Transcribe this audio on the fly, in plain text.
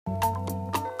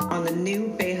on the new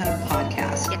Bay Hub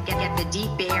podcast. Get the deep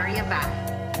Bay Area vibe.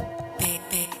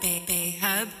 Bay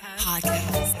Hub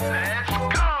podcast. Let's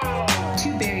go!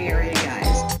 Two Bay Area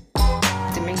guys,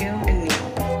 Domingo and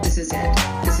Neil. This is it.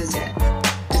 This is it.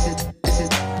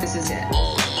 This is it.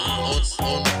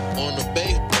 On the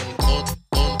Bay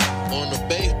on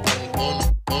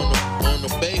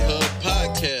the Bay Hub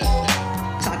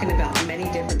podcast. Talking about many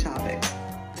different topics.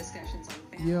 Discussions on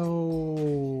family.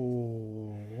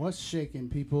 Yo, what's shaking,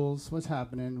 peoples? What's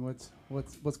happening? What's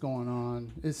going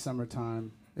on? It's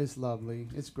summertime. It's lovely.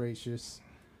 It's gracious.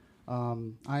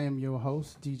 I am your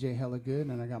host, DJ Hella Good,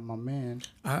 and I got my man.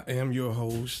 I am your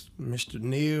host, Mr.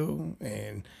 Neil,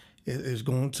 and it is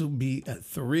going to be a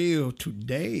thrill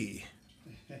today.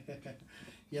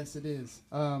 Yes, it is.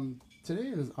 Today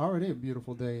is already a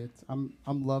beautiful day. I'm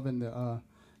loving the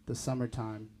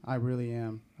summertime. I really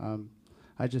am.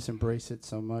 I just embrace it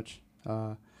so much.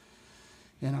 And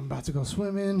I'm about to go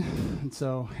swimming, and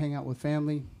so hang out with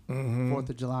family. 4th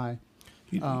of July.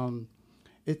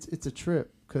 It's a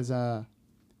trip because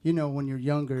when you're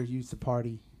younger, you used to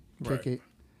party, kick it,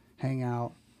 hang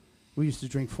out. We used to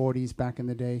drink 40s back in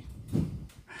the day.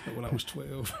 When I was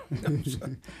 12.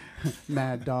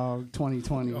 Mad Dog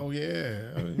 2020. Oh,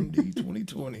 yeah. Indeed,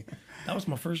 2020. That was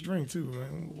my first drink, too,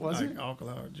 man. Was it?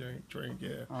 Alcohol drink,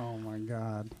 yeah. Oh, my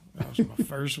God. That was my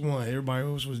first one. Everybody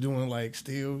else was doing, like,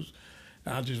 stills.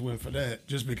 I just went for that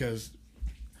just because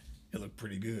it looked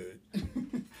pretty good.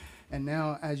 And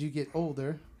now, as you get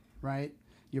older, right,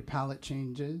 your palate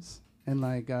changes and,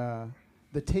 like,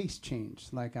 the taste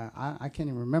changed. Like, I can't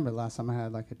even remember the last time I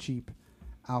had, like, a cheap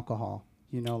alcohol.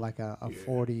 Like a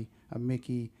 40, a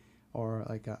Mickey, or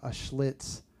like a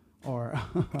Schlitz, or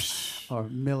or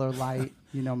Miller Lite.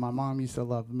 My mom used to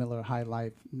love Miller High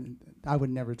Life. I would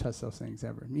never touch those things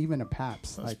ever. Even a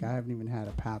Pabst. I haven't even had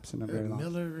a Pabst in a very long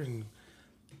time. Miller and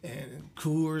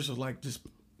Coors are like just,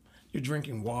 you're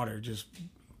drinking water, just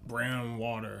brown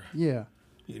water. Yeah.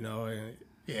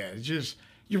 It's just,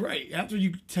 you're right. After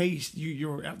you taste,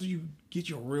 after you get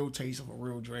your real taste of a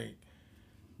real drink,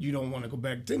 you don't want to go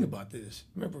back and think about this.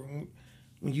 Remember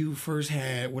when you first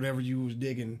had whatever you was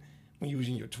digging when you was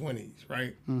in your 20s,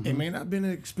 right? Mm-hmm. It may not have been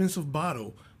an expensive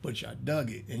bottle, but you dug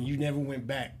it, and you never went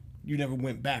back. You never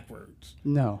went backwards.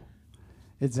 No,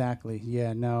 exactly.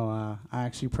 Yeah, no, I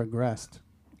actually progressed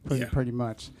pretty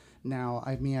much. Now,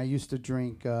 I used to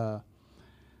drink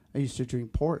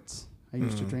ports. I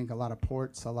used to drink a lot of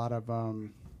ports, a lot of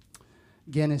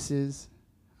Guinnesses.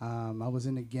 I was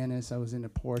into Guinness. I was into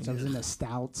ports. I was into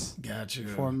stouts. Gotcha.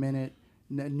 For a minute.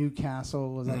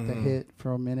 Newcastle was like the hit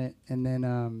for a minute, and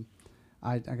then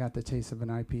I got the taste of an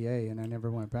IPA, and I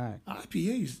never went back.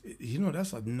 IPAs,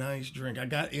 that's a nice drink. I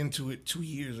got into it 2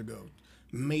 years ago,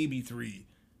 maybe 3,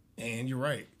 and you're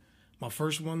right. My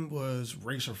first one was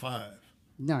Racer 5.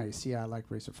 Nice, yeah, I like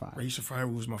Racer 5. Racer 5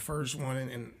 was my first one,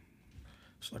 and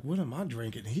it's like, what am I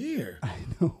drinking here? I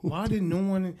know. Why didn't no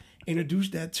one introduce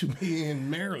that to me in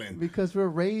Maryland? Because we're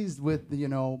raised with,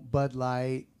 Bud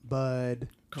Light, Bud,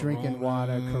 Corona, drinking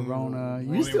water, Corona.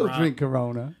 You still drink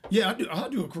Corona. Yeah, I do. I'll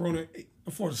do a Corona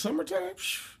for the summertime.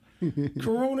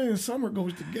 Corona and summer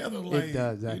goes together like, it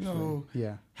does, actually.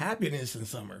 Yeah. Happiness in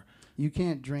summer. You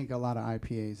can't drink a lot of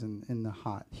IPAs in the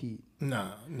hot heat.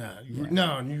 No,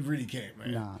 you really can't,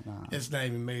 man. Nah. It's not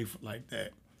even made like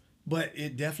that. But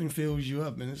it definitely fills you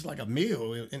up, and it's like a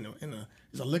meal.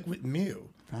 It's a liquid meal.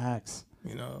 Facts.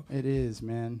 It is,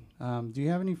 man. Do you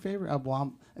have any favorite?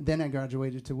 Then I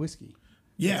graduated to whiskey.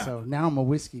 Yeah. And so now I'm a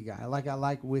whiskey guy. I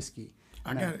like whiskey.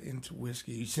 I got into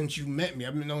whiskey since you met me.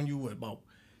 I've been knowing you about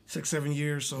 6-7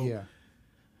 years. So yeah.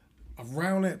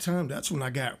 Around that time, that's when I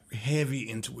got heavy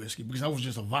into whiskey because I was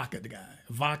just a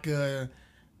vodka,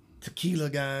 tequila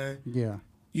guy. Yeah.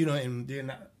 And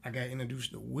then I got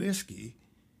introduced to whiskey.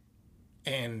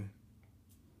 And,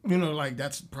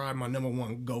 that's probably my number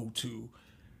one go-to.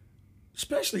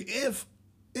 Especially if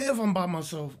I'm by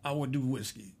myself, I would do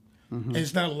whiskey. Mm-hmm. And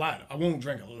it's not a lot. I won't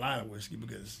drink a lot of whiskey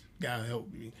because God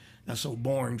help me. That's so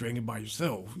boring drinking by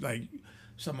yourself. Like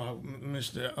somehow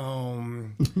Mr.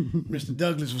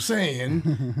 Douglas was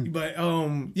saying. But,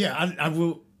 I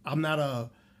will. I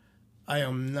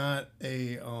am not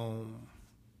a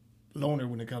loner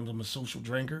when it comes. I'm a social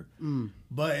drinker. Mm.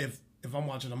 But if I'm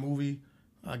watching a movie,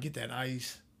 I get that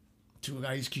ice, 2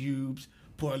 ice cubes,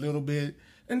 pour a little bit,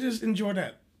 and just enjoy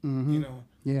that. Mm-hmm.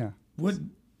 Yeah. What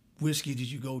whiskey did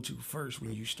you go to first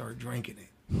when you start drinking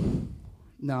it?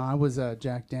 No, I was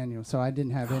Jack Daniel, so I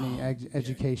didn't have any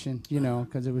education,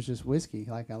 because it was just whiskey.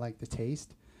 Like, I like the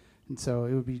taste. And so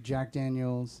it would be Jack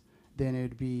Daniels. Then it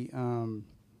would be,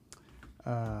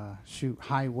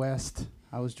 High West.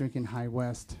 I was drinking High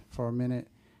West for a minute.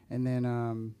 And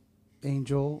then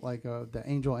Angel, like the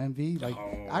Angel Envy. Like,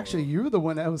 actually, you're the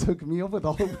one that was hooking me up with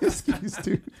all the whiskeys,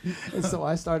 dude. And so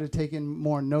I started taking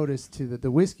more notice to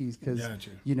the whiskeys because,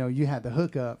 you know, you had the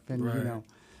hookup and, you know,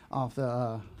 off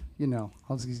the, you know,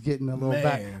 I was just getting a little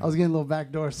I was getting a little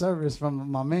backdoor service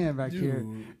from my man back here.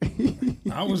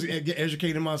 I was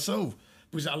educating myself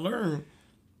because I learned,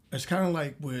 it's kind of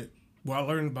like I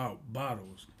learned about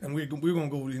bottles, and we're going to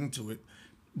go into it,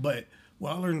 but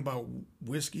I learned about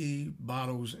whiskey,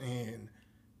 bottles, and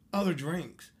other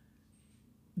drinks,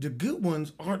 the good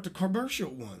ones aren't the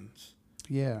commercial ones.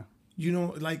 Yeah. You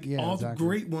know, like all the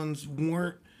great ones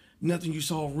weren't nothing you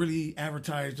saw really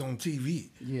advertised on TV.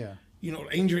 Yeah. You know,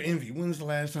 Angel Envy. When's the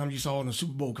last time you saw in a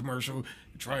Super Bowl commercial,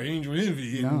 try Angel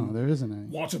Envy? No, there isn't any.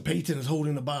 Walter Payton is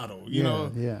holding the bottle, you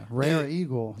know? Yeah, Rare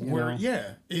Eagle, you know?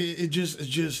 Yeah, it's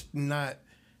just not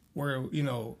where, you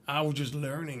know, I was just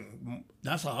learning.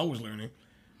 That's how I was learning.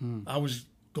 I was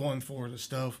going for the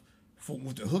stuff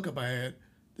with the hookup I had,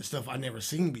 the stuff I never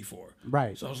seen before.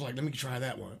 Right. So I was like, let me try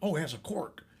that one. Oh, it has a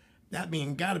cork. That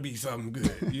means got to be something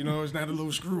good. You know, it's not a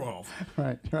little screw off.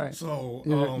 Right. So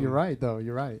you're right, though.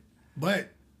 You're right.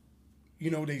 But, you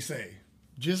know, they say,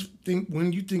 just think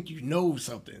when you think you know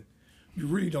something, you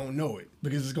really don't know it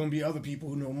because there's going to be other people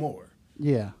who know more.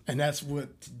 Yeah. And that's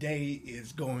what today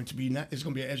is going to be. It's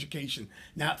going to be an education,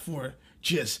 not for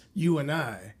just you and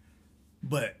I,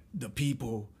 but the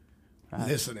people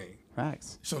listening.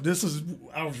 Facts. So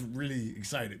I was really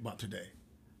excited about today.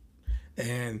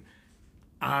 And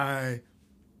I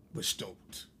was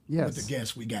stoked with the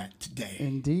guests we got today.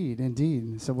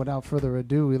 Indeed. So without further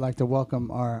ado, we'd like to welcome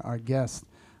our guest,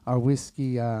 our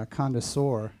whiskey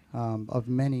connoisseur of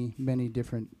many, many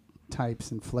different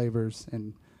types and flavors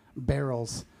and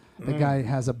barrels. The guy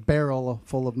has a barrel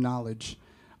full of knowledge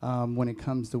when it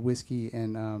comes to whiskey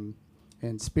and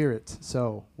spirits.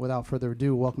 So without further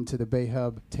ado, welcome to the Bay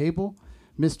Hub table,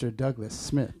 Mr. Douglas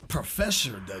Smith.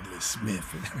 Professor Douglas Smith.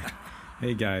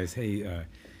 Hey, guys. Hey,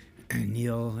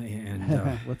 Neil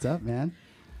and... What's up, man?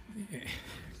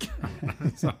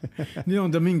 Neil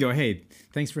and Domingo, hey,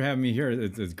 thanks for having me here.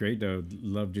 It's great.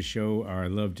 Love to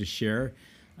share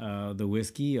the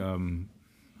whiskey. I'm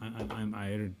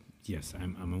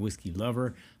a whiskey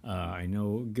lover. I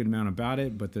know a good amount about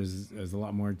it, but there's a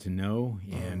lot more to know,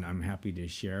 and I'm happy to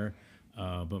share.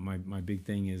 But my big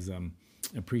thing is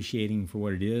appreciating for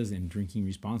what it is and drinking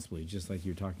responsibly, just like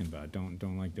you're talking about.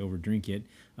 Don't like to overdrink it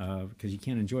because you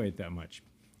can't enjoy it that much.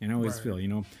 And I always feel, you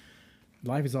know,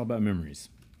 life is all about memories.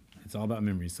 It's all about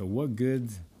memories. So what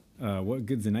good's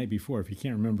the night before if you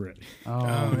can't remember it?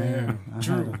 Oh man,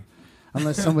 true.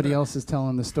 Unless somebody else is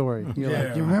telling the story. You're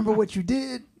like, you remember what you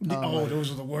did? Those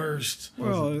are the worst.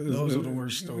 Well, those are the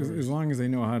worst stories. As long as they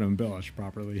know how to embellish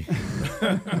properly.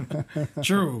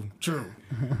 True.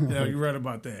 Yeah, you're right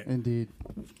about that. Indeed.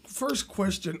 First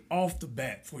question off the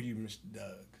bat for you,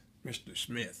 Mr.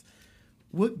 Smith.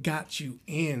 What got you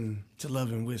into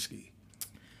loving whiskey?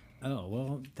 Oh,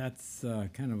 well, that's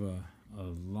kind of a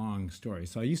long story.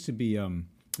 So I used to be an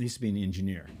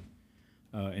engineer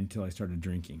until I started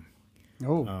drinking.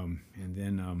 Oh. And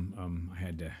then I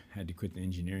had to quit the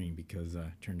engineering because it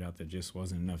turned out there just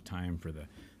wasn't enough time for the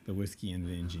whiskey and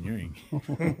the engineering.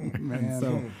 Man.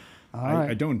 So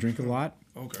I don't drink a lot.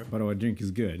 Okay. But what I drink is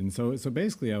good. And so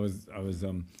basically I was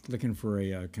looking for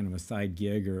a kind of a side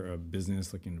gig or a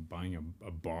business, looking at buying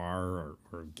a bar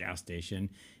or a gas station,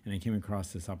 and I came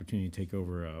across this opportunity to take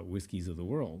over whiskeys of the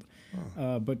world.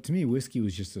 Oh. But to me, whiskey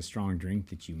was just a strong drink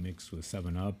that you mix with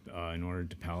 7-Up in order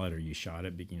to palate, or you shot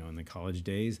it, you know, in the college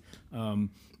days.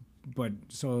 But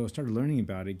so I started learning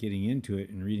about it, getting into it,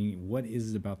 and reading what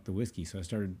is it about the whiskey. So I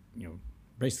started, you know,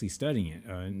 basically studying it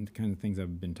and the kind of things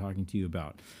I've been talking to you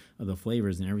about, the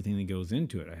flavors and everything that goes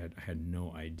into it. I had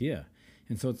no idea.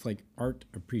 And so it's like art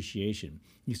appreciation.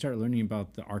 You start learning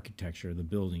about the architecture, the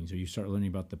buildings, or you start learning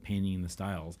about the painting and the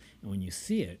styles. And when you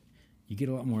see it, you get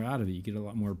a lot more out of it. You get a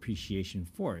lot more appreciation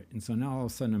for it. And so now all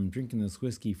of a sudden I'm drinking this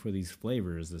whiskey for these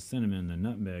flavors, the cinnamon, the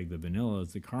nutmeg, the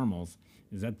vanillas, the caramels.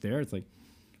 Is that there? It's like,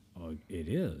 oh, it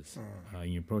is.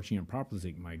 You're approaching it properly. It's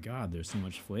like, my God, there's so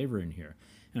much flavor in here.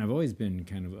 And I've always been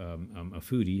kind of a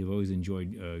foodie. I've always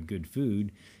enjoyed good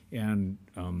food. And,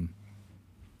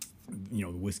 you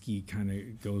know, the whiskey kind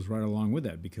of goes right along with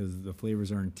that because the flavors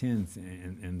are intense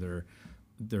and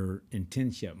they're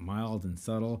intense yet mild and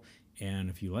subtle. And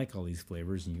if you like all these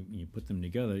flavors and you put them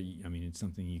together, I mean, it's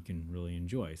something you can really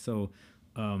enjoy. So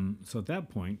at that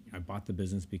point, I bought the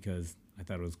business because I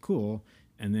thought it was cool.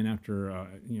 And then after,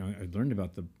 you know, I learned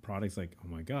about the products, like, oh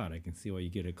my God, I can see why you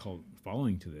get a cult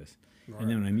following to this. Right. And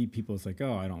then when I meet people, it's like,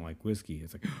 oh, I don't like whiskey.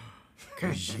 It's like,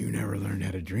 because you never learned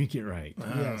how to drink it right.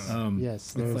 Yes.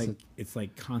 Yes. It's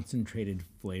like concentrated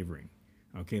flavoring,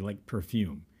 okay, like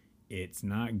perfume. It's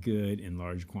not good in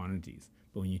large quantities,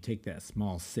 but when you take that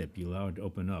small sip, you allow it to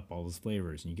open up all those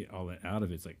flavors, and you get all that out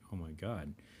of it. It's like, oh my God.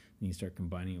 And you start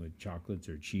combining it with chocolates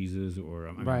or cheeses or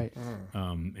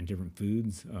and different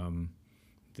foods.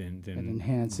 Then it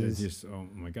enhances. Just, oh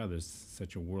my God, there's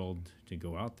such a world to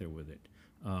go out there with it.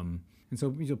 And so,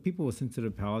 people with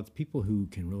sensitive palates, people who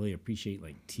can really appreciate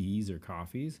like teas or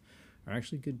coffees, are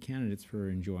actually good candidates for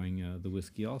enjoying the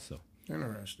whiskey also.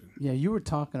 Interesting. Yeah, you were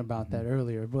talking about that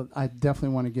earlier, but I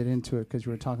definitely want to get into it because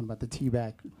you were talking about the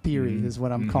teabag theory is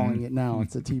what I'm calling it now.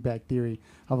 It's a teabag theory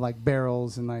of like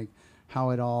barrels and like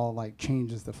how it all like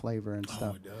changes the flavor and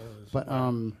stuff. Oh, it does. But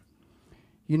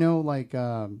like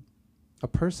a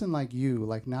person like you,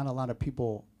 like not a lot of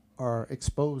people are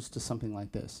exposed to something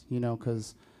like this,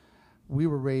 because we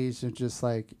were raised and just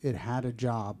like it had a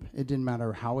job. It didn't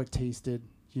matter how it tasted.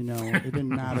 It didn't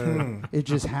matter. It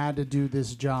just had to do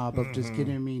this job of just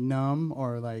getting me numb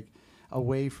or like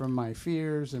away from my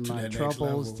fears and my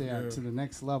troubles to the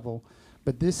next level.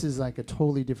 But this is like a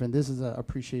totally different. This is an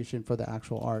appreciation for the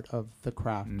actual art of the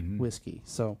craft whiskey.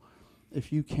 So,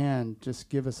 if you can just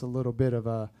give us a little bit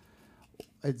of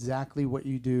exactly what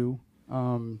you do.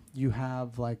 You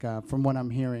have like from what I'm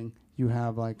hearing, you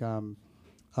have like a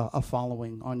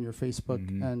following on your Facebook,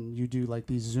 and you do like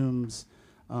these Zooms.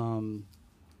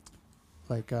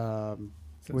 So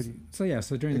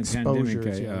during the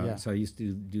pandemic, so I used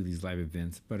to do these live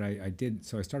events, but I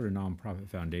started a nonprofit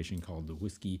foundation called the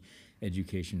Whiskey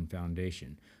Education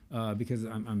Foundation because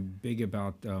I'm big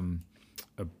about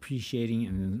appreciating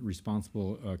and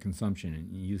responsible consumption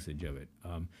and usage of it,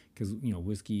 because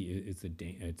whiskey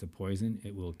it's a poison.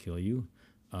 It will kill you,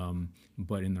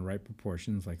 but in the right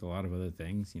proportions, like a lot of other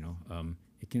things,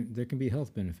 there can be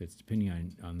health benefits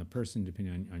depending on the person,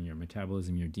 depending on your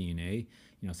metabolism, your DNA.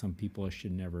 Some people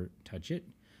should never touch it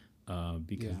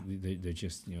because they're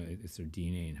just it's their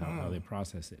DNA and how they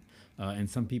process it. And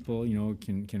some people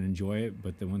can enjoy it,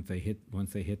 but then once they hit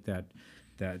that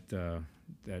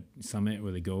summit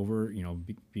where they go over,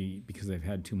 because they've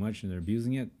had too much and they're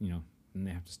abusing it, and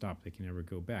they have to stop. They can never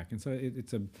go back. And so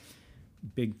it's a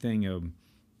big thing of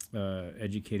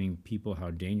educating people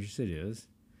how dangerous it is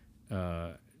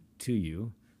to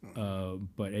you,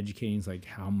 but educating is like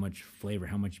how much flavor,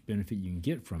 how much benefit you can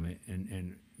get from it,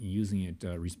 and using it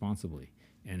responsibly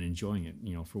and enjoying it,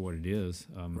 for what it is,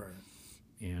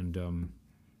 and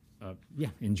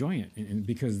enjoying it, and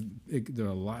because there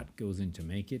a lot goes into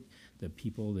make it. The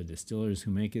people, the distillers who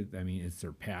make it, I mean, it's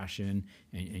their passion,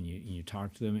 and you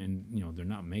talk to them, and they're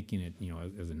not making it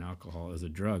as an alcohol, as a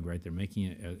drug, right? They're making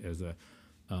it as a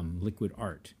liquid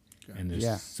art. And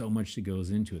there's so much that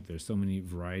goes into it. There's so many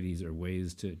varieties or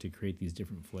ways to create these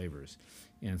different flavors.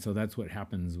 And so that's what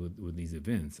happens with these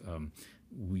events.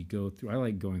 I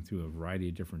like going through a variety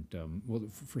of different,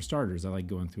 for starters, I like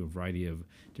going through a variety of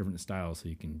different styles so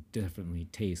you can definitely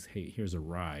taste, hey, here's a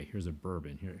rye, here's a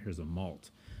bourbon, here's a malt.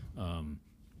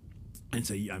 And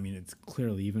so, it's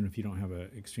clearly, even if you don't have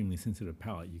an extremely sensitive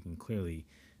palate, you can clearly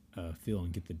feel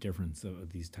and get the difference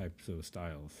of these types of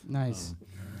styles. Nice.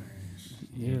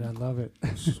 Dude, I love it.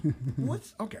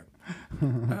 What's okay?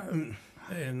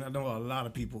 And I know a lot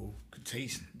of people could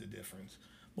taste the difference,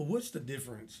 but what's the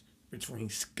difference between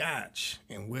Scotch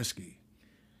and whiskey?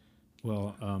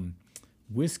 Well,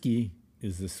 whiskey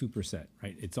is the superset,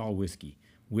 right? It's all whiskey.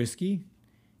 Whiskey,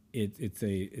 it's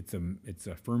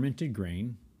a fermented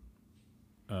grain.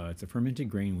 It's a fermented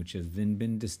grain which has then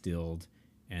been distilled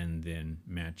and then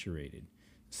maturated.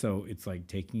 So it's like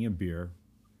taking a beer,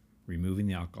 removing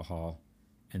the alcohol,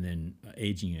 and then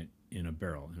aging it in a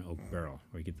barrel, an oak barrel,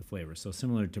 where you get the flavor. So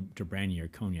similar to brandy or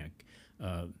cognac,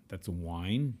 that's a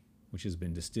wine which has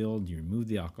been distilled. You remove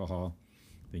the alcohol,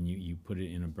 then you put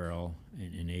it in a barrel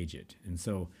and age it. And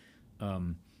so,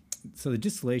 so the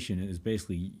distillation is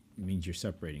basically means you're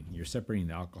separating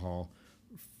the alcohol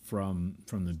from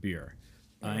the beer.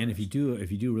 And if you do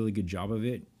a really good job of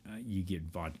it, you get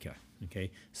vodka.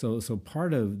 Okay, so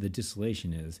part of the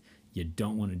distillation is you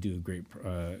don't want to do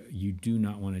you do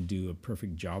not want to do a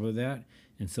perfect job of that,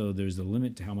 and so there's a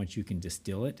limit to how much you can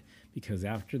distill it, because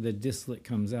after the distillate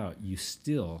comes out, you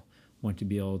still want to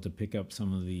be able to pick up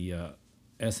some of the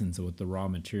essence of what the raw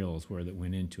materials were that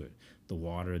went into it, the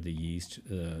water, the yeast,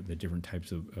 the different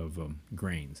types of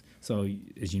grains. So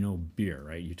as you know, beer,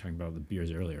 right? You're talking about the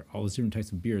beers earlier. All those different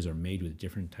types of beers are made with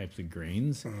different types of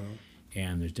grains.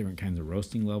 And there's different kinds of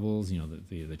roasting levels,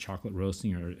 the chocolate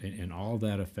roasting, and all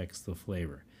that affects the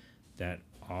flavor. That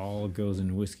all goes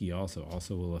into whiskey also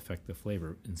will affect the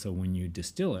flavor. And so when you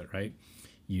distill it, right,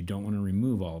 you don't want to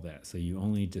remove all that. So you're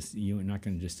not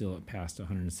going to distill it past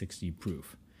 160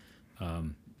 proof.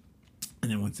 And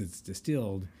then once it's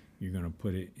distilled, you're going to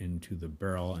put it into the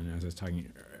barrel. And as I was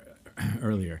talking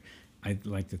earlier, I'd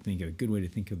like to think a good way to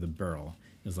think of the barrel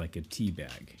is like a tea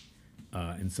bag.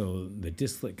 And so the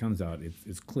distillate comes out,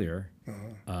 it's clear,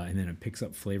 and then it picks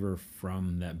up flavor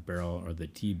from that barrel or the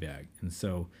tea bag. And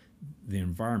so the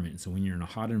environment, so when you're in a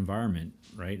hot environment,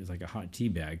 right, it's like a hot tea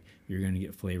bag, you're going to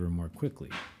get flavor more quickly.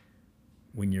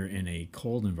 When you're in a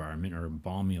cold environment or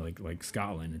balmy, like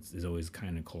Scotland, it's always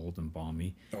kind of cold and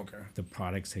balmy. Okay. The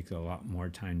products take a lot more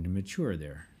time to mature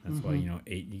there. That's why, you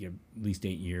get at least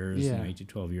 8 years, 8 to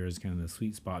 12 years, kind of the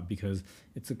sweet spot, because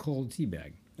it's a cold tea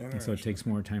bag. And so it takes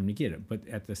more time to get it. But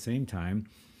at the same time,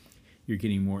 you're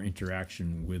getting more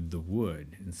interaction with the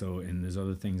wood. And there's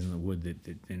other things in the wood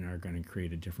that then are going to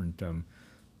create a different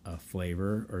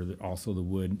flavor. Or also the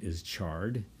wood is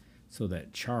charred. So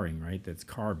that charring, right, that's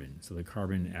carbon. So the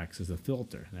carbon acts as a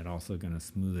filter. That also going to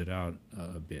smooth it out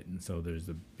a bit. And so there's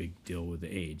a big deal with the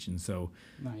age. And so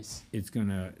Nice. it's going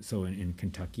to, so in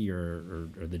Kentucky or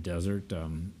the desert,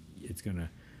 it's going to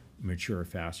mature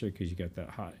faster because you got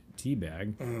that hot tea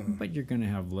bag, but you're going to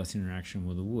have less interaction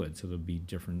with the wood. So there'll be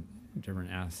different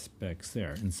aspects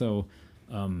there. And so,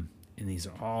 and these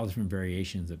are all different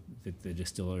variations that the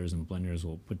distillers and blenders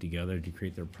will put together to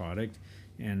create their product.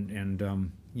 And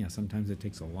sometimes it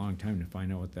takes a long time to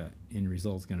find out what that end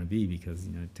result is going to be, because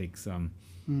it takes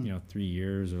 3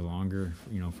 years or longer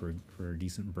for a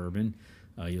decent bourbon.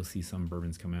 You'll see some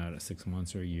bourbons come out at 6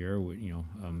 months or a year.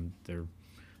 They're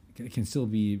can still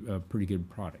be pretty good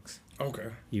products. Okay.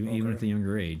 Even at the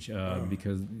younger age,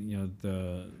 because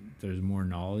there's more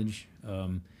knowledge.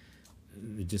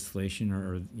 The distillation,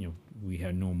 or we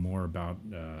had know more about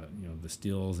the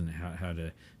stills and how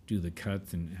to do the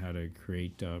cuts and how to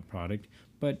create product,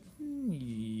 but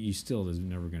there's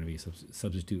never going to be a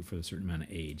substitute for a certain amount of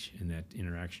age and that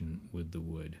interaction with the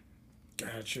wood.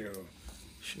 Got you.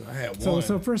 Sure, I had one.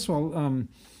 So first of all,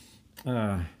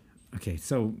 okay,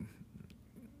 so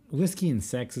whiskey and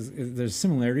sex there's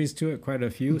similarities to it, quite a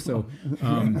few. So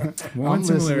one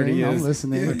similarity is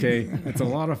okay, it's a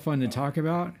lot of fun to talk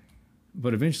about,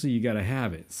 but eventually you got to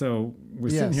have it. So we're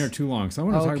sitting here too long. So I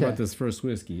want to talk about this first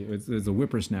whiskey. It's a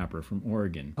whippersnapper from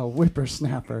Oregon. A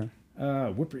whippersnapper.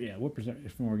 Whippersnapper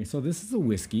from Oregon. So this is a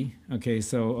whiskey. Okay,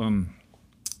 so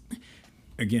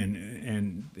again,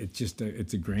 and it's just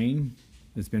it's a grain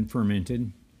that's been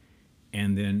fermented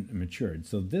and then matured.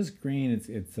 So this grain,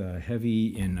 it's heavy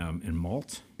in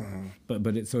malt,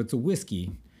 but it's a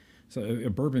whiskey. So a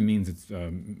bourbon means it's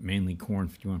mainly corn,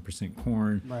 51%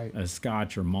 corn. Right. A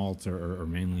Scotch or malt are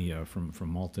mainly from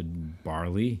malted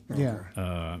barley.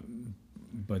 Yeah.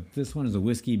 But this one is a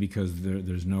whiskey because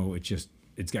there's no,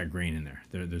 it's got grain in there.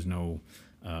 There's no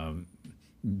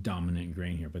dominant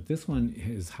grain here. But this one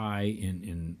is high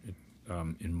in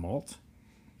malt.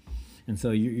 And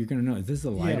so you're going to know, this is a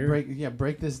lighter.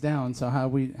 Break this down. So how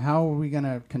are we going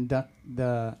to conduct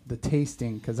the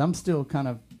tasting? Because I'm still kind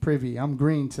of privy. I'm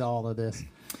green to all of this.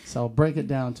 So break it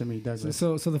down to me, Douglas.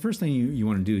 So the first thing you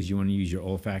want to do is you want to use your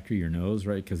olfactory, your nose,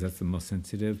 right? Because that's the most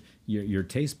sensitive. Your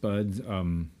taste buds,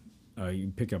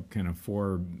 you pick up kind of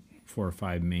four or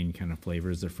five main kind of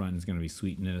flavors. The front is going to be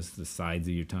sweetness. The sides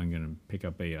of your tongue are going to pick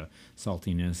up a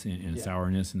saltiness and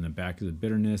sourness. And the back is a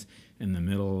bitterness. And the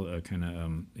middle kind of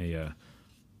a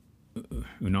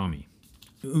umami.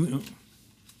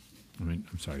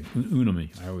 I'm sorry, unami.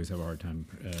 I always have a hard time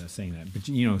saying that. But it's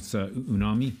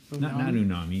unami, not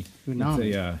unami.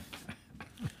 Unami.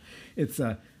 It's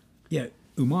umami.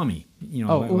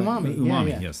 Umami.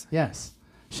 Umami. Yes. Yes.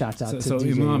 Shouts out to so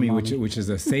DJ umami, which is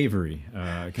a savory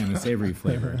kind of savory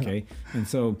flavor. Okay, and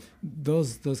so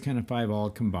those kind of five all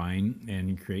combine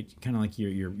and create kind of like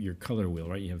your color wheel,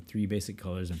 right? You have three basic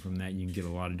colors, and from that you can get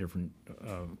a lot of different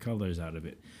colors out of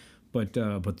it. But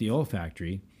the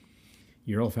olfactory,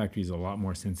 your olfactory is a lot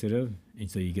more sensitive,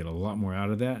 and so you get a lot more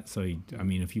out of that. So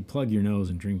if you plug your nose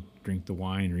and drink the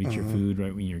wine or eat your food,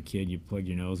 right, when you're a kid, you plug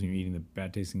your nose and you're eating the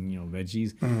bad tasting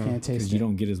veggies, can't taste because you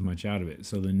don't get as much out of it.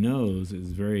 So the nose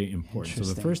is very important.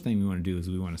 So the first thing we want to do is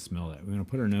we want to smell that. We want to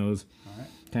put our nose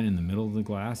kind of in the middle of the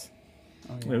glass.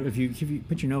 Oh, yeah. If you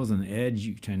put your nose on the edge,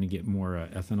 you tend to get more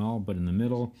ethanol, but in the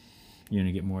middle, you're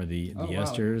going to get more of the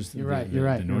esters,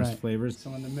 the Norse flavors.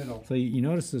 So in the middle. So you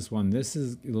notice this one. This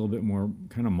is a little bit more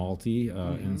kind of malty,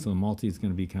 and so the malty is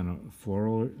going to be kind of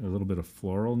floral, a little bit of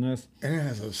floralness. And it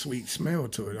has a sweet smell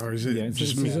to it, or is it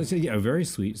very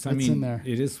sweet. So in there.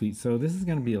 It is sweet. So this is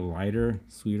going to be a lighter,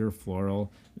 sweeter,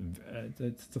 floral.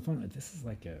 It's the fun. This is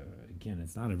like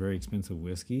it's not a very expensive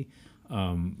whiskey,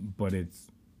 but it's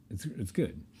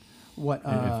good. What?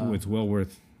 And if it's well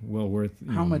worth.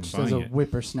 How much does a buying it.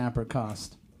 whippersnapper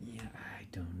cost? Yeah, I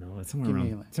don't know. It's somewhere Give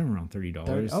me around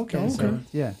 $30. Okay, so Okay.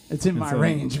 yeah, it's in my so-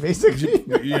 range basically.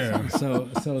 Yeah. So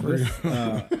this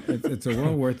it's a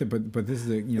well worth it, but this is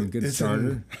a good It's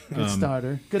starter. Good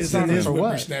starter. Good It's in starter his for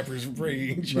what? whippersnapper's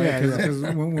range. Yeah, yeah. Because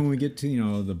when we get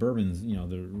to the bourbons,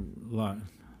 they're a lot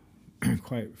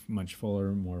quite much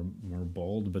fuller, more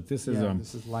bold. But this is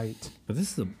This is light. but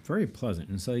this is very pleasant.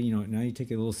 And so now you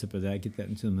take a little sip of that, get that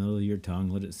into the middle of your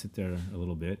tongue, let it sit there a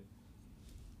little bit.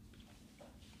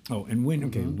 Oh, and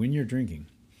when you're drinking,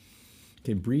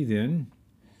 breathe in,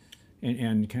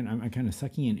 and I'm kind of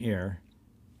sucking in air,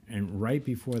 and right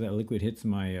before that liquid hits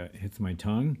my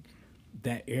tongue,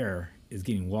 that air is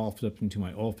getting wafted up into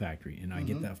my olfactory, and I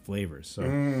get that flavor. So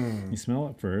you smell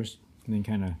it first, and then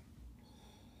kind of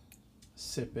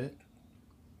Sip it.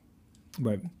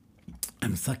 but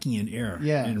I'm sucking in air.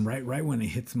 Yeah. And right when it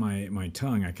hits my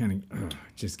tongue, I kind of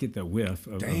just get the whiff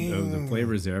of the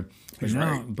flavors there.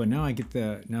 But now I put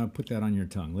that on your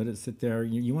tongue. Let it sit there.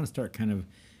 You want to start kind of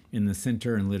in the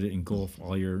center and let it engulf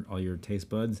all your taste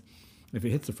buds. If it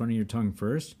hits the front of your tongue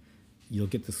first, you'll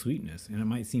get the sweetness, and it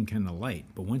might seem kind of light.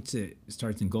 But once it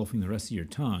starts engulfing the rest of your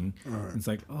tongue, it's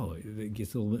like, it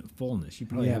gets a little bit of fullness. You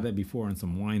probably had that before on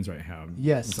some wines I have.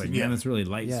 Yes. It's like, man, that's really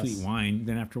light, Yes. sweet wine.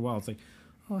 Then after a while, it's like,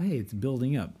 oh, hey, it's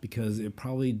building up because it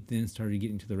probably then started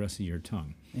getting to the rest of your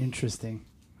tongue. Interesting.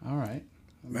 All right.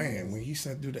 Man, when he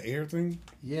said do the air thing,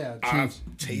 Yeah. I've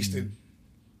tasted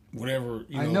whatever.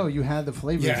 I know you had the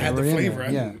flavors. Yeah, I had that the were in flavor. there.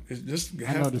 I Yeah. didn't- It just I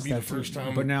has to noticed be the that too. first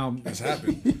time But now that's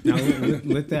happened. Now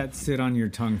let that sit on your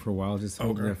tongue for a while. Just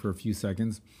hold it there for a few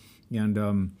seconds,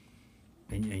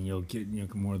 and you'll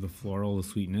get more of the floral, the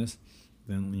sweetness.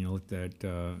 Then let that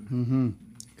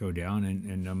go down,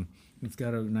 and it's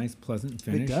got a nice, pleasant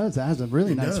finish. It does. It has a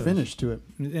really nice does. finish to it.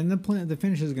 And the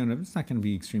finish is it's not gonna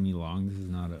be extremely long. This is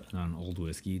not an old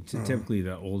whiskey. Typically,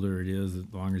 the older it is, the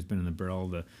longer it's been in the barrel,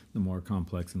 the more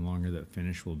complex and longer that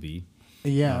finish will be.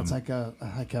 Yeah, it's like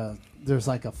a there's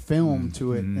like a film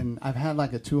to it, and I've had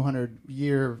like a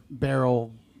 200-year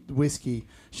barrel whiskey.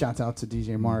 Shouts out to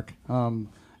DJ Mark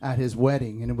at his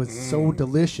wedding, and it was so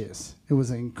delicious. It was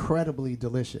incredibly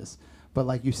delicious. But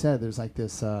like you said, there's like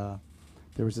this.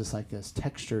 There was this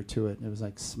texture to it. It was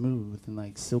like smooth and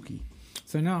like silky.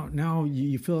 So now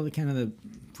you feel the kind of the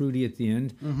fruity at the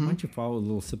end. Why don't you follow with a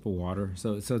little sip of water?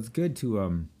 So it's good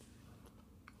to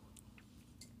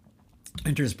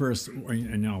intersperse.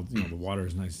 And now the water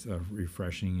is nice,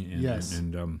 refreshing, and Yes.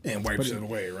 and Wipes it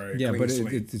away, right? Yeah, Clean but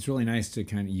slate. it's really nice to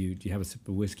kind of you have a sip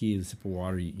of whiskey, a sip of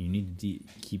water. You need to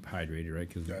keep hydrated, right?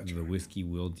 Because That's the right. whiskey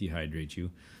will dehydrate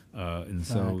you, and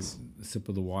so Facts. a sip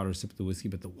of the water, sip of the whiskey,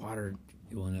 but the water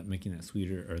will end up making that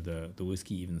sweeter, or the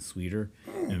whiskey even sweeter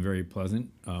and very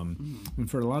pleasant. And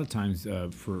for a lot of times,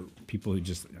 for people who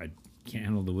just can't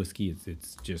handle the whiskey,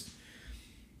 it's just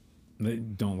they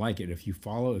don't like it. If you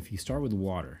start with the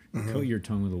water, coat your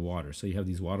tongue with the water, so you have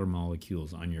these water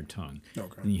molecules on your tongue,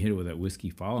 Okay. and you hit it with that whiskey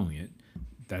following it,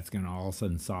 that's going to all of a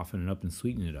sudden soften it up and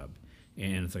sweeten it up.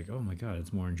 And it's like, oh my God,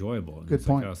 it's more enjoyable. And Good it's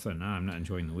point. Like, all of a sudden, I'm not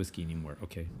enjoying the whiskey anymore.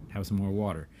 Okay, have some more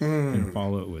water and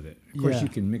follow it with it. Of course, Yeah. you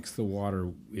can mix the water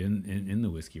in the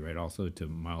whiskey, right? Also to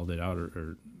mild it out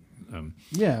or On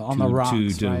to, the rocks, to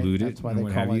dilute right? it. That's why and they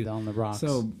what call have it you. on the rocks.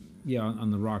 So yeah, on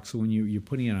the rocks. So when you're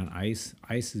putting it on ice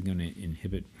is going to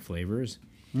inhibit flavors,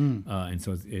 and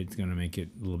so it's going to make it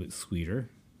a little bit sweeter.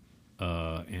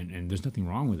 And there's nothing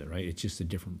wrong with it, right? It's just a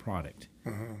different product.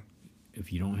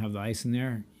 If you don't have the ice in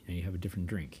there, you have a different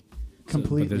drink.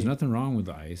 Completely. But there's nothing wrong with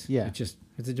the ice. Yeah. It's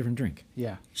a different drink.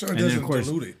 Yeah. So it And then, doesn't of course,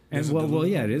 dilute it. And Does it well, dilute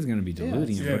yeah, it? it is going to be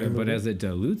diluting it's it, but diluted. as it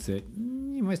dilutes it,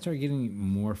 you might start getting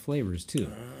more flavors too.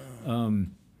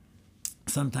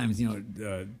 Sometimes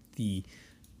the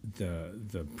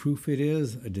proof it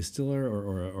is, a distiller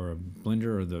or a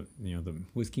blender or the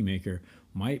whiskey maker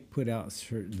might put out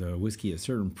the whiskey at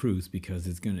certain proofs because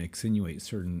it's going to accentuate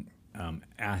certain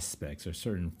aspects or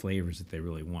certain flavors that they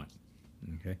really want.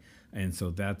 Okay, and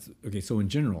so that's okay. So in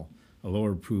general, a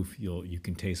lower proof you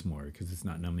can taste more because it's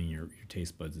not numbing your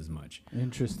taste buds as much.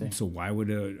 Interesting. So why would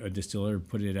a distiller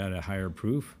put it at a higher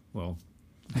proof? Well,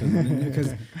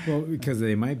 because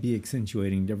they might be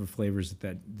accentuating different flavors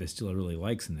that distiller really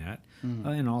likes in that,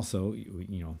 and also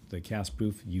the cask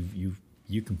proof you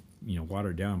can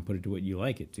water it down and put it to what you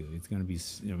like it to. It's going to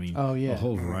be a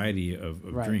whole variety of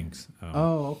Right. drinks.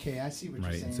 Okay, I see what you're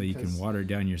Right, saying. so you can 'cause water it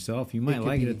down yourself. You might could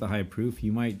like it be- at the high proof.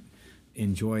 You might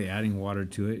enjoy adding water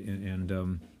to it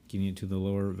and getting it to the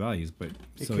lower values. But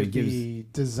It so could it gives. be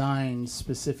designed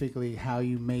specifically how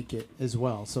you make it as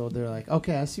well. So they're like,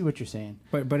 okay, I see what you're saying.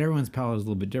 But everyone's palate is a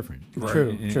little bit different.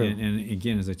 True, And, true. And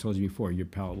again, as I told you before, your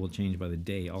palate will change by the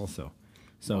day also.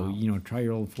 So, Wow. try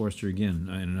your Old Forester again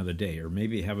in another day, or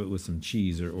maybe have it with some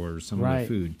cheese or some Right. other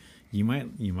food. You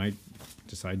might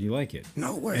decide you like it.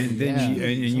 No way. And then Yeah.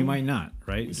 and you might not,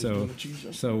 right? just So done the cheese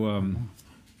yesterday. so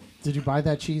Did you buy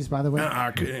that cheese, by the way?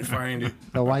 I couldn't find it.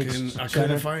 The white I cheddar?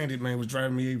 couldn't find it, man. It was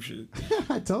driving me ape shit.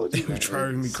 I told you. It was man.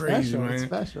 driving me It's crazy, special, man. It's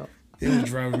special. It was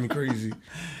driving me crazy.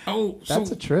 Oh, That's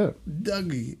so a trip.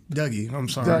 Dougie. I'm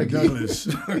sorry, Dougie. Douglas.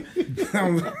 it's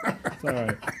all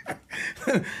right.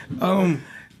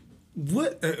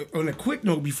 What? On a quick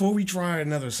note, before we try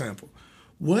another sample,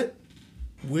 what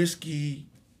whiskey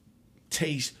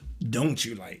taste don't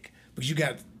you like? Because you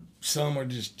got some are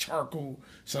just charcoal,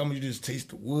 some you just taste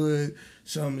the wood,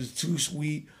 some is too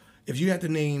sweet. If you had to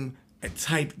name a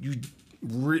type,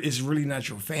 it's really not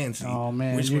your fancy. Oh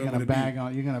man, which you're one gonna would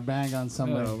it be? bang on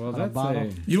somebody Oh, well, on a that's bottle.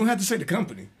 You don't have to say the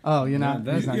company. Oh, you're not.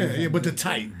 that's- he's not Yeah, gonna- yeah, but the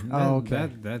type. Oh, okay.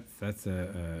 That's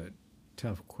a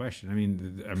tough question.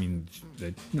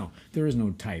 No, there is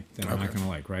no type that I'm not Okay. going to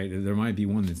like, right? There might be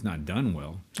one that's not done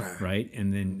well, Right. right?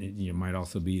 And then it might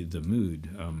also be the mood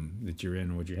that you're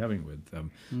in or what you're having with.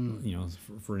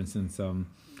 For instance,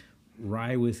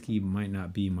 rye whiskey might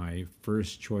not be my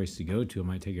first choice to go to. I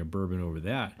might take a bourbon over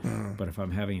that. But if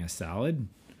I'm having a salad,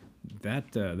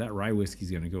 that rye whiskey is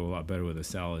going to go a lot better with a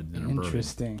salad than a bourbon.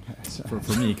 Interesting. For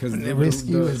me, because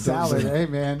Whiskey with salad, hey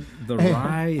man. the Hey,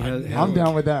 rye has I'm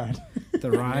down with that.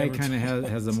 the rye kind of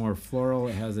has a more floral.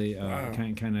 It has a Wow.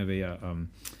 kind of a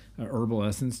herbal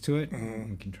essence to it.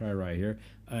 We can try rye here.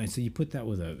 So you put that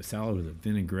with a salad with a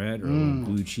vinaigrette or a little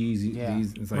blue cheese. Yeah.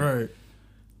 It's like Right.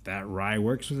 that rye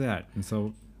works with that. And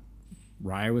so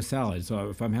rye with salad. So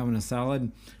if I'm having a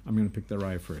salad, I'm going to pick the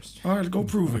rye first. All right, go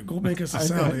prove it. Go make us a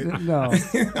salad. No,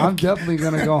 I'm definitely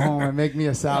gonna go home and make me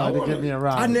a salad and get me a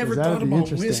rye. I never 'cause that'd thought be about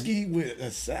interesting. whiskey with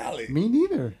a salad. Me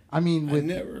neither. I mean, with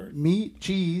never- meat,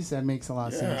 cheese, that makes a lot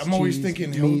of Yeah, sense. I'm always Cheese,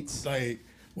 thinking meats. like,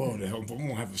 well, if I'm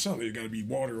gonna have a salad, it got to be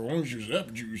water, orange juice,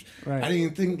 apple juice. Right. I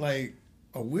didn't think like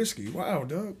a whiskey. Wow,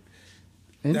 Doug.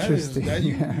 Interesting.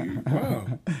 That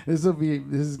wow. This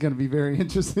is gonna be very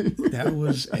interesting. That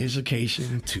was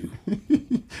education too.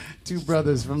 Two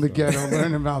brothers from the ghetto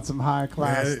learning about some high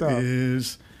class That stuff.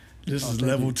 is. This is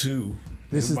level 2.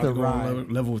 This is We're about the to go on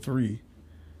rye. level 3.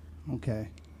 Okay.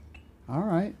 All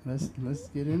right. Let's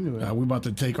get into it. We're about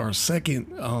to take our second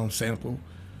sample.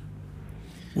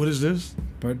 What is this?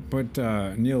 But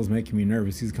Neil's making me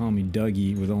nervous. He's calling me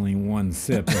Dougie with only one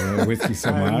sip of whiskey. So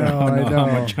I I don't know how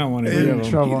know. much I want to We're give in him.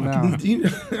 trouble now. You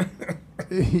know,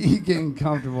 He getting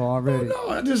comfortable already. no,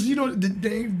 I just the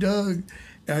name Doug,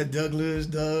 Douglas,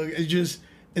 Doug.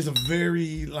 It's a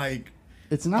very like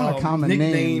It's not a common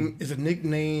nickname. name. It's a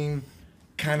nickname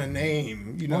kind of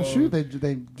name. You know. Well, shoot,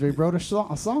 they wrote a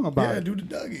song about Yeah, it. do the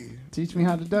Dougie. Teach me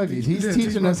how to Dougie. He's Yeah,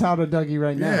 teaching teach us how to Dougie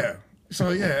right now. Yeah. So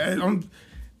yeah,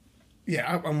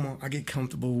 I get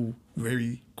comfortable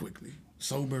very quickly.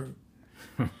 Sober,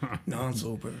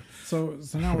 non-sober. So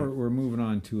now we're moving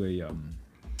on to an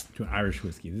Irish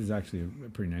whiskey. This is actually a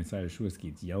pretty nice Irish whiskey.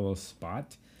 It's Yellow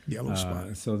Spot. Yellow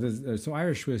Spot. So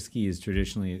Irish whiskey is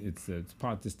traditionally it's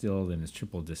pot distilled and it's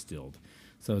triple distilled.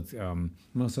 So it's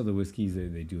most other whiskeys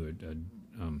they do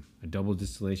a double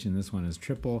distillation. This one is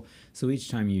triple. So each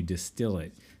time you distill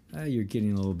it, you're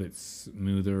getting a little bit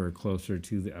smoother or closer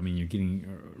to you're getting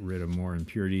rid of more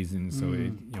impurities, and so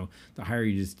the higher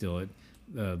you distill it,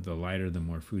 the lighter, the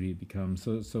more fruity it becomes.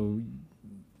 So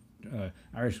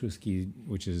Irish whiskey,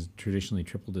 which is traditionally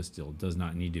triple distilled, does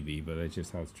not need to be, but that's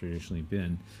just how it's traditionally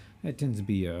been. It tends to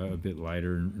be a bit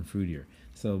lighter and fruitier.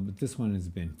 So, but this one has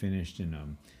been finished in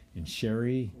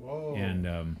sherry and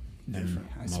I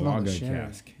smell the Malaga sherry.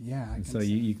 cask. Yeah, I And can so see-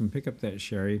 you can pick up that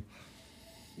sherry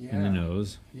in the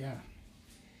nose. Yeah.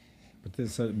 But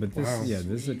this Wow. this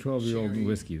is a 12-year-old Sherry.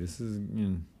 whiskey. This is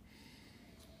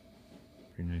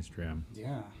pretty nice dram.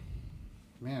 Yeah.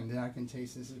 Man, I can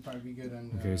taste this. Would probably be good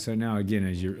on. Okay, so now again,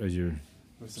 as you're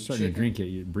with some starting to chicken. drink it,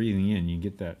 you're breathing in, you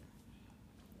get that.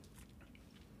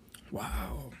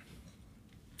 Wow.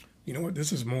 You know what?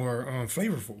 This is more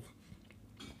flavorful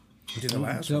than the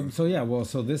last one.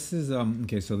 So this is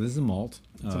So this is a malt.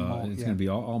 It's a malt, It's yeah. going to be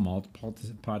all malt,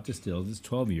 pot distilled. It's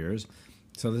 12 years,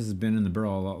 so this has been in the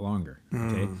barrel a lot longer.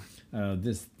 Okay,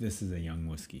 this is a young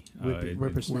whiskey.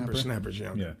 Whippersnapper. Whippersnappers,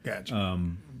 yeah. Yeah. Gotcha.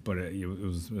 But it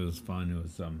was fun. It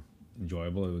was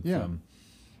enjoyable. It was Yeah.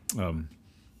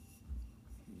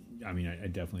 I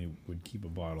definitely would keep a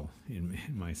bottle in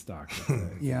my stock.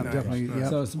 Yeah, I'm Nice, definitely. nice.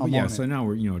 Yep, So I'm on it. now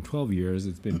we're 12 years.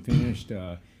 It's been finished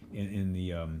in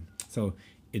the so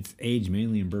it's aged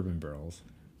mainly in bourbon barrels,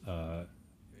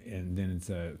 and then it's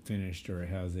finished, or it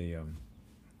has a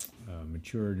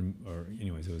matured, or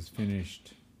anyways, it was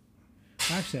finished.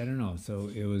 Actually, I don't know.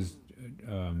 So it was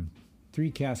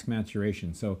 3 cask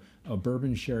maturation. So a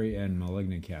bourbon, sherry, and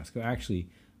malignant cask. So actually,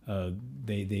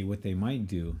 they what they might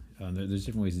do. There's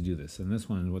different ways to do this. And this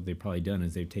one, what they've probably done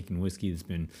is they've taken whiskey that's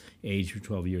been aged for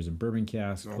 12 years in bourbon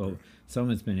cask. Okay. Some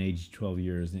that's been aged 12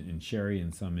 years in sherry,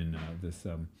 and some in this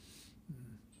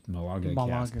Malaga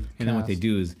cask. And then what they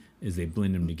do is they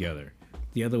blend them together.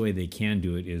 The other way they can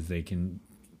do it is they can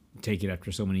take it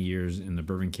after so many years in the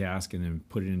bourbon cask and then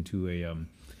put it into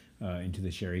into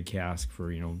the sherry cask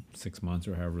for 6 months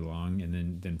or however long,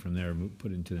 and then from there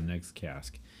put it into the next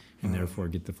cask, and therefore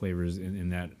get the flavors in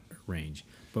that range.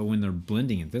 But when they're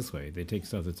blending it this way, they take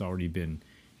stuff that's already been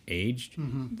aged.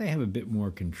 They have a bit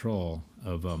more control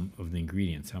of the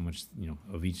ingredients, how much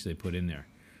of each they put in there.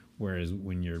 Whereas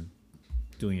when you're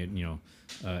doing it,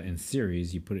 in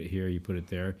series, you put it here, you put it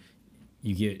there.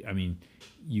 You get,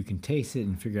 you can taste it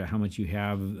and figure out how much you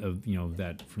have of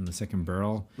that from the second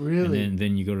barrel. Really? And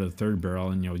then you go to the third barrel,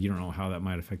 and you don't know how that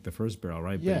might affect the first barrel,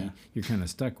 right? Yeah. But you're kind of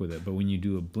stuck with it. But when you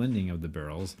do a blending of the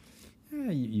barrels,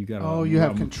 you got you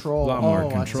have control. A lot more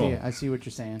control. I see what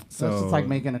you're saying. So it's like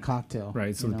making a cocktail.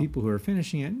 Right. So the people who are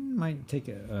finishing it might take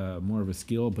more of a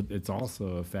skill, but it's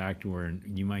also a fact where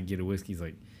you might get a whiskey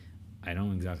like, I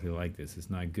don't exactly like this. It's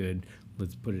not good.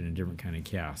 Let's put it in a different kind of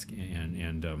cask,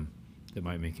 and that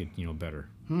might make it better,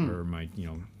 or might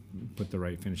put the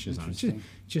right finishes on it.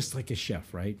 Just like a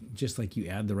chef, right? Just like you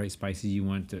add the right spices you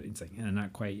want to. It's like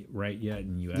not quite right yet,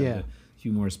 and you add a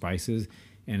few more spices.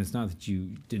 And it's not that you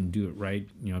didn't do it right,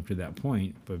 up to that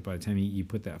point, but by the time you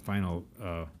put that final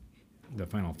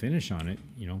finish on it,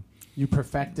 you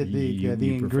perfected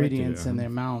the ingredients and the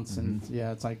amounts, and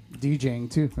it's like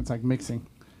DJing too. It's like mixing.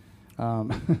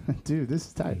 Dude, this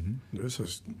is tight. This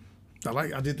is,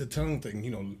 I did the tongue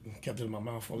thing, kept it in my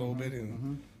mouth for a little bit,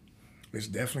 and it's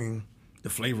definitely,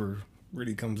 the flavor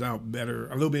really comes out better,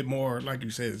 a little bit more, like you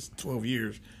said, it's 12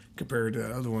 years compared to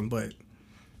the other one, but.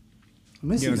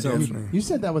 You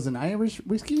said that was an Irish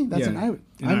whiskey? That's an Irish.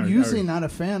 I'm usually not a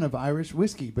fan of Irish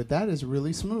whiskey, but that is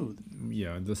really smooth.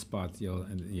 Yeah, the spot's yellow.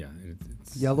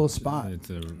 It's yellow spot. It's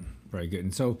very good.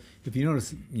 And so, if you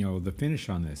notice, the finish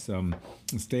on this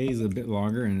it stays a bit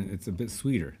longer and it's a bit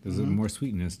sweeter. There's a more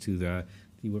sweetness to the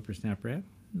whippersnapper. A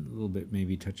little bit,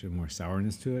 maybe touch of more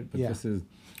sourness to it, but this is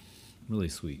really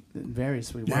sweet. Very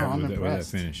sweet. Yeah, wow, I'm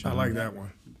impressed. That finish. I like that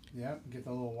one. Yeah, get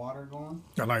the little water going.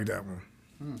 I like that one.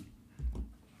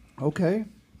 Okay.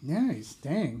 Nice.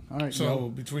 Dang. All right. So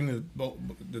between the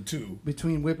two,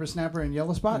 between whippersnapper and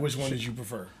yellow spot, which one did you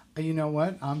prefer? You know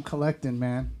what? I'm collecting,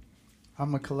 man.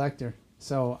 I'm a collector.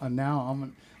 So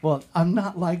now I'm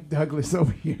not like Douglas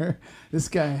over here. This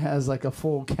guy has like a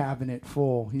full cabinet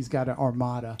full. He's got an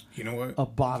armada. You know what?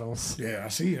 Of bottles. Yeah, I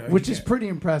see. Which is pretty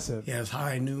impressive. Yeah, it's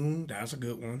High Noon. That's a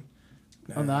good one.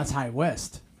 Oh, no, that's High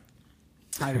West.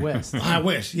 High West. High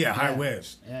West. Yeah, High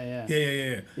West. Yeah.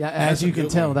 Yeah, as you can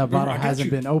tell, that bottle hasn't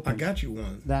been opened. I got you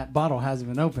one. That bottle hasn't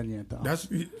been opened yet, though. That's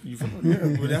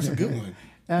but that's a good one.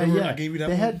 I gave you that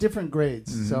they one? had different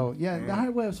grades. So the High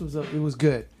West was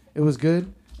good. It was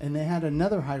good, and they had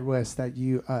another High West that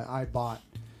I bought.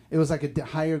 It was like a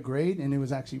higher grade, and it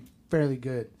was actually fairly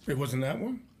good. It wasn't that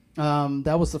one.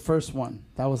 That was the first one.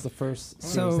 That was the first.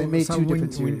 So they made two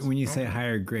different series. When you say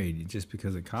higher grade, just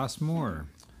because it costs more.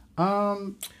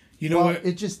 You know what?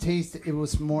 It just tasted. It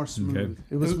was more smooth. Okay.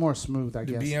 It was more smooth, I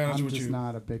guess. To be honest I'm with just you,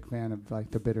 not a big fan of like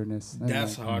the bitterness.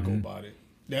 That's how I go about it.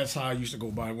 That's how I used to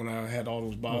go by it when I had all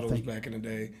those bottles back in the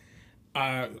day.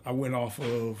 I went off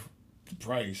of the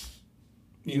price.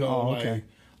 It's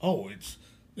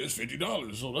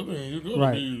 $50, so that means you're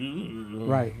gonna be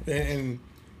right. And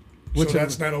so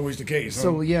that's not always the case.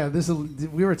 So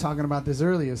we were talking about this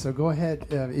earlier. So go ahead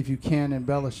if you can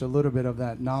embellish a little bit of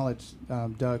that knowledge,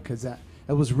 Doug, because that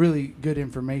was really good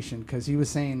information. Because he was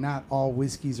saying not all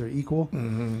whiskeys are equal,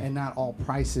 and not all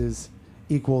prices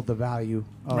equal the value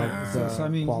of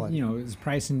the quality. It's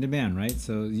price and demand, right?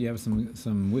 So you have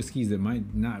some whiskeys that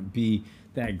might not be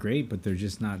that great, but there's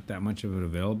just not that much of it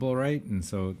available, right? And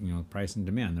so price and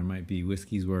demand. There might be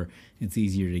whiskeys where it's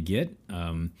easier to get.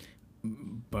 But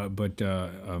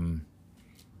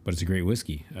it's a great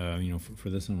whiskey. For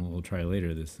this one we'll try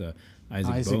later. This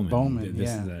Isaac Bowman. This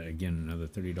is again another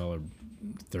 $30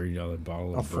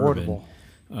 bottle of affordable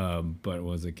bourbon. But it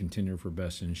was a contender for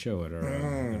best in show at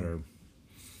our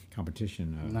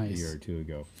competition a year or two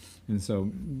ago. And so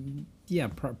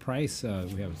price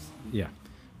we have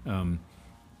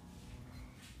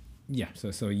Yeah,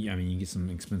 so yeah, I mean, you get some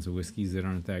expensive whiskeys that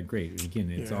aren't that great. Again,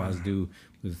 it's all has to do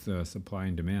with supply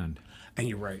and demand. And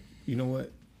you're right. You know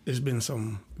what? There's been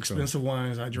some expensive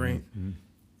wines I drank,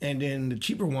 and then the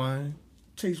cheaper wine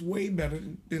tastes way better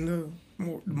than the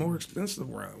more expensive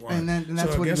wine. And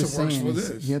that's so what I he guess was it works saying. for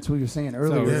this. That's what you were saying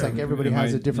earlier. So, It's like everybody it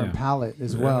has a might- different yeah. palate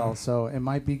as well. So it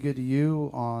might be good to you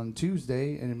on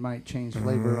Tuesday, and it might change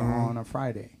flavor on a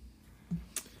Friday.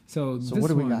 So So this what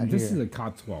do we one, got this here? is a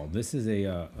Cotswold. This is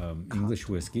a English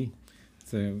whiskey.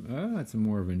 It's a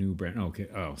more of a new brand. Okay.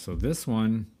 Oh, so this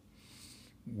one,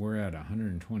 we're at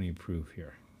 120 proof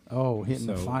here. Oh, hitting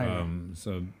the fire.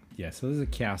 So this is a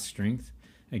cask strength.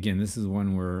 Again, this is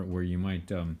one where you might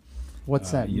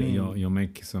What's that mean? You'll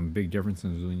make some big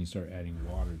differences when you start adding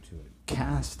water to it.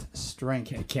 Cast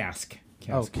strength. Cask.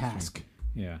 Oh, strength. cask.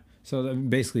 Yeah. So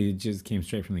basically, it just came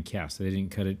straight from the cask. They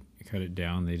didn't cut it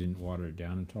down. They didn't water it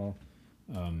down at all.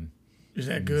 Is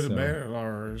that good so- or bad,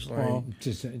 or is like Well,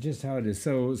 Just how it is.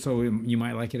 So you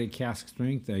might like it at cask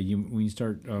strength. When you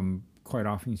start quite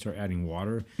often you start adding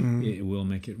water, it will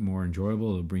make it more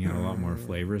enjoyable. It'll bring out a lot more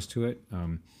flavors to it.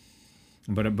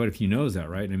 But if you nose that,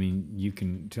 right? I mean, you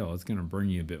can tell it's going to burn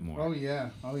you a bit more. Oh yeah.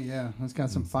 It's got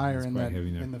some fire it's in quite that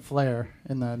heavy there. in the flare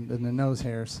in the nose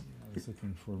hairs. I was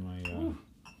looking for my.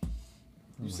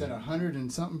 You said 100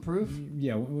 and something proof.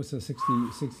 Yeah, what's a 60%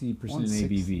 160.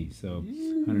 ABV? So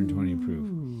 120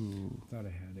 proof. Thought I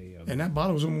had a. and that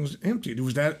bottle was almost empty.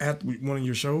 Was that at one of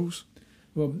your shows?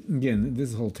 Well, again,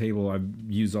 this whole table, I've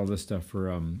used all this stuff for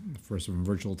some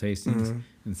virtual tastings,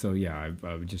 and so yeah,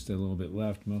 I've just a little bit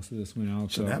left. Most of this went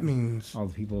out, So that means all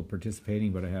the people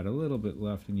participating, but I had a little bit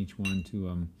left in each one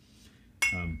to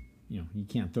you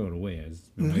can't throw it away. I've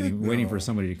been waiting for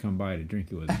somebody to come by to drink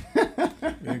it with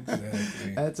me.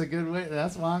 exactly. That's a good way.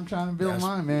 That's why I'm trying to build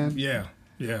mine, man. Yeah.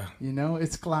 You know,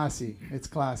 it's classy. It's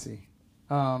classy.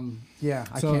 Yeah,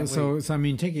 I So can't wait. I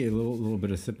mean, take a little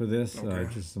bit of sip of this, Okay.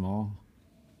 just small.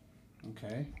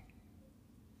 Okay.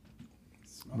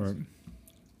 But,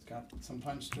 It's got some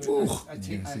punch to it. Ooh.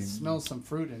 I smell some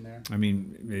fruit in there. I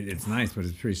mean, it's nice, but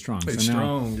it's pretty strong. It's so now,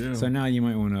 strong, yeah. So now you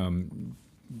might want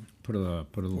to put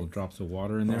a little drops of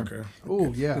water in there. Okay.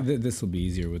 Oh yeah. This will be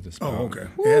easier with this. Oh, okay.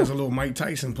 It has a little Mike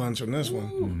Tyson punch on this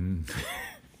one.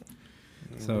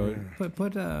 So put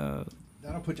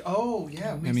That'll put you. Oh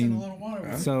yeah. Mix in mean, a little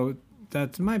water. so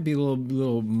that might be a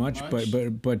little much, Much?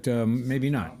 but maybe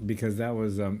not, because that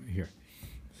was here.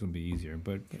 This will be easier,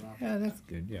 but yeah, that's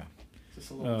good. Yeah,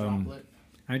 Just a little droplet.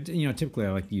 typically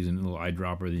I like using a little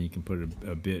eyedropper. Then you can put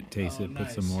a bit, taste Oh, it, put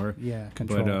nice. some more. Yeah,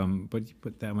 control. But you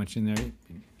put that much in there,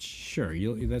 sure,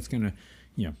 that's gonna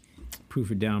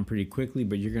proof it down pretty quickly,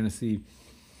 but you're gonna see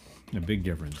a big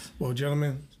difference. Well,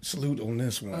 gentlemen, salute on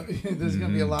this one. There's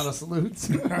gonna be a lot of salutes.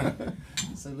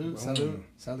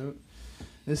 salute.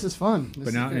 This is fun. This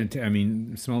But now, is good. I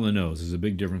mean, smell the nose. There's a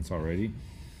big difference already.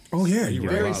 Oh yeah, you're Yeah.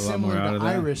 right. Very a lot more similar out to of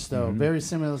that. Irish, though. Very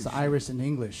similar to Irish and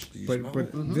English. But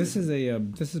this is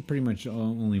this is pretty much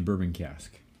only bourbon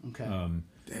cask. Okay.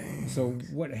 So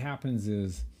what happens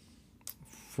is,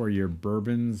 for your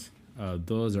bourbons,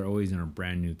 those are always in a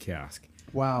brand new cask.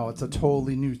 Wow, it's a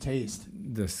totally new taste.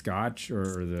 The Scotch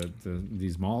or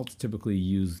these malts typically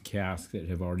use casks that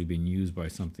have already been used by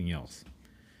something else.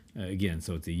 Again,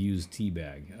 so it's a used tea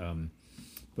bag.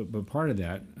 But part of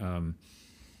that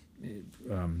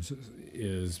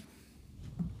is.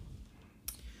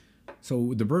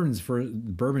 So the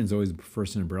bourbon's always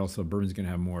first in a barrel, so bourbon's going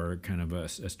to have more kind of a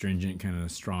astringent, kind of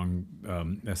strong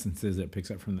essences that picks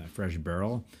up from that fresh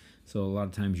barrel. So a lot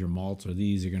of times your malts or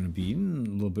these are going to be a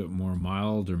little bit more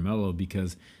mild or mellow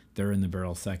because they're in the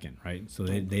barrel second, right? So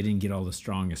they didn't get all the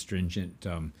strong astringent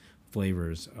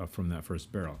flavors from that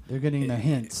first barrel. They're getting the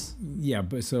hints. Yeah,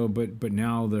 but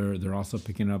now they're also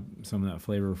picking up some of that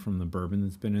flavor from the bourbon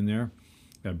that's been in there.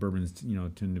 Bourbons,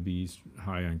 tend to be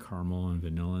high on caramel and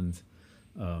vanillins.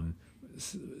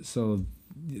 So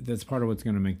that's part of what's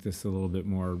going to make this a little bit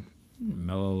more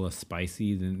mellow, less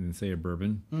spicy than say a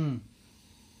bourbon.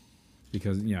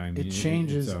 Because I mean It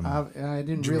changes. I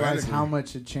didn't realize how dramatically.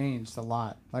 much it changed a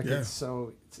lot. Like Yeah. it's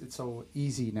so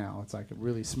easy now. It's like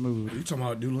really smooth. You're talking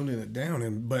about diluting it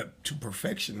down, but to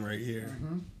perfection right here.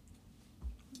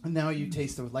 And now you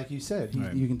taste the, like you said,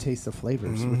 Right. you can taste the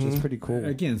flavors, which is pretty cool.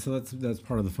 again, so that's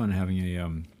part of the fun of having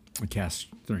a cask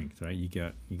strength, right? You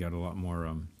got a lot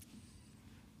more.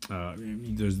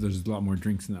 There's a lot more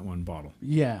drinks in that one bottle.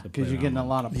 Yeah, to because play you're getting a on.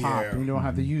 lot of pop, Yeah. and you don't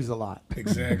have to use a lot.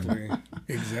 Exactly.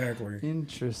 Exactly.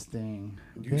 Interesting.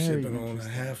 You Very sipping on a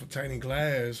interesting. half a tiny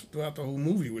glass throughout the whole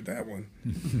movie with that one.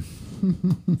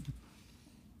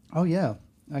 Oh yeah,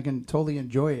 I can totally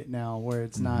enjoy it now, where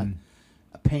it's not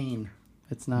a pain.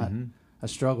 It's not a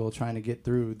struggle trying to get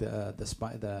through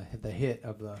the hit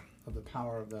of the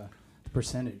power of the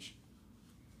percentage.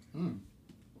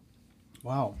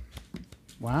 Wow,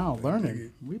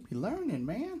 learning. We be learning,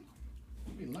 man.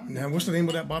 We be learning. Now, what's the name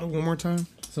of that bottle one more time?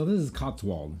 So this is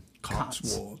Cotswold.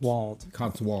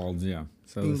 Cotswold. Yeah.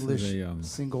 So English this is a,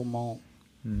 single malt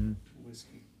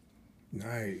whiskey.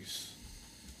 Nice.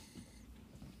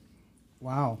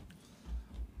 Wow.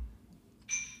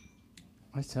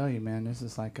 I tell you, man, this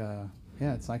is like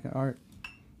it's like an art.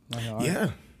 Like an art.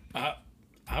 Yeah.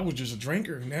 I was just a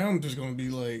drinker. Now I'm just gonna be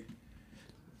like,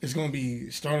 it's gonna be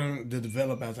starting to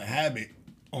develop as a habit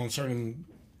on certain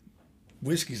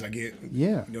whiskeys I get.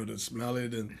 Yeah. You know, to smell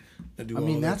it and to do I all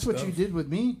mean, that that's what stuff. you did with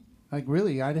me. Like,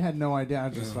 really, I had no idea. I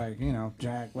was just like,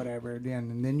 Jack, whatever.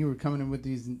 And then you were coming in with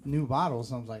these new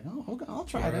bottles. And I was like, oh, okay, I'll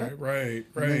try that. Right.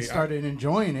 And then started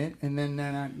enjoying it. And then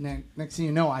next thing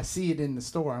you know, I see it in the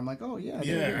store. I'm like, oh, yeah.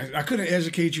 there it is. I couldn't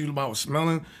educate you about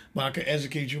smelling, but I could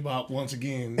educate you about, once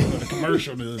again, the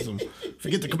commercialism.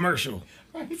 Forget the commercial.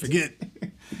 Forget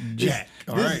Jack.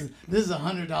 All right. This is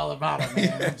 $100 bottle,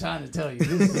 man. I'm trying to tell you.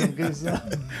 This is some good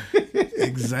stuff.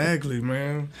 Exactly,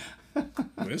 man.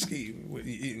 Whiskey,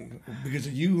 because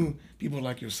of you, people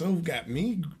like yourself got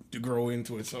me to grow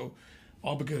into it. So,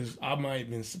 all because I might have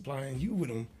been supplying you with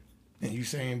them, and you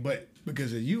saying, but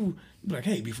because of you, you're like,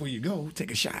 hey, before you go,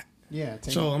 take a shot. Yeah.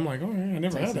 So I'm like, oh, I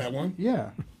never had that one.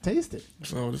 Yeah. Taste it.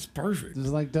 So it's perfect.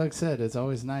 Just like Doug said, it's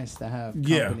always nice to have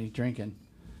Yeah. company drinking,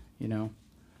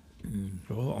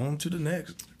 Well, on to the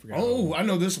next. Oh, I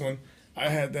know this one. I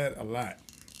had that a lot.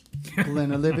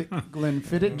 Glenlivet,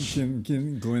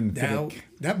 Glenfiddich. Glenfiddich.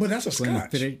 But that's a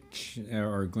Scotch. Glenfiddich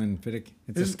or Glenfiddich.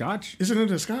 It's a Scotch? Isn't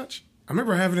it a Scotch? I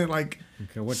remember having it like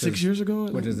 6 years ago.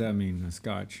 What does that mean, a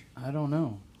Scotch? I don't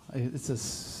know.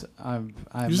 I'm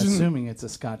assuming it's a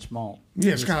Scotch malt.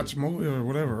 Yeah, Scotch malt or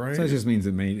whatever, right? So it just means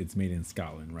it's made in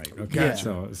Scotland, right? Okay.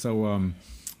 Gotcha. So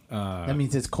that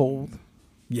means it's cold.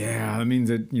 yeah, that means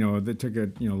that that took a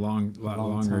lot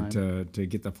longer time. to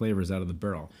get the flavors out of the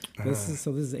barrel. This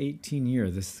is 18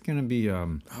 years. This is gonna be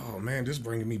Oh man, this is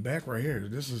bringing me back right here.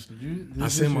 This is this I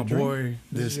is sent my your drink? boy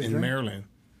this your in drink? Maryland.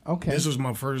 Okay. This was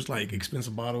my first like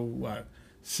expensive bottle. I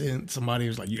sent somebody who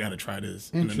was like, you got to try this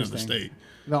in another state.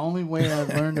 The only way I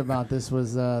learned about this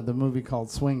was the movie called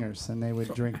Swingers, and they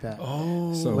would drink that.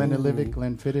 Oh, Glenlivet,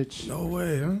 Glenfiddich. no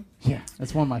way, huh? Yeah,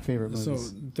 that's one of my favorite so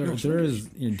movies. there is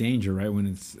danger, right? When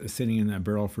it's sitting in that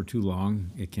barrel for too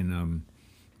long, it can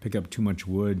pick up too much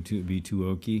wood to be too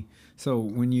oaky. So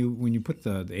when you put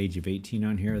the age of 18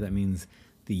 on here, that means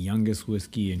the youngest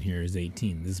whiskey in here is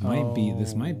 18. This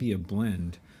might be a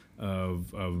blend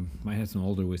of might have some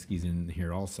older whiskeys in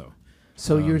here also.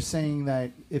 So you're saying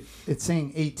that if it's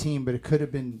saying 18, but it could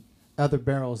have been other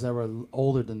barrels that were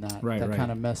older than that, Right, that right.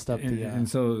 kind of messed up the. And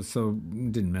so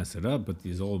didn't mess it up, but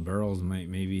these old barrels might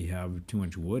maybe have too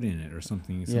much wood in it or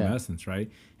something, some Yeah. essence,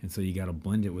 right? And so you got to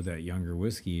blend it with that younger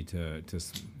whiskey to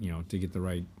get the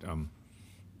right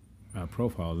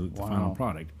profile, the final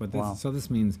product. But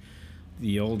this means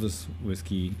the oldest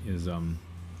whiskey is the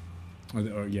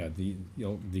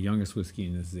youngest whiskey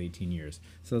in this is 18 years.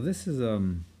 So this is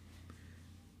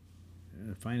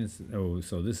finest.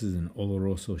 So this is an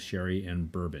Oloroso sherry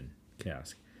and bourbon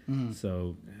cask.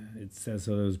 So it says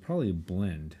it was probably a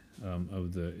blend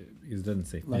of the. It doesn't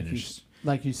say finished.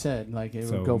 Like you said,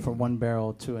 it would go from one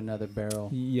barrel to another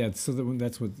barrel. Yeah, so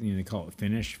that's what they call it,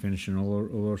 finish in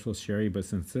Oloroso sherry. But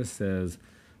since this says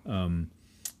 18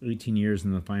 years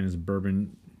in the finest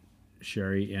bourbon,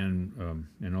 sherry, and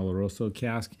Oloroso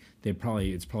cask,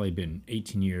 it's probably been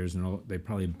 18 years, and they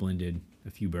probably blended a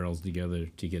few barrels together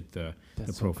to get the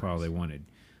profile they wanted.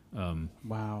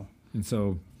 Wow. And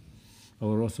so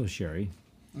Oloroso sherry.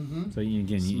 Mm-hmm. So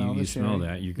you smell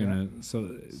that. You're gonna so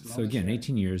again,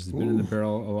 18 years. It's been in the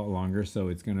barrel a lot longer, so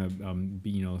it's gonna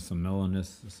be some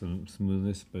mellowness, some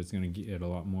smoothness, but it's gonna get a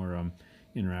lot more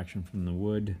interaction from the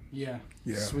wood. Yeah.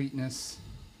 Sweetness.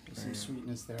 Some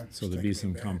sweetness there. So there'll be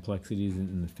some complexities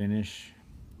in the finish.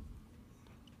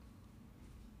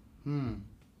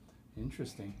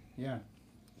 Interesting. Yeah.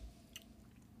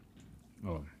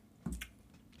 Oh.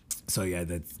 So yeah,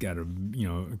 that's got a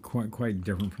quite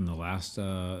different from the last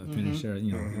finish there.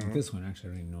 This one actually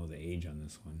I don't even know the age on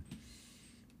this one.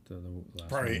 The last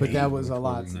Probably one. But that was a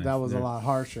lot. Nice. That was a lot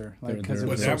harsher, because it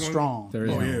was so that one? strong. There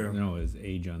is yeah. no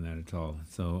age on that at all.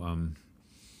 So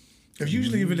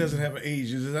Usually if it doesn't have an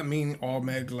age, does that mean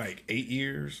automatically like 8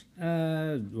 years?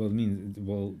 well, it means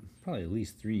probably at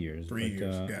least 3 years. 3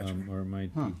 years, gotcha. Or it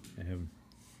might be.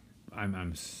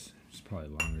 It's probably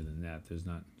longer than that. There's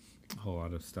not a whole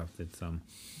lot of stuff that's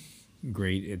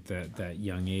great at that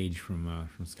young age from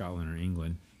Scotland or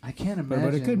England. I can't But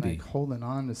imagine it could like be. holding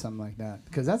on to something like that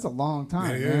because that's a long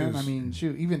time, It man. is. I mean,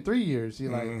 shoot, even 3 years.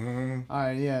 You're like, all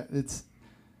right, yeah. It's.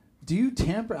 Do you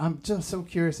tamper? I'm just so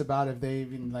curious about if they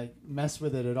even like mess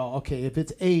with it at all. Okay, if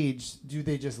it's aged, do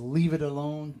they just leave it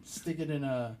alone, stick it in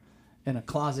a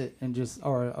closet and just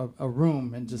or a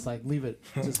room and just like leave it,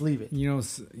 just leave it? You know,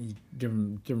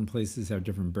 different places have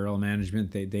different barrel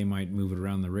management. They might move it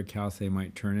around the rick house. They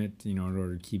might turn it, you know, in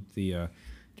order to keep the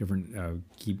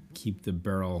keep the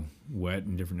barrel wet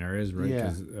in different areas, right? Yeah.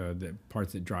 Because the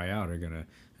parts that dry out are gonna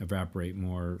evaporate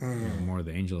more, more of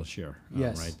the angel share,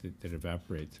 Yes. right? That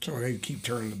evaporates. So they keep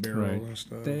turning the barrel Right. and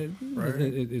stuff. Right.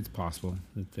 It's possible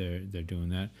that they're doing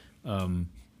that,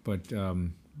 but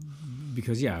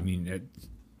because I mean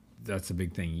that's a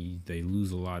big thing. They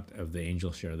lose a lot of the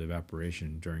angel share, the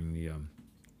evaporation during the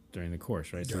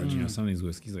course, right? So you know, some of these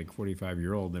whiskeys, like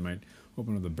 45-year-old, they might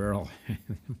open up the barrel, and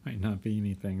there might not be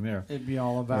anything there. It'd be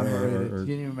all evaporated. Or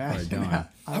Can you imagine? gone.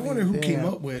 I wonder who came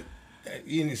up with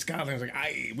in Scotland. Like,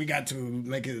 we got to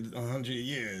make it 100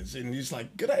 years, and he's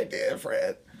like, good idea,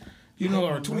 Fred. You know,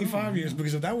 or 25 years,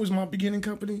 because if that was my beginning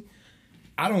company,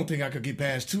 I don't think I could get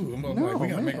past 2. I'm like, we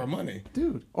gotta make our money,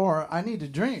 dude. Or I need to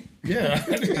drink. Yeah,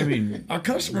 I mean, our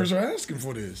customers are asking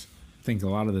for this. I think a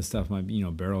lot of this stuff might be, you know,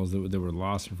 barrels that were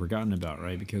lost and forgotten about,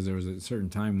 right? Because there was a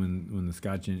certain time when the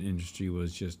Scotch industry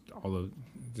was just, all the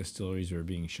distilleries were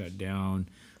being shut down.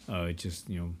 It just,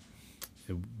 you know,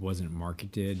 it wasn't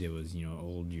marketed. It was, you know,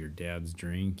 old your dad's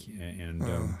drink, and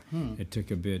it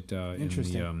took a bit in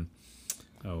the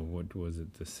what was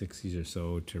it, the 60s or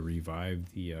so, to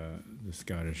revive the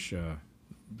Scottish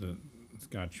the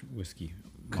Scotch whiskey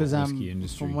Because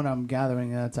industry. from what I'm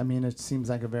gathering, it seems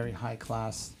like a very high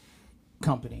class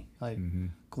company, like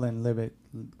Glenlivet,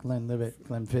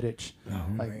 Glenfiddich,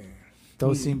 like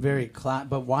those seem very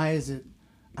But why is it?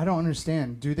 I don't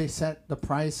understand. Do they set the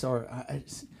price, or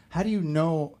how do you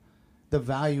know the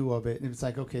value of it? And it's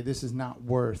like, okay, this is not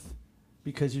worth,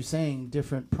 because you're saying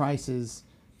different prices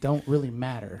don't really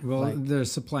matter. Well, like,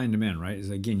 there's supply and demand, right? Is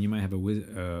again, you might have a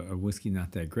whiskey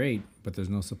not that great, but there's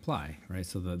no supply, right?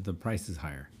 So the price is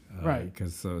higher, right?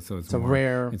 Because so it's a more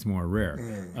rare. It's more rare.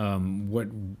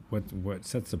 What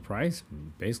sets the price?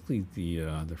 Basically,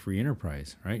 the free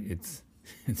enterprise, right? It's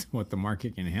what the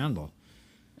market can handle.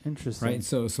 Interesting, right?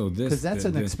 So this, because that's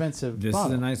an expensive. This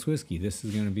bottle. is a nice whiskey. This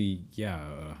is going to be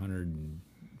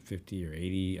 150 or 80.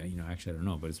 You know, actually I don't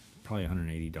know, but it's probably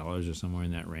 $180 or somewhere in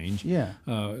that range. Yeah.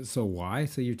 So why?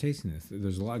 So you're tasting this.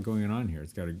 There's a lot going on here.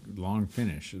 It's got a long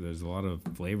finish. There's a lot of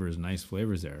flavors, nice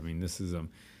flavors there. I mean, this is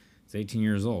it's 18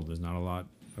 years old. There's not a lot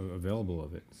available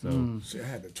of it. So See, I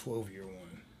had the 12-year one.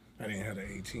 I didn't have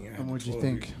the 18. I had And what'd the you 12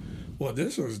 think? year. Well,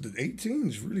 this was the 18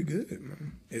 is really good,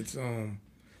 man. It's it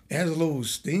has a little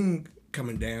sting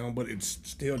coming down, but it's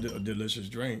still a delicious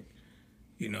drink.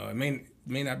 You know, it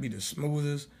may not be the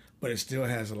smoothest, but it still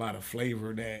has a lot of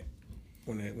flavor that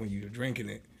when you're drinking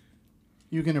it,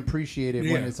 you can appreciate it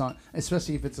when Yeah. it's on,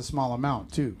 especially if it's a small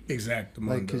amount too. exactly.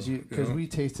 Like because we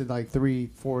tasted like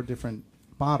 3-4 different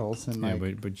bottles, and yeah,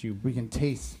 like but you we can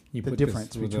taste you the put difference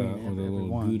this with between with a every little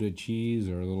one. Gouda cheese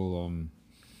or a little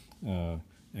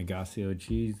Agassio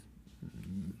cheese.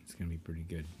 It's gonna be pretty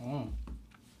good. Oh.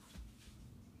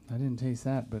 I didn't taste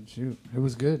that, but shoot, it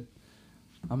was good.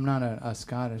 I'm not a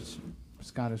Scottish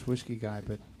whiskey guy,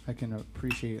 but I can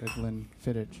appreciate a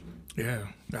Glenfiddich. Yeah,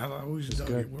 I always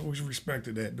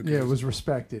respected that. Because, Yeah, it was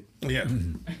respected. Yeah,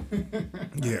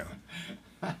 yeah.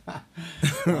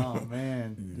 Oh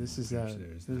man, this is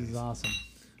awesome.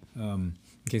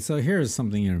 Okay, so here's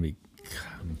something going to be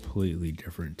completely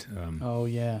different. Oh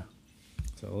yeah,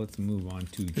 So let's move on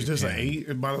to Japan. Is this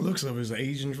by the looks of it, it's an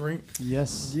Asian drink?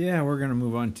 yes. Yeah, we're going to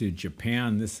move on to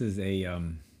Japan. This is a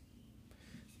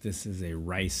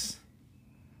rice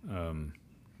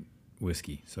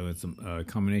whiskey. So it's a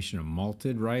combination of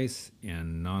malted rice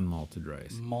and non-malted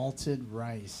rice. Malted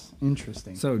rice,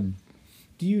 interesting. So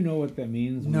do you know what that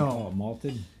means when No. we call it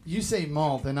malted? You say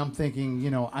malt, and I'm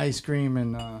thinking, ice cream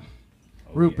and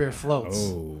root beer floats.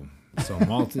 Oh, so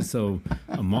malted. So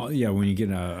when you get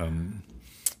a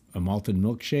malted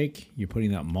milkshake, you're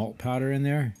putting that malt powder in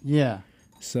there. Yeah,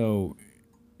 So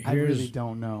I really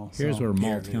don't know. Here's so. where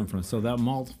malt comes from. So that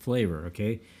malt flavor,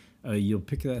 okay, you'll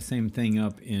pick that same thing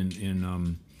up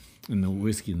in the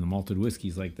whiskey, in the malted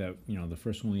whiskeys, like that. The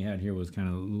first one we had here was kind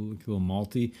of a little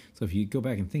malty. So if you go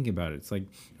back and think about it, it's like,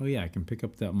 oh yeah, I can pick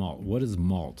up that malt. What is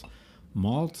malt?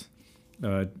 Malt,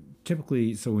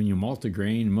 typically, so when you malt a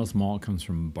grain, most malt comes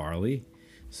from barley.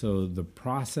 So the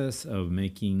process of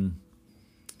making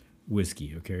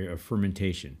whiskey, okay, of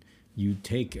fermentation, you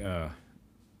take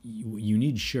you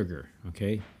need sugar,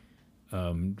 okay.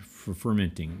 for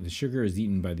fermenting. The sugar is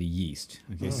eaten by the yeast.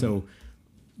 Okay, so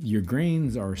your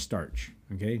grains are starch.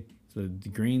 Okay, so the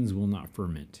grains will not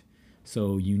ferment.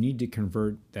 So you need to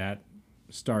convert that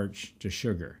starch to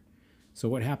sugar. So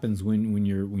what happens when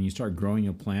you start growing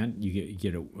a plant? You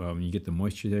get the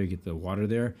moisture there, you get the water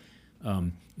there.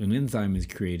 An enzyme is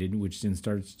created, which then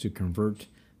starts to convert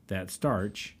that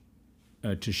starch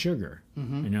to sugar.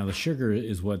 And now the sugar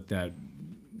is what the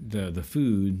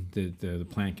food that the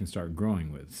plant can start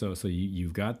growing with. So you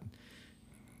get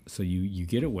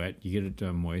it wet, you get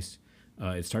it moist,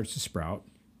 it starts to sprout,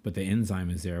 but the enzyme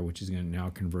is there, which is going to now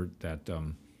convert that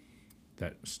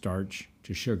starch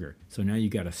to sugar. So now you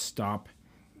got to stop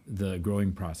the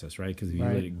growing process, right? Because if you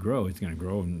let it grow, it's going to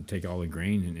grow and take all the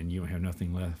grain, and you don't have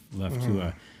nothing left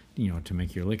to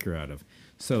make your liquor out of.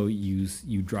 So you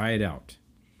dry it out.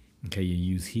 Okay, you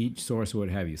use heat source or what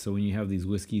have you. So when you have these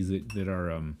whiskeys that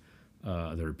are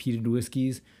the repeated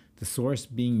whiskeys, the source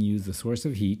being used, the source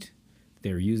of heat,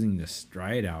 they're using this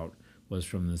dry it out was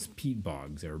from this peat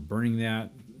bogs. They were burning that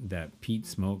peat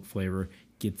smoke flavor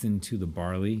gets into the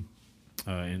barley,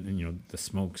 and the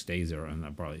smoke stays there on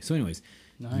that barley. So anyways,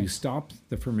 you stop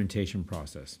the fermentation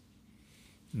process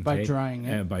by drying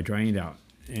it. By drying it out,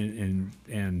 and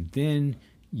then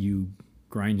you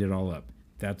grind it all up.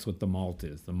 That's what the malt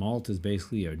is. The malt is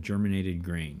basically a germinated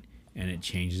grain, and it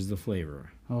changes the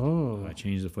flavor. Oh, It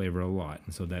changes the flavor a lot.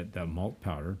 And so that malt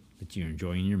powder that you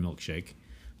enjoy in your milkshake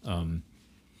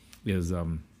is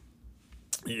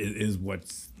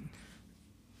what's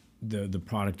the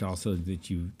product also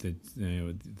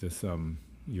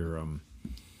your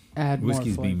add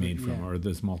whiskey's more being flavor, made from, or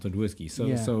this malted whiskey. So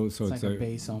it's it's like a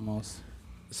base almost.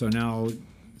 So now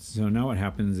what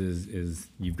happens is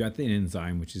you've got the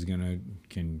enzyme, which is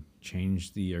can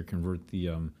change or convert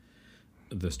the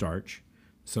starch.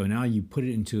 So now you put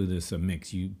it into this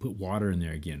mix. You put water in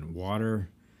there again. Water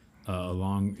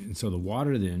and so the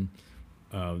water then,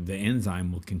 the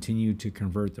enzyme will continue to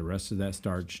convert the rest of that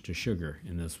starch to sugar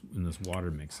in this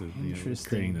water mix,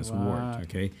 creating this wort.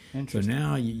 Okay, so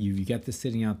now you got this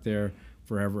sitting out there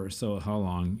forever. So how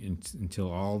long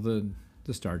until all the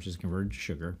starch is converted to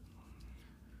sugar?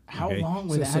 How long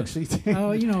would it actually take? Oh,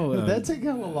 would that take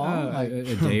how long? Like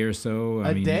a day or so.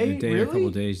 A day, or a couple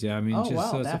of days. Yeah, I mean, it's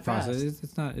a process.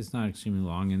 Fast. It's not extremely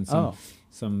long, and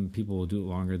some people will do it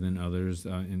longer than others,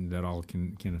 and that all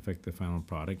can affect the final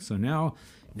product. So now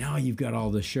you've got all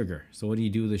the sugar. So what do you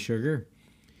do with the sugar?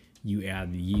 You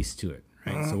add the yeast to it,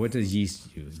 right? So what does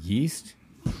yeast do? Yeast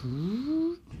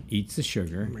eats the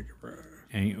sugar,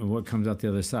 and what comes out the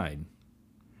other side?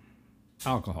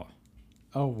 Alcohol.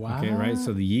 Oh, wow. Okay, right?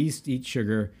 So the yeast eats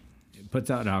sugar, it puts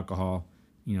out alcohol,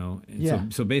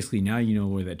 and so basically now you know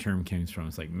where that term comes from.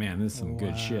 It's like, man, this is some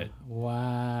good shit.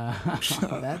 Wow.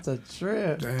 That's a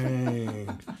trip.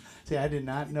 Dang. See, I did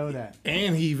not know that.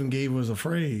 And he even gave us a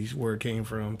phrase where it came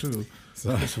from, too.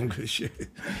 So that's some good shit.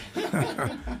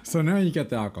 So now you got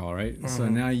the alcohol, right? So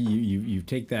now you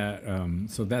take that,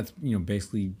 so that's,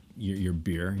 basically your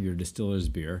beer, your distiller's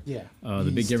beer. Yeah.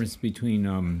 The big difference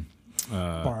between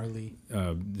barley,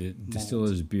 the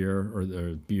distiller's beer or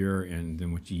the beer, and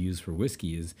then what you use for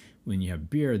whiskey is when you have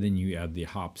beer, then you add the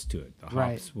hops to it. The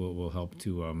hops will help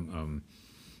to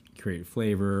create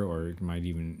flavor, or it might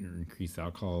even increase the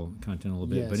alcohol content a little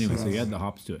bit. Yes. But anyway, so you add the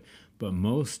hops to it. But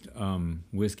most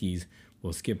whiskeys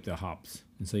will skip the hops,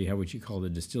 and so you have what you call the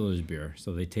distiller's beer.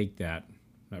 So they take that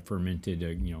fermented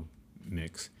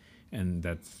mix, and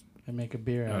that's and make a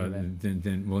beer out of it.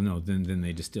 Then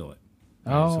they distill it.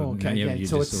 Oh, so okay. Yeah.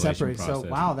 So it's separate. Process. So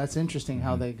wow, that's interesting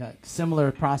how they got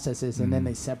similar processes and then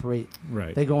they separate.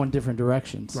 Right. They go in different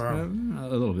directions. A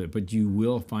little bit, but you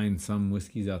will find some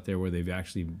whiskeys out there where they've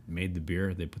actually made the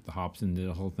beer. They put the hops into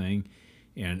the whole thing,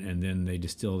 and then they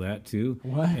distill that too.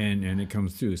 What? And it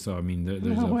comes through. So I mean,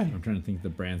 there's I'm trying to think of the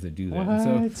brands that do that. What?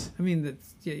 And so I mean,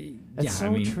 that's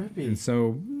so trippy. And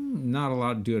so not a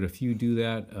lot do it. A few do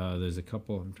that. There's a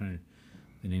couple. I'm trying to.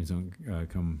 The names don't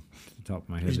come to the top of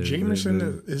my head. Is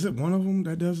Jameson, is it one of them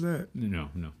that does that? No.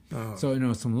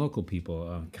 So, some local people.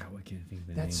 God, I can't think of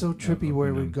the name. That's so trippy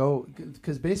where we go.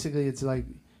 Because basically it's like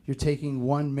you're taking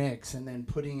one mix and then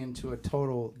putting into a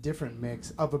total different mix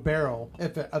of a barrel,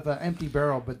 of an empty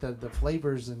barrel, but the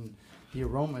flavors and the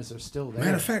aromas are still there.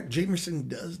 Matter of fact, Jameson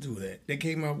does do that. They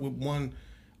came out with one,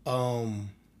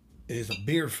 it's a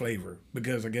beer flavor,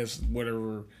 because I guess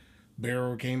whatever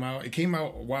barrel came out, it came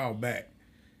out a while back.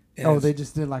 And they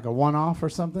just did like a one-off or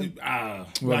something? I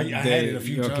had it a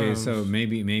few times. Okay, so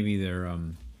maybe they're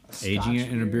aging it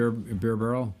in a beer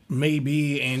barrel.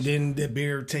 Maybe, and then the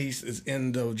beer taste is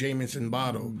in the Jameson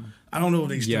bottle. I don't know if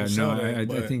they still Yeah, sell no, that. I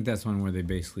but think that's one where they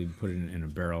basically put it in a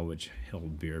barrel which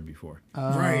held beer before.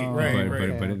 Right,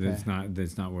 But okay.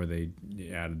 it's not where they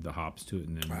added the hops to it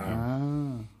and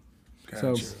then.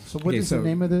 So what okay, is the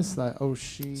name of this? Like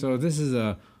Oshi. So this is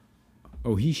a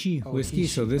Ohishi whiskey. Ohishi.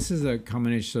 So this is a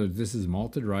combination. So this is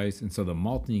malted rice, and so the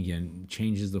malting again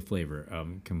changes the flavor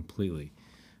completely.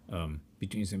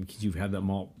 Between some, because you've had that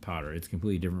malt powder, it's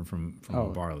completely different from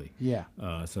the barley. Yeah.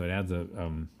 So it adds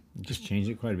just changed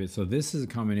it quite a bit. So this is a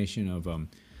combination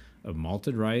of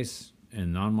malted rice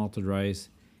and non-malted rice,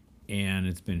 and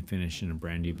it's been finished in a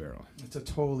brandy barrel. It's a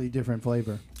totally different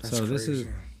flavor. So this is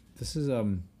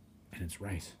and it's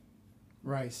rice.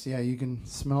 Rice. Yeah, you can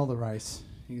smell the rice.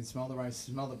 You can smell the rice.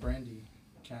 Smell the brandy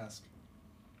cask.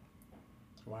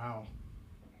 Wow.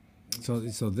 So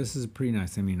this is pretty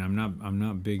nice. I mean, I'm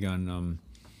not big on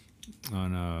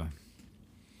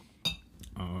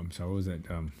so what was that?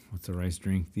 What's the rice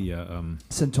drink? The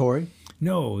Centauri.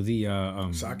 no, the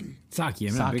Sake. Sake.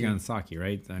 I'm not big Sake. on sake,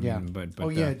 right? I Yeah. mean, but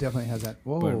yeah, it definitely has that.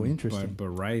 Whoa, interesting. But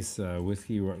rice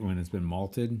whiskey when it's been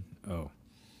malted,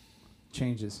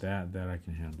 Changes. that I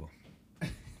can handle.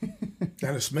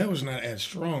 Now the smell is not as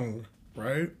strong,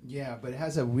 right? Yeah, but it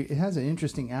has an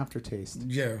interesting aftertaste.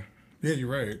 Yeah, you're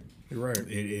right. You're right.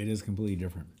 It is completely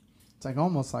different. It's like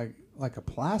almost like a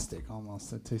plastic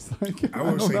almost. It tastes like. I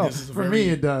would don't say know. this is For me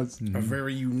it does. a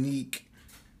very unique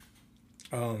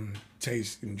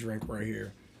taste and drink right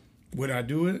here. Would I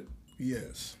do it?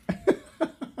 Yes.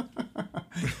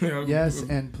 Yes,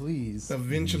 and please.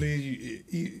 Eventually,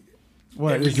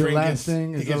 What every is the drink last gets-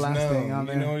 thing? it Is the gets last thing numb. on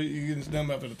there? You know, you get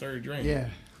numb after the third drink. Yeah,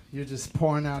 you're just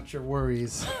pouring out your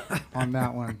worries on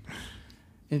that one.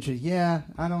 Yeah,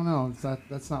 I don't know.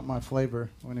 That's not my flavor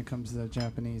when it comes to the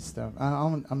Japanese stuff.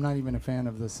 I'm not even a fan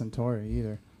of the Centauri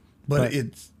either. But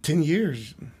it's 10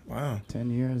 years. Wow. 10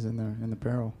 years in the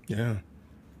barrel. Yeah.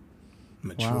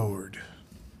 Matured.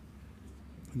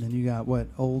 And then you got what?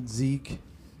 Old Zeke.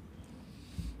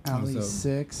 Alley so-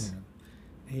 6.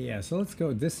 Hey, yeah, so let's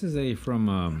go. This is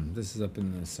this is up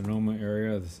in the Sonoma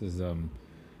area. This is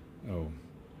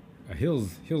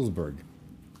Hillsburg.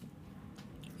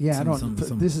 Yeah, I don't.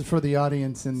 some- This is for the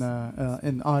audience in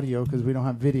audio because we don't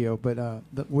have video. But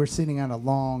we're sitting at a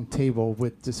long table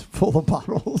with just full of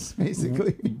bottles,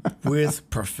 basically. With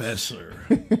Professor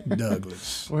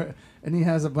Douglas. And he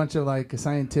has a bunch of like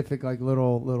scientific, like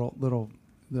little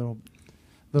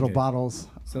Okay. bottles.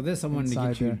 So this I wanted to Inside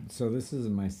get you. there. So this is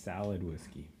my salad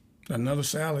whiskey. Another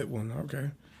salad one.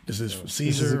 Okay. Is this is a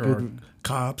Caesar good or one.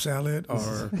 Cobb salad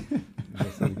or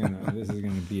This is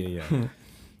gonna be a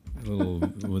little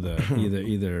with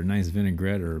either a nice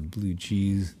vinaigrette or blue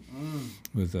cheese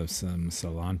with some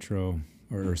cilantro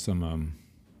or some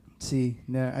See,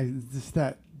 just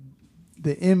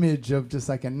the image of just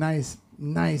like a nice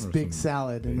big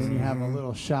salad, and then you have a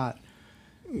little shot.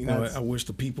 you know, I wish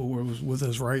the people were with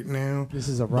us right now. This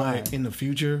is a ride. But in the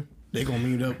future, they're gonna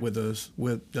meet up with us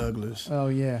with Douglas. Oh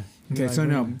yeah. Okay, Like, so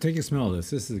now take a smell of this.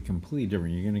 This is completely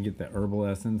different. You're gonna get the herbal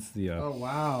essence, the Oh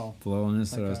wow.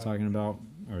 flowiness that Like I was a- talking about,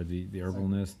 or the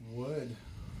herbalness. Wood.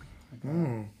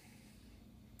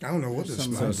 I don't know what this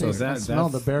Some- smells. So I that smell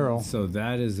that's- the barrel. So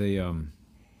that is a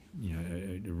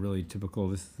really typical.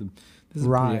 This is a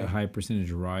Rye. pretty high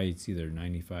percentage rye. It's either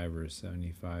 95 or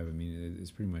 75. I mean,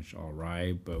 it's pretty much all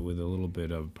rye, but with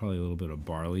probably a little bit of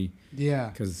barley.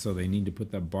 Yeah. So they need to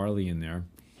put that barley in there.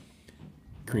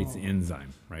 Creates the enzyme,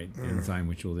 right? The enzyme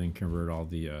which will then convert all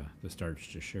the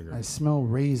starch to sugar. I smell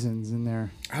raisins in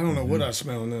there. I don't know what I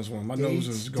smell in this one. My nose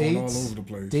is going all over the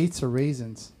place. Dates or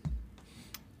raisins?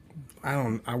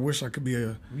 I wish I could be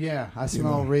a. Yeah, I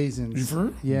smell know. raisins. You for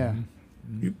real? Yeah.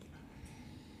 You'd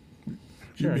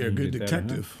Sure, be I a can good get that,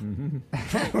 detective.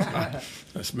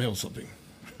 I smell something.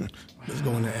 Let's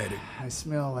go in the attic. I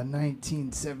smell a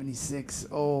 1976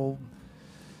 old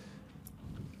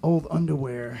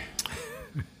underwear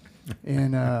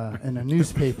in a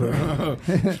newspaper.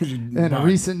 In a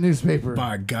recent newspaper.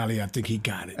 By golly, I think he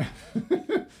got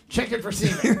it. Check it for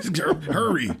semen.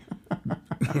 Hurry.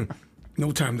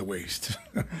 No time to waste.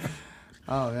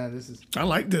 Oh, yeah, this is I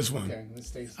like this one. okay. Let's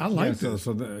taste. I like so this.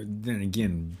 then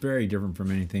again, very different from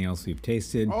anything else we've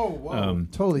tasted. Oh, whoa,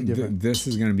 totally different. This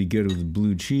is going to be good with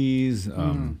blue cheese.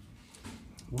 Whoa,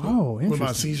 What interesting.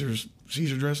 about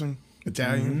Caesar dressing?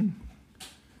 Italian?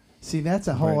 See, that's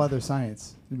a whole Right. other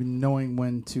science. Knowing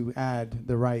when to add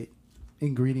the right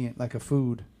ingredient, like a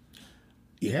food.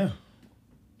 Yeah.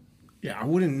 Yeah, I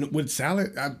wouldn't with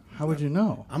salad. How would you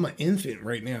know? I'm an infant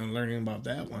right now learning about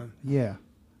that one. Yeah,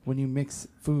 when you mix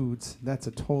foods, that's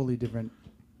a totally different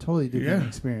Yeah.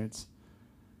 experience.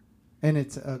 And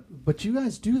it's but you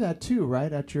guys do that too,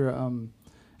 right? At your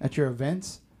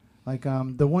events, Like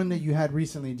the one that you had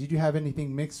recently, did you have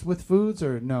anything mixed with foods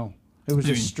or no? It was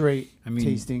just straight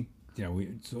tasting. Yeah,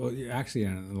 so actually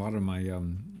a lot of my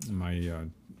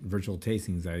virtual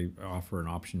tastings, I offer an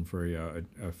option for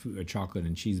a chocolate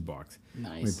and cheese box.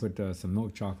 Nice. We put some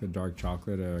milk chocolate, dark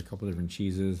chocolate, a couple different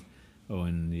cheeses,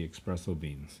 and the espresso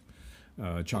beans,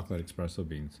 chocolate espresso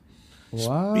beans.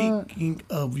 What? Speaking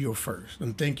of your first,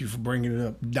 and thank you for bringing it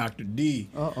up, Dr. D.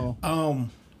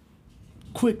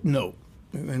 Quick note,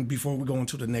 and before we go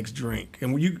into the next drink,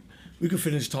 and we could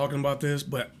finish talking about this,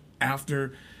 but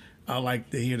after, I like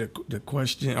to hear the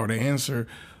question or the answer.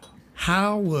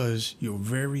 How was your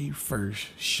very first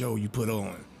show you put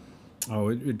on? Oh,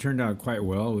 it turned out quite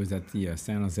well. It was at the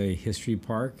San Jose History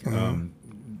Park.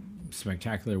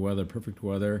 Spectacular weather, perfect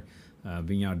weather.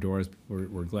 Being outdoors,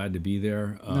 we're glad to be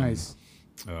there. Nice.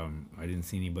 I didn't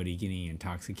see anybody getting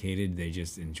intoxicated. They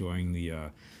just enjoying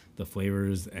the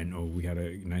flavors. And we had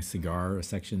a nice cigar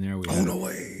section there. No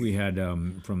way. We had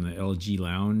from the LG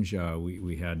Lounge.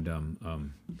 We had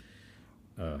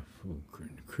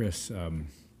Chris.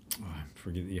 I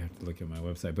forget, you have to look at my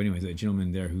website. But anyways, a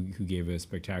gentleman there who gave a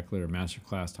spectacular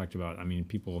masterclass talked about. I mean,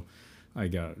 I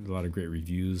got a lot of great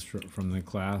reviews from the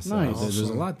class. Nice. There's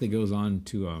a lot that goes on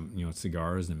to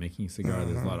cigars and making cigars.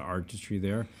 There's a lot of artistry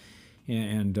there,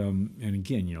 and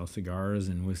again, cigars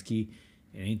and whiskey,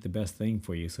 it ain't the best thing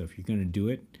for you. So if you're gonna do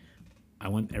it, I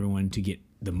want everyone to get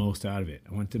the most out of it.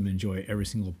 I want them to enjoy every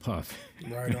single puff.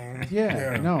 Right on.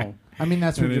 Yeah, no. I mean,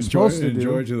 that's what And you're supposed to do.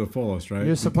 enjoy to the fullest, right?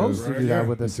 You're supposed to do that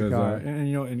with a cigar.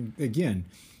 And again,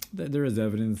 there is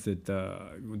evidence that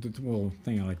the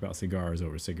thing I like about cigars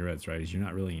over cigarettes, right, is you're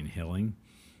not really inhaling,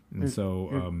 and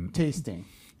you're tasting.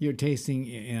 You're tasting,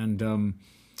 and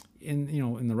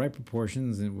in the right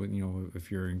proportions, and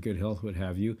if you're in good health, what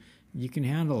have you, you can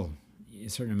handle a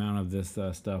certain amount of this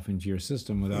stuff into your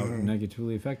system without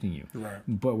negatively affecting you. Right.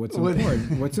 But what's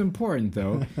important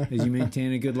though is you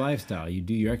maintain a good lifestyle. You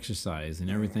do your exercise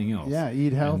and everything else. Yeah,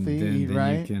 eat healthy, eat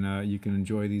right. You can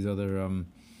enjoy these other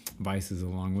vices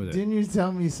along with it. Didn't you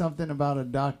tell me something about a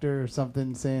doctor or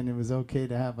something saying it was okay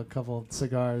to have a couple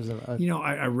cigars? I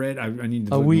read. I need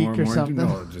to a look week more or something.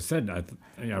 No, just said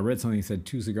I read something that said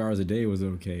 2 cigars a day was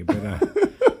okay, but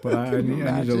I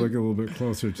need to look a little bit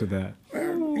closer to that.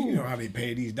 You know how they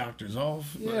pay these doctors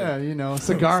off. Yeah,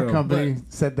 cigar company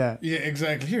said that. Yeah,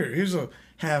 exactly. Here's a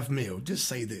half meal. Just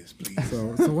say this, please.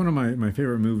 So one of my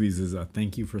favorite movies is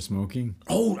Thank You for Smoking.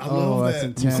 Oh, I love that's that.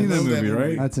 intense. You've seen that movie,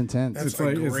 right? That's intense. That's It's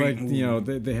like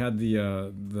movie. they had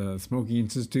the Smoking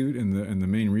Institute and the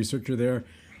main researcher there.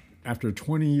 After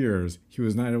 20 years, he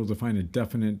was not able to find a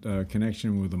definite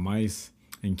connection with the mice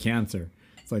and cancer.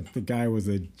 It's like the guy was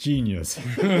a genius.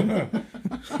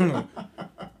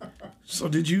 So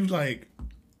did you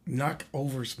knock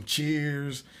over some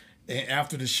chairs and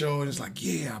after the show and it's like,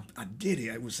 yeah, I did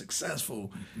it. I was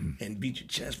successful, and beat your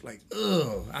chest like,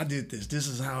 I did this. This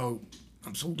is how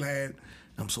I'm so glad.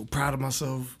 I'm so proud of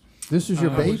myself. This was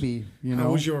your baby,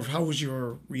 How was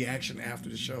your reaction after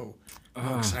the show?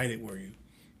 How excited were you?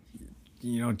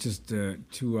 Just to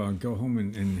go home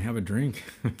and have a drink.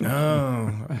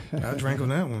 I drank on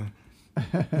that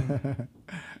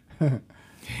one.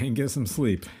 And get some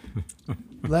sleep.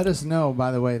 Let us know,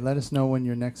 by the way. Let us know when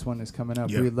your next one is coming up.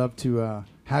 Yeah. We'd love to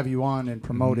have you on and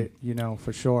promote it,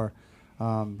 for sure.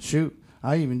 Shoot.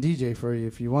 I even DJ for you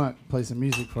if you want. Play some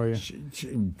music for you.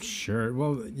 Sure.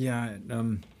 Well, yeah.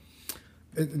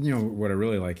 What I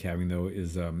really like having though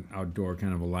is outdoor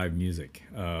kind of a live music.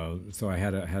 So I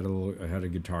had a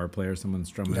guitar player, someone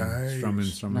strumming Nice.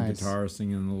 guitar,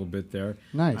 singing a little bit there.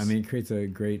 Nice. I mean, it creates a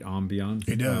great ambiance.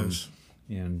 It does.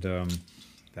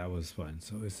 That was fun.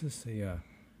 So is this a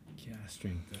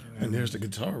strength? And there's the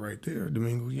guitar right there,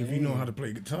 Domingo. If you know how to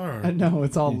play guitar. I know,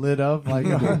 it's all lit up. Like,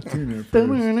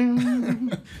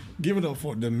 Give it up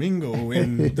for Domingo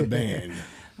and the band.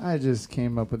 I just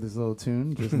came up with this little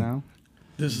tune just now.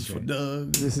 This is for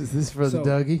Doug. This is for the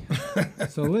Dougie.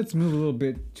 So let's move a little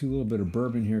bit of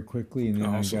bourbon here quickly, and then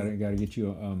Awesome. I gotta get you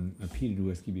a peated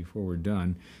whiskey before we're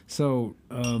done. So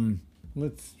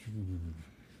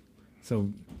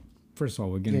first of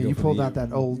all, we're gonna go. You for pulled the, out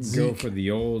that old Go Zeke. for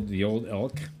the old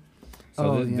elk.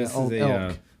 So this Old is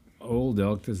Elk. Old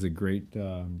Elk. This is a great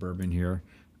bourbon here.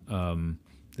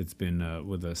 It's been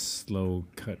with a slow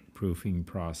cut proofing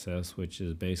process, which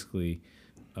is basically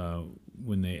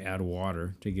when they add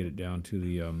water to get it down to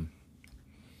the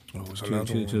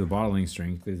to the bottling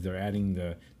strength, is they're adding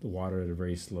the water at a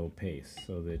very slow pace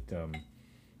so that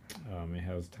it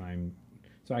has time.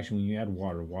 So actually, when you add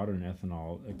water and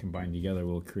ethanol combined together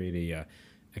will create a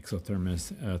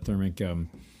thermic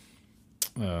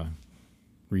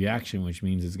reaction, which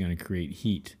means it's going to create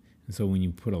heat. And so when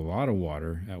you put a lot of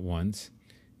water at once,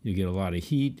 you get a lot of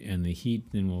heat, and the heat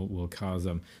then will cause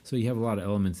so you have a lot of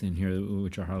elements in here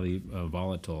which are highly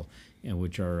volatile and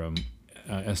which are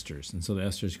esters, and so the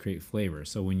esters create flavor.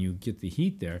 So when you get the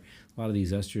heat there, a lot of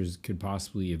these esters could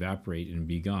possibly evaporate and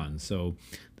be gone. So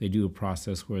they do a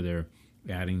process where they're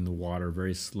adding the water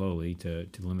very slowly to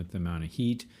limit the amount of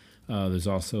heat. There's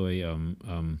also a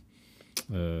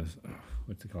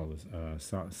what's it called?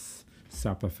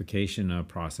 Sapification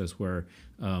process where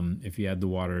if you add the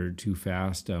water too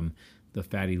fast, the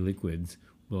fatty liquids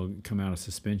will come out of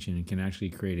suspension and can actually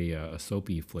create a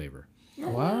soapy flavor.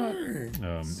 What?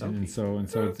 And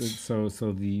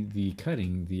so the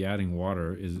cutting, the adding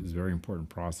water is a very important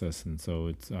process, and so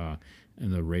it's and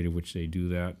the rate at which they do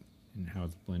that and how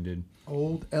it's blended.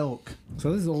 Old Elk.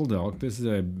 So this is Old Elk. This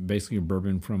is basically a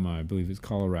bourbon from I believe it's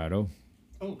Colorado.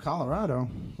 Oh, Colorado.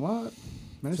 What?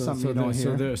 There's So something you don't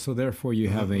hear. so therefore you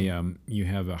have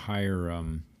a higher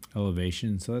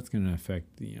elevation, so that's going to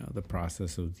affect the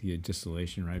process of the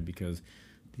distillation, right? Because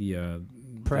the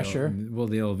Pressure.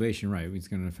 The elevation, right? It's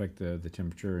going to affect the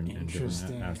temperature and different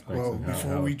Interesting. aspects. Well, of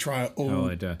before we try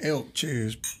Old it, Elk,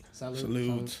 cheers. Salute.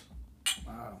 Salute.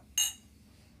 Wow.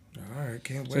 All right,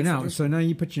 can't wait. So now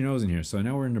you put your nose in here. So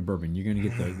now we're in the bourbon. You're going to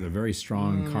get the very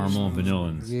strong caramel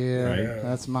vanillins. Yeah, right?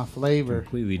 that's my flavor.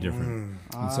 Completely different.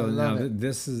 And so I now love it.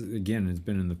 this is again has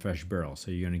been in the fresh barrel,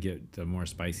 so you're going to get the more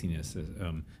spiciness,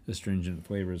 astringent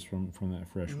flavors from that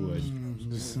fresh wood.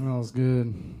 This smells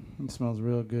good. It smells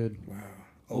real good. Wow.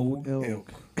 Old Old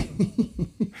Elk. Elk.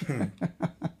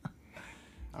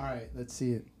 All right, let's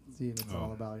see it. See what it's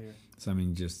all about here. So I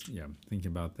mean, just think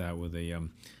about that with a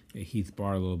Heath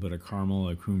bar, a little bit of caramel,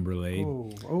 a creme brulee,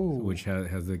 which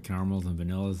has the caramels and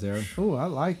vanillas there. Oh, I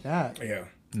like that. Yeah.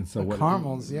 And so The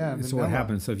caramels, yeah, So vanilla. what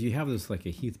happens? So if you have this like a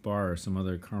Heath bar or some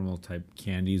other caramel type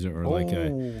candies, or like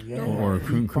yeah. or a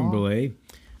creme Heath bar. brulee,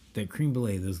 that creme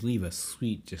brulee, those leave a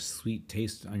sweet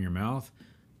taste on your mouth,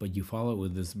 but you follow it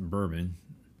with this bourbon.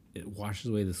 It washes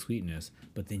away the sweetness,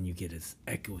 but then you get this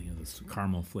echoing of this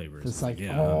caramel flavors. It's like,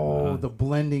 yeah, the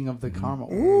blending of the caramel.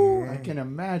 Ooh, I can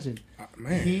imagine.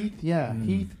 Man. Heath, yeah,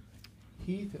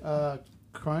 Heath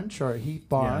Crunch or Heath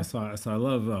Bar. Yeah, so I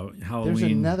love Halloween. There's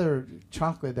another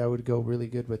chocolate that would go really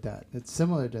good with that. It's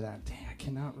similar to that. Dang, I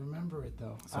cannot remember it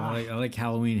though. So I like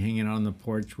Halloween, hanging out on the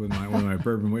porch with my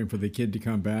bourbon, waiting for the kid to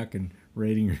come back and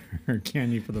raiding her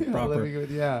candy for the proper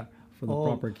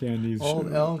proper candies.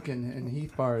 Old Elk and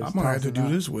Heath Bars. I might have to do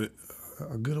this with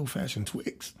a good old fashioned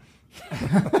Twix.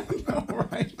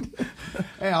 Right.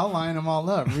 Hey, I'll line them all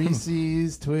up.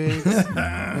 Reese's, Twix,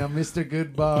 Mr.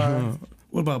 Good Bar.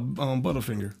 What about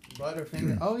Butterfinger?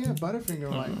 Butterfinger. Oh yeah, Butterfinger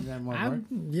might that might work.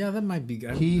 Yeah, that might be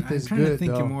good. Heath I'm is kind good, of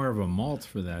thinking though. more of a malt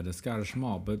for that, a Scottish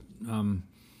malt. But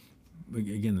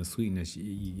again, the sweetness,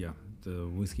 the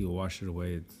whiskey will wash it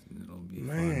away. It'll be fun.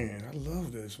 Man, I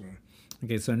love this one.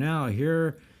 Okay, so now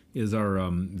here is our.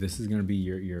 This is going to be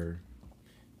your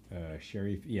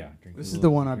sherry. Yeah, drink This a is little- the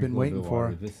one I've drink been a little waiting bit of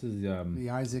water. for. This is The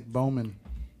Isaac Bowman.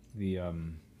 the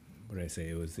what did I say?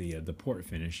 It was the port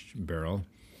finish barrel.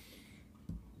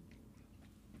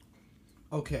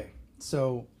 Okay,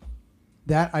 so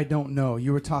that I don't know.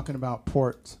 You were talking about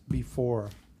port before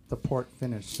the port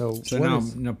finish. So So what now,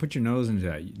 is- now put your nose into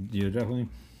that. You definitely.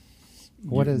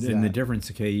 What is and the that?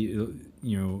 difference? Okay,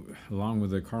 along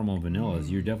with the caramel vanillas,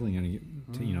 you're definitely going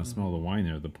to get smell the wine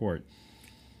there, the port.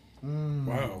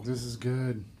 Wow. this is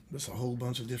good. There's a whole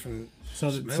bunch of different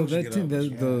So smells you that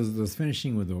get out. those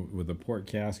finishing with the port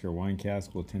cask or wine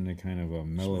cask will tend to kind of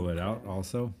mellow it out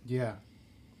also. Yeah.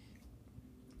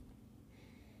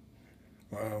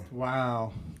 Wow.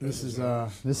 Wow. This is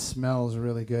this smells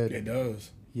really good. It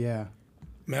does. Yeah.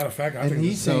 Matter of fact, I And think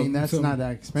he's saying that's not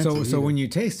that expensive. So either. when you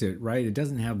taste it, right, it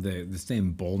doesn't have the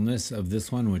same boldness of this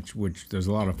one, which there's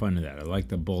a lot of fun to that. I like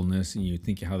the boldness, and you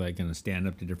think how that's going to stand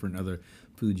up to different other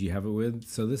foods you have it with.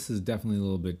 So this is definitely a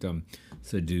little bit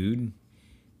subdued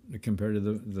compared to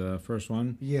the first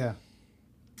one. Yeah.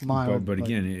 Mild. But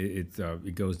again,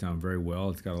 it goes down very well.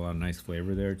 It's got a lot of nice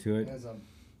flavor there to it. Has a,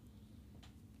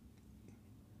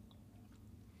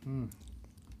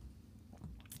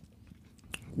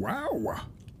 wow.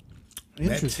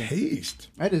 interesting. That taste.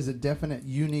 That is a definite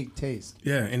unique taste.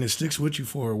 Yeah, and it sticks with you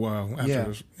for a while after Yeah.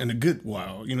 this. And a good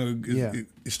while. Yeah.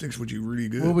 It sticks with you really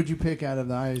good. What would you pick out of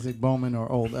the Isaac Bowman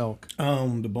or Old Elk?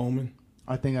 The Bowman.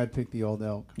 I think I'd pick the Old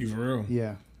Elk. You for real?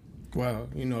 Yeah. Wow.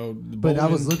 The But I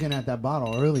was Bowman- looking at that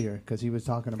bottle earlier because he was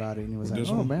talking about it and he was like, This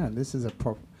 "Oh one? man, this is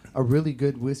a really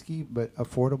good whiskey, but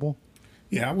affordable."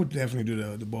 Yeah, I would definitely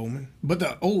do the Bowman. But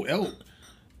the Old Elk,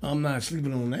 I'm not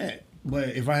sleeping on that. But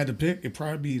if I had to pick, it'd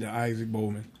probably be the Isaac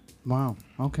Bowman. Wow.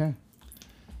 Okay.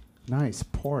 Nice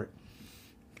port.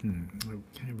 I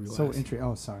can't realize. So interesting.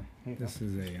 Oh, sorry. This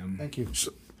is a Thank you.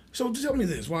 So tell me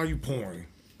this: while you pouring,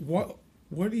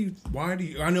 why do you?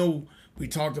 I know we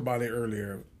talked about it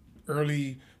earlier.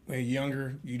 Early when you're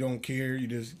younger, you don't care. You're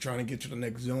just trying to get to the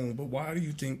next zone. But why do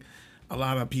you think a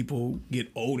lot of people get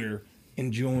older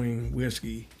enjoying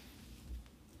whiskey?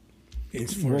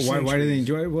 Why do they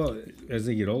enjoy it? Well, as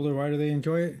they get older, why do they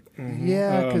enjoy it?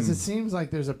 Yeah, because it seems like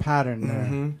there's a pattern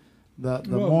there.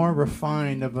 The more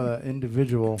refined of an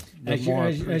individual, the more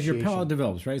as your palate appreciation.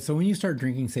 develops, right? So when you start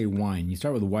drinking, say, wine, you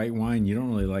start with white wine. You don't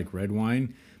really like red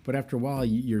wine, but after a while,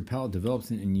 your palate develops,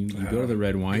 and you go to the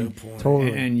red wine,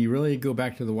 Totally. and you really go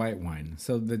back to the white wine.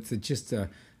 So that's just an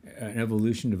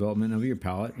evolution development of your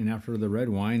palate. And after the red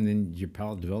wine, then your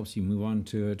palate develops. You move on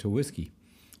to whiskey.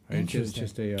 Right? Interesting.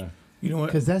 It's just a You know what?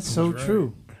 Because that's so right.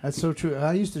 true. That's so true.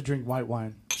 I used to drink white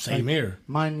wine. Same here.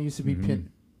 Mine used to be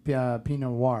Pinot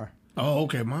Noir. Oh,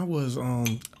 okay. Mine was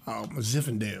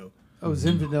Zinfandel. Oh,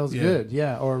 Zinfandel's Yeah. good,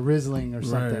 yeah, or Riesling or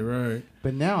something. Right.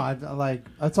 But now I like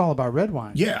that's all about red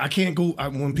wine. Yeah, I can't go.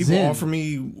 When people Zin. offer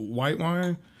me white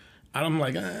wine, I'm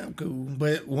like, I'm cool.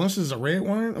 But once it's a red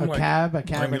wine, I'm A like, cab, a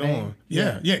bring it Cabernet. on.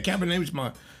 Yeah, Cabernet is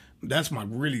that's my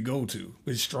really go-to.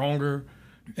 It's stronger,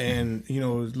 and it's a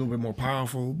little bit more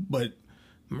powerful. But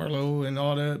Merlot and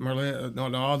all that,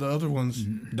 all the other ones,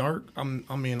 dark. I'm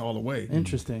in all the way.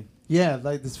 Interesting. Yeah,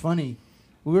 like it's funny.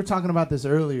 We were talking about this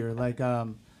earlier. Like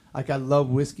I love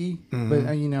whiskey, but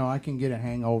I can get a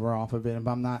hangover off of it if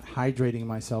I'm not hydrating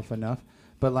myself enough.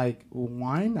 But like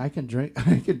wine, I can drink.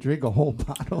 I can drink a whole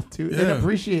bottle too and Yeah.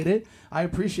 appreciate it. I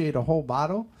appreciate a whole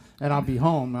bottle, and I'll be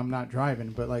home. I'm not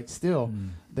driving, but like still,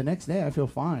 the next day I feel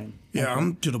fine. Yeah,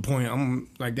 I'm to the point. I'm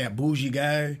like that bougie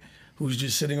guy who's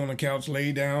just sitting on the couch,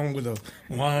 laid down with a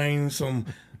wine, some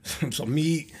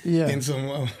meat, Yeah. and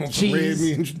some red Cheese.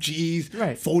 meat and some cheese,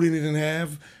 Right. folding it in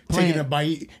half, Playing- taking a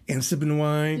bite and sipping the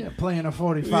wine. Yeah, playing a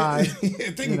 45.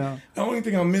 The only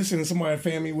thing I'm missing is somebody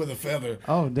fan me with a feather.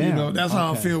 Oh, damn. That's how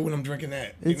I Okay. feel when I'm drinking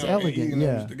that. It's and elegant, eating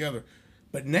those yeah. together.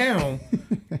 But now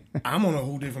I'm on a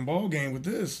whole different ball game with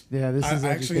this. Yeah, this is I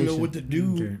actually know education. what to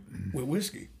do Okay. with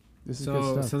whiskey. This is good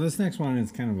So, stuff. so this next one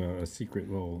is kind of a secret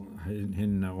little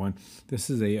hidden one. This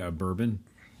is a bourbon.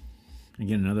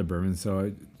 Again, another bourbon.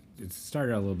 So it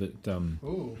started out a little bit,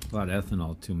 Ooh. a lot of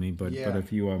ethanol to me. But Yeah.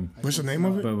 if you What's the name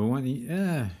of it? but one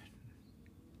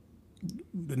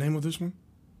The name of this one?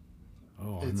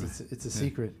 It's a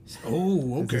secret.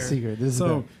 Oh, okay. It's a secret. This is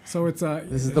so the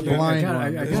this is the blind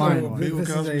one. Is The that blind what one. Bill This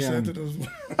is Cosby a, said to those?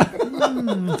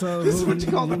 This is what you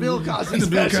call the Bill Cosby The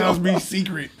Bill special. Cosby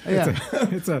secret. Yeah.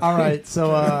 it's a All right.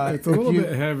 So it's a little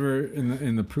bit heavier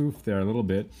in the proof there, a little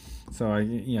bit. So as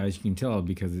you can tell,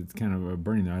 because it's kind of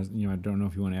burning there. I don't know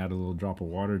if you want to add a little drop of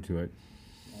water to it,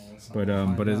 but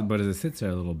as it sits there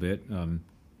a little bit,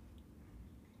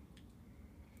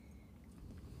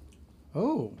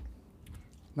 Oh,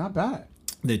 not bad.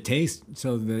 the taste.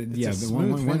 So a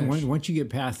smooth finish. once you get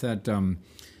past that,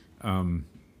 once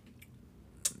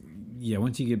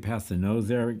you get past the nose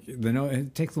there, the nose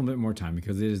it takes a little bit more time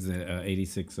because it is a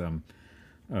 86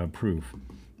 proof.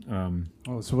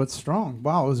 Oh, so it's strong.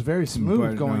 Wow, it was very smooth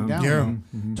But, going down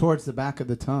yeah. towards the back of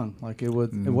the tongue. Like it was.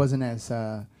 It wasn't as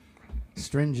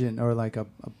stringent or like a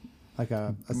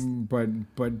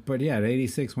But yeah, at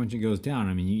 86, once it goes down,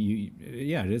 I mean,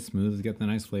 it is smooth. It's got the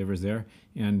nice flavors there.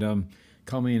 And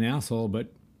call me an asshole, but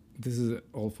this is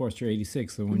Old Forester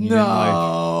 86. So when you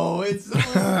no, it's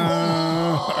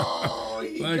oh,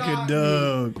 he Like got a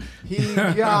dog. me. He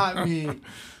got me.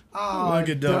 Oh, Like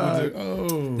a dog. Doug,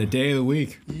 Oh. the day of the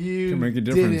week you can make a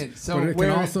difference. didn't. So But it can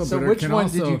where? also- so but it which can one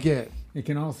also- did you get? it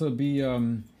can also be I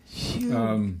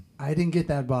didn't get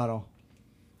that bottle.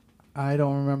 I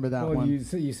don't remember that well, one.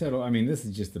 you said I mean, this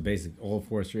is just the basic Old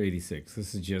Forester 86.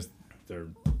 This is just their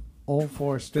Old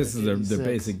Forester. this is their 86.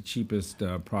 basic cheapest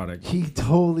product. He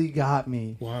totally got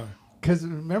me. Why? Because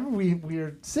remember, we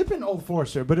were sipping Old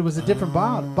Forester, but it was a different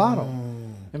bottle.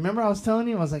 Remember, I was telling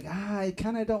you, I was like, I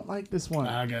kind of don't like this one.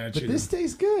 I got But you. this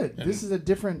tastes good. This is a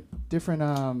different.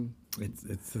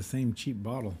 It's the same cheap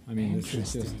bottle. I mean, this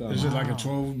is just Is it like a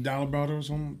 $12 bottle or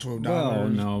something? $12? well,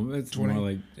 no, it's 20? more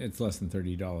like it's less than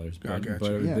 $30. I got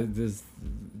But you. Yeah.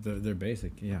 they're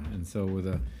basic, yeah. And so with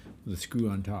a screw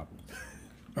on top.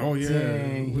 Oh, yeah.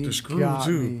 Dang, With he the screw, got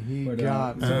too. me. He But,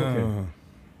 got me. okay.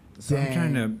 So I'm Dang.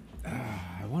 trying to.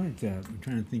 I'm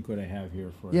trying to think what I have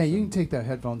here for. Yeah, you some- can take the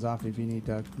headphones off if you need,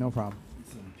 Doug. No problem.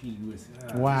 some peated whiskey.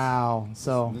 Wow.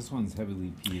 So This one's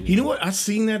heavily peated. You know what? I've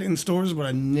seen that in stores, but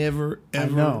I never,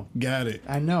 ever know. got it.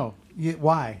 I know.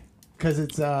 Why? Because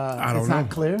it's don't it's know. not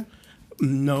clear.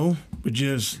 No, but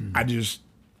I just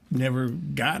never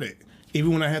got it.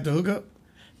 Even when I had the hookup,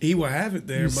 He will have it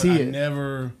there, You but see I it.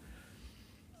 never.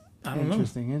 I don't know.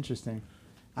 Interesting.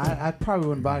 I probably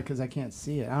wouldn't buy it because I can't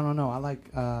see it. I don't know. I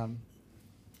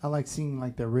like seeing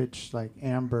like the rich like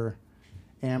amber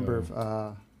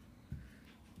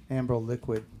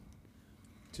liquid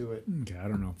to it. Okay, I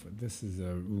don't know if this is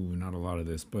not a lot of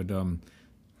this, but I'm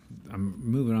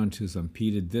moving on to some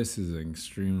peated. This is an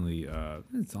extremely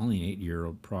it's only an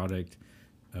 8-year-old product.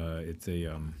 It's a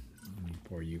let me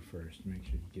pour you first. Make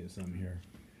sure you get some here.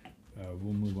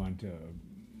 We'll move on to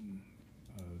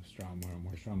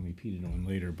more strongly peated one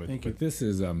later. But this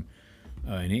is an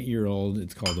 8-year-old.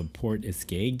 It's called a Port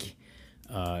Escague.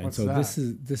 What's and so that?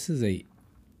 this is a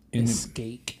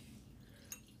Escaque.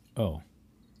 Oh,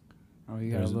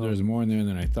 You got there's more in there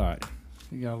than I thought.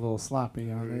 you got a little sloppy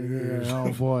on there. Yeah,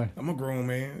 oh boy. I'm a grown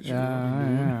man.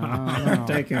 Yeah.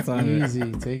 Taking some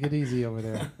easy. Take it easy over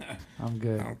there. I'm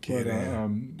good. I'm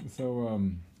kidding.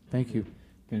 Thank you.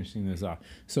 Finishing this off.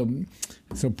 So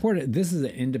this is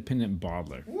an independent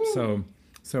bottler.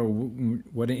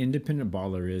 What an independent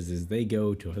bottler is they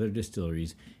go to other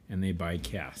distilleries and they buy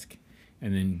cask,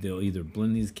 and then they'll either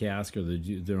blend these casks or they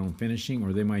do their own finishing,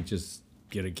 or they might just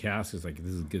get a cask. It's like,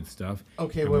 this is good stuff.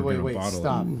 Okay, and we're gonna wait. bottle it.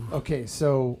 Stop. Okay,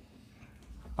 so,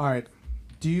 all right.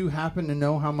 Do you happen to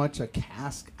know how much a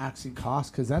cask actually costs?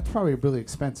 Because that's probably really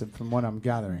expensive from what I'm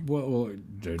gathering. Well,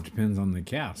 it depends on the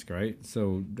cask, right?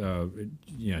 So,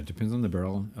 it depends on the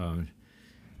barrel.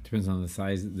 Depends on the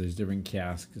size. There's different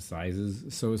cask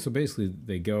sizes. So basically,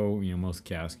 they go. Most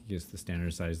cask gets the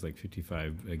standard size, like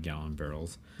 55-gallon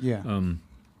barrels. Yeah.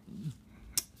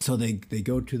 So they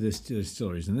go to the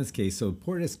distilleries. In this case, so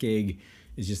Port Escague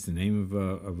is just the name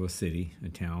of a city, a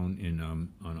town in on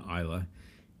Isla.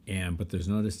 But there's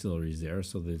no distilleries there,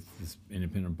 so this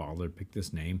independent bottler picked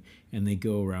this name, and they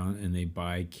go around and they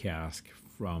buy cask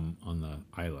from on the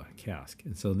Isla cask.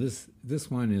 And so this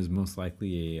one is most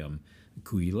likely a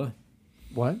Cuila.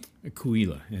 What? A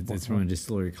Cuila. It's from a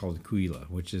distillery called Cuila,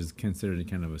 which is considered a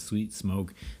kind of a sweet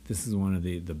smoke. This is one of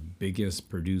the biggest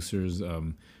producers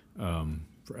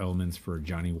for elements for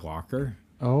Johnny Walker.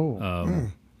 Oh.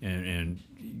 And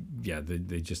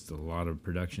they just a lot of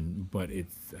production, but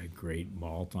it's a great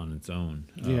malt on its own.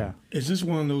 Yeah. Is this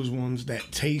one of those ones that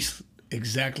tastes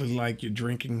exactly like you're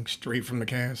drinking straight from the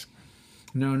cask?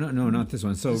 No, not this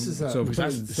one. So This is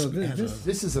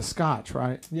this is a Scotch,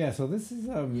 right? yeah. So this is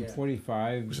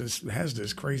 45. It has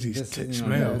this crazy This is,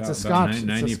 smell. It's a Scotch. It's a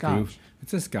 90 Scotch. proof.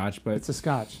 It's a Scotch, but It's a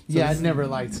Scotch. Yeah, I never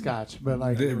liked Scotch, but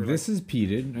like this is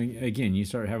peated. Again, you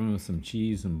start having with some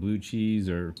cheese, some blue cheese,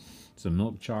 or some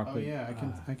milk chocolate. oh yeah,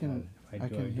 I can do I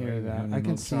hear even that. have any I can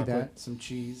milk see chocolate? that. Some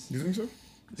cheese. You think so?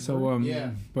 So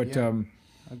Yeah, but yeah.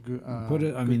 put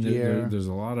it. I mean, Goodyear, there's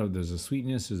a lot of there's a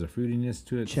sweetness, there's a fruitiness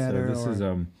to it. Cheddar So this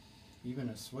is even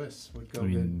a Swiss would go I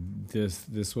good. mean,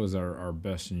 this was our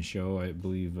best in show, I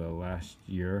believe, last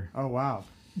year. Oh wow.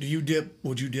 Would you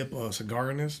dip a cigar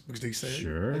in this? Because they say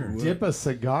Sure. You would. Dip a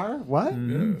cigar? What?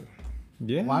 Yeah.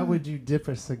 Yeah. Why would you dip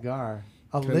a cigar?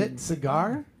 A lit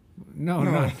cigar? No,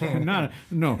 not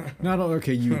all.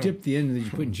 Okay, you dip the end that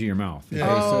you put into your mouth. Okay,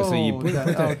 so you put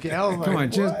that- that. okay, I was Come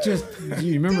like, on, what? just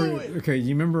you remember? Do it. Okay,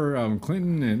 you remember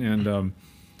Clinton and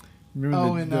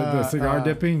remember the cigar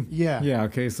dipping? yeah. Yeah.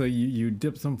 Okay, so you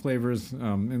dip some flavors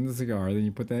in the cigar, then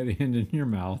you put that end in your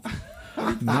mouth.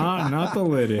 not the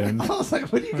lid end. I was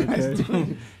like, what are you guys Okay.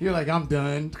 doing? You're like, I'm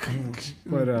done.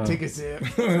 But Take a sip.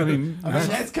 I mean,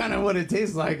 That's kind of what it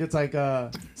tastes like. It's like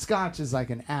Scotch is like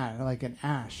an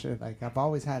ash. Like I've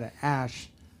always had an ash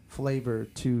flavor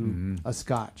to a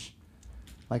Scotch,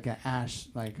 like an ash,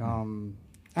 like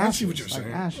I see what you're ashes, like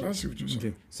saying. ashes. I see what you're saying.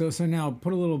 okay. So now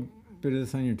put a little bit of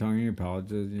this on your tongue and your palate,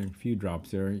 just, a few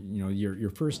drops there. Your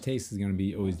first taste is going to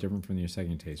be always different from your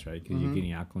second taste, right? Because you're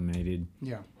getting acclimated.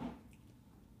 Yeah.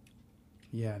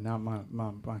 Yeah, not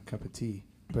my cup of tea,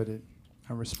 but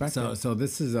I respect it. So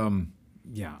this is I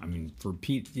mean, for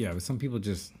peat, but some people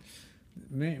just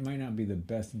might not be the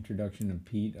best introduction of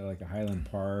peat, like a Highland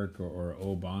Park or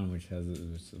Old Bond, which has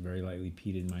a very lightly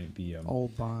peated, might be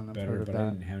Old Bond, I've better. heard of But I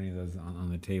that. didn't have any of those on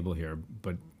the table here.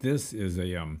 But this is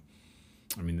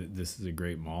this is a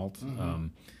great malt.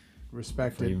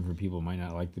 Respect For it. even for people who might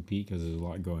not like the peat, because there's a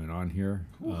lot going on here.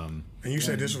 And you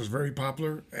said this was very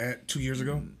popular 2 years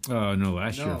ago? No,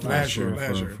 last year. last year.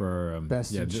 For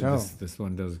Best in show. This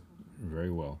one does very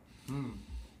well.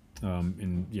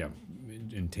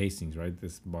 In tastings, right?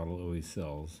 This bottle always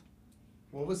sells.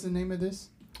 What was the name of this?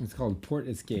 It's called Port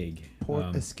Escague. Port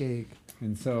Escague.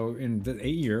 And so in the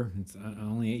 8 year, it's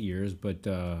only 8 years, but it's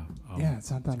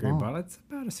not that a great long. bottle. It's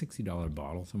about a $60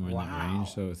 bottle, somewhere in that Wow. range.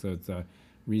 So it's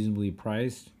reasonably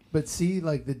priced. But see,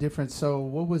 like the difference. So,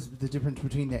 what was the difference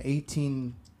between the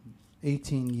 18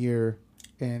 18-year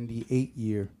and the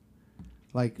 8-year?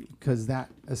 Like, because that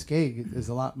Escape is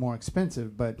a lot more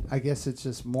expensive, but I guess it's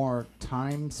just more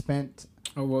time spent.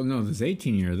 Oh well, no, this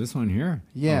 18-year, this one here.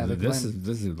 Yeah, oh, this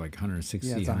is like $160,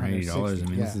 Yeah, it's $180. I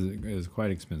mean, yeah. this is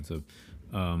quite expensive.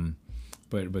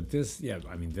 But this, yeah,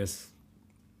 I mean this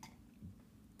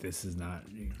is not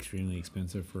extremely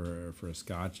expensive for a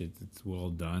Scotch. It's well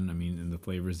done. I mean, and the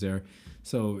flavors there.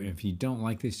 So if you don't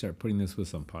like this, start putting this with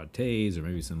some pâtés or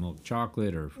maybe some milk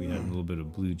chocolate, or if we had a little bit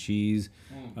of blue cheese,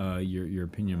 your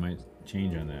opinion might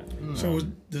change on that. So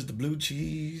does the blue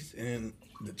cheese and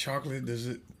the chocolate, does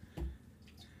it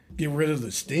get rid of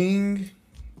the sting?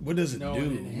 What does it do? It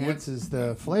enhances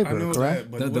the flavor, I know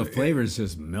correct? that, but The flavors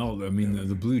just melt. I mean,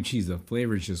 the blue cheese, the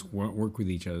flavors just work with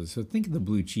each other. So think of the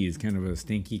blue cheese, kind of a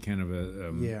stinky, kind of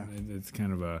a it's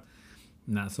kind of a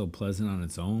not so pleasant on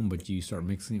its own. But you start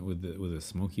mixing it with a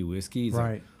smoky whiskey, it's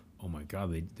Right. like, oh my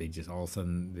God, they just all of a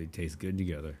sudden they taste good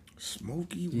together.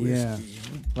 smoky Yeah,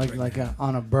 whiskey.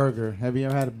 on a burger. Have you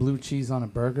ever had a blue cheese on a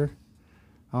burger?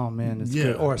 Oh man, it's Yeah,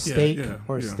 good. Or a yeah, steak, yeah,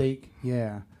 or a yeah. steak.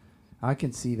 Yeah, I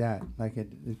can see that. Like it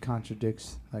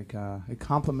contradicts. Like it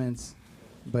complements,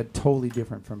 but totally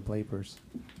different from flavors.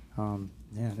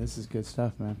 Yeah, this is good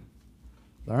stuff, man.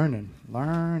 Learning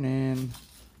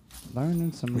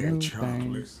some Man, new chocolate.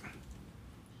 things.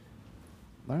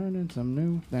 Learning some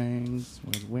new things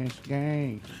with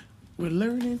whiskey. We're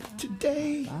learning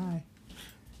today Bye.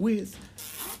 with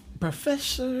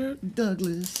Professor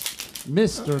Douglas.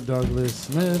 Mr. Douglas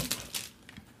Smith,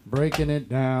 breaking it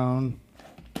down.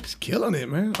 He's killing it,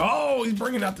 man. Oh, he's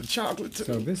bringing out the chocolate too.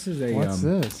 So this is a What's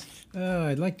this?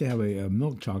 I'd like to have a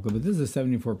milk chocolate, but this is a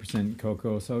 74%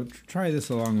 cocoa. So try this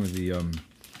along with the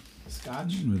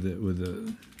Scotch. with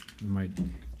the it might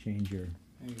change your.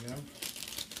 There you go.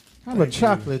 How about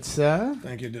chocolate, sir?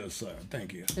 Thank you, dear sir.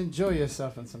 Thank you. Enjoy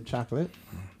yourself and some chocolate.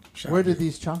 Chocolate. Where did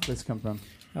these chocolates come from?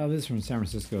 Oh, this is from San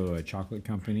Francisco Chocolate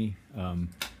Company,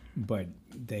 but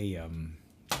they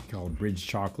called Bridge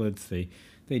Chocolates. They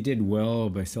did well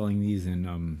by selling these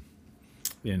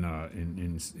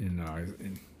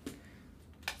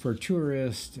for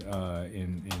tourists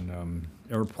in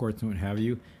airports and what have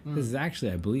you. This is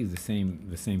actually, I believe,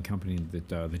 the same company that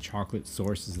the chocolate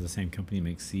source is the same company that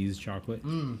makes C's chocolate.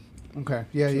 Okay.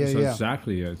 Yeah. So Yeah.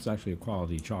 it's actually a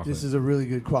quality chocolate. This is a really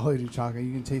good quality chocolate.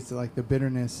 You can taste it, like the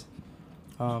bitterness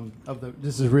of the.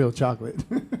 This is real chocolate.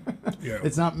 Yeah.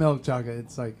 It's not milk chocolate.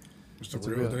 It's like It's the it's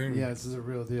a real thing. Yeah, this is a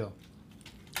real deal.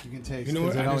 You can taste. You know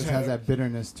 'cause what? it I always just has had that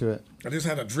bitterness to it. I just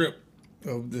had a drip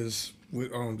of this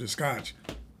with the scotch.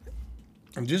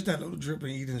 And just that little drip of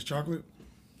eating this chocolate,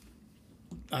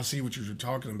 I see what you're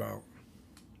talking about.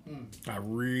 I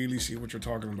really see what you're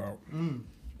talking about.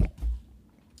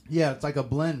 Yeah, it's like a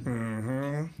blend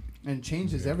Mm-hmm. and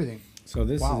changes everything. So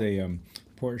this Wow. is a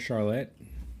Port Charlotte.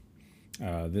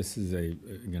 This is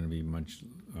going to be much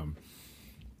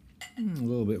a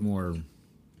little bit more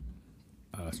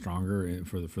stronger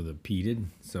for the peated.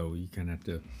 So you kind of have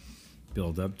to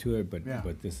build up to it. But Yeah.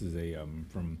 but this is a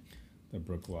from the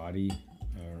Brooklotti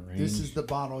range. This is the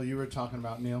bottle you were talking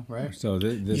about, Neil, right? So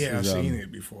this Yeah, I've is seen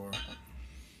it before.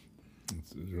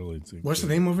 it's What's the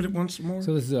name of it once more?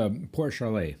 So this is Port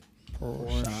Charlotte.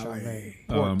 Chalet.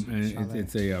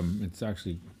 It's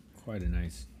actually quite a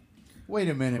nice Wait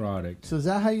a minute. product. So is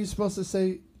that how you're supposed to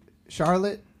say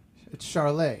Charlotte? It's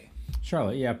Charlet.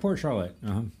 Charlotte, yeah, Port Charlotte.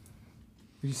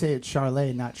 You say it's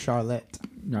Charlet, not Charlotte.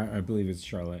 No, I believe it's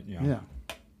Charlotte. Yeah. Yeah.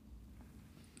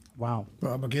 Wow.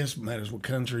 Well, I guess it matters what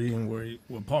country and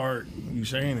what part you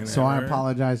saying in So that, I right?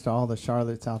 apologize to all the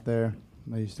Charlottes out there.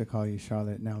 I used to call you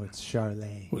Charlotte. Now it's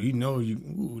Charlet. Well, you know,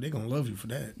 they're going to love you for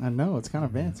that. I know. It's kind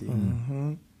of fancy.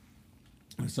 Mm-hmm.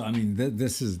 So I mean,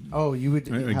 this is. Oh, you would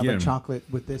have a Again. chocolate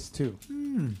with this too.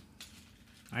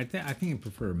 I think I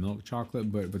prefer milk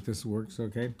chocolate, but this works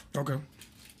okay. Okay.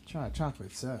 Try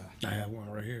chocolate, sir. I have one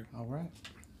right here. All right.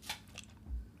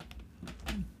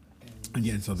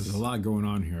 Again, so there's a lot going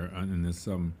on here, and this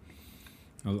along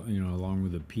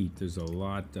with the peat, there's a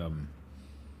lot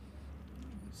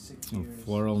 6 of years.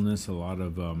 floralness, a lot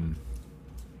of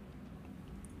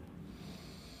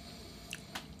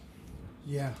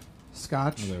Yeah.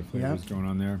 Scotch. other flavors going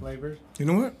on there. Flavors. You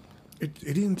know what? It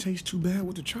didn't taste too bad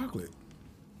with the chocolate.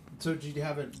 So did you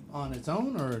have it on its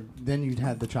own, or then you'd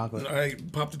had the chocolate? I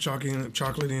popped the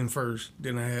chocolate in first,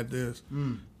 then I had this,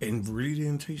 and really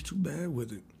didn't taste too bad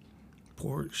with it.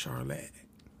 Port Charlotte.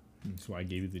 So I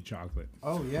gave you the chocolate.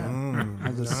 Oh yeah.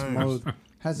 Nice.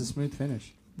 Has a smooth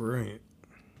finish. Brilliant.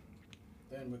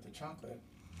 Then with the chocolate.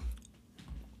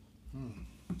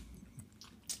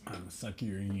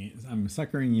 I'm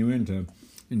suckering you into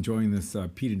enjoying this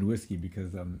peated whiskey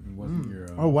because it wasn't your.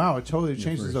 Oh wow! It totally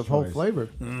changes the first whole choice. flavor.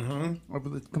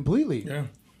 Completely. Yeah.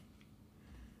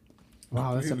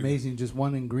 Wow, that's Completely. amazing. Just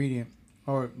one ingredient,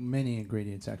 or many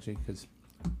ingredients actually, because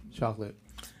chocolate.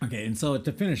 Okay, and so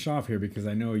to finish off here, because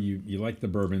I know you like the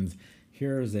bourbons,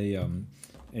 here's a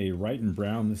Wright and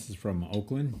Brown. This is from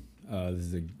Oakland. This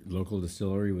is a local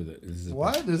distillery with it.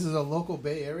 What? This is a local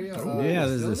Bay Area. Yeah,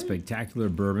 this is a distillery? spectacular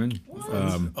bourbon.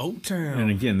 Oak Town. And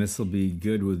again, this will be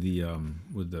good with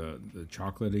the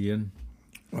chocolate again.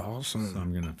 Awesome. So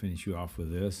I'm gonna finish you off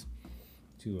with this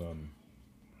to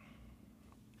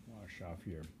wash off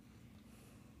your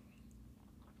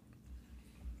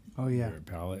Oh yeah, your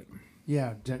palate.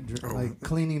 yeah. Like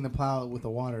cleaning the palate with the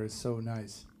water is so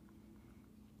nice.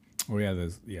 Oh yeah,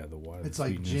 the water. It's the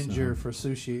like sweetness, ginger for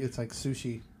sushi. It's like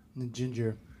sushi. And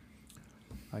ginger,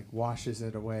 like washes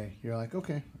it away. You're like,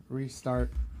 okay,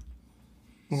 restart.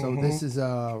 So this is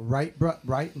Wright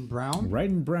and Brown. Wright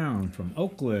and Brown from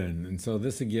Oakland, and so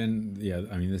this again, yeah.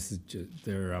 I mean, this is just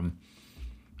they're I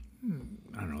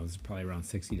don't know. This is probably around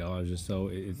 $60 or so.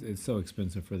 It's so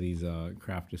expensive for these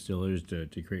craft distillers to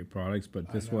create products,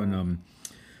 but this one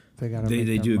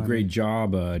they do a great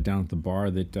job down at the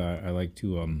bar that I like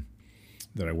to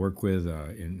that I work with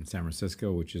in San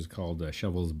Francisco, which is called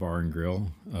Shovel's Bar and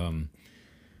Grill.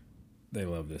 They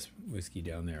love this whiskey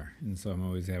down there, and so I'm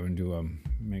always having to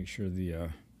make sure the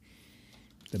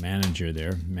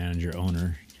manager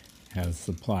owner has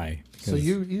supply. So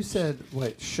you said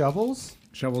what? Shovels?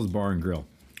 Shovel's Bar and Grill.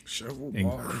 Shovel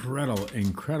bar.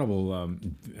 Incredible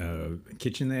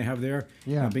kitchen they have there.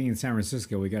 Yeah. Now, being in San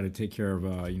Francisco, we got to take care of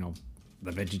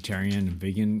the vegetarian,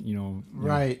 vegan,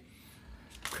 Right.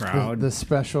 crowd. The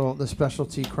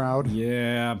specialty crowd.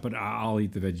 Yeah, but I'll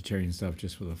eat the vegetarian stuff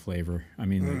just for the flavor. I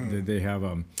mean, they have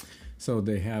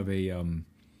they have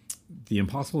the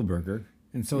Impossible Burger,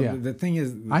 and so Yeah. the thing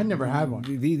is, I never had one.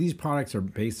 These products are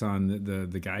based on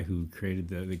the guy who created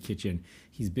the kitchen.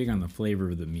 He's big on the flavor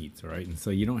of the meats, right? And so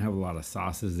you don't have a lot of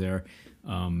sauces there.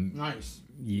 Nice.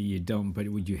 You don't, but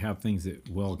would you have things that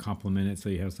well complement it? So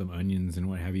you have some onions and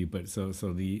what have you. But so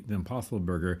the Impossible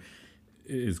Burger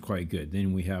is quite good.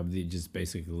 Then we have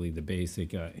basically the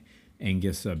basic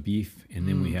Angus beef, and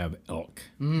then we have elk.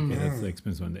 Okay, that's the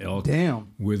expensive one. The elk, Damn.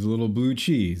 with a little blue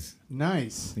cheese.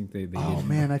 Nice. I think they Oh did.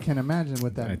 man, I can't imagine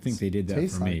what that. I think they did that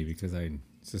tastes for me like. because I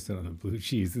insisted on the blue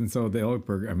cheese. And so the elk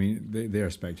burger, I mean, they are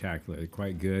spectacular. They're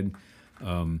quite good.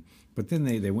 But then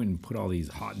they went and put all these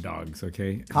hot dogs.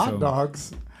 Okay, Hot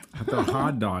dogs. the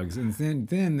hot dogs, and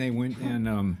then they went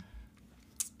and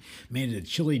made it a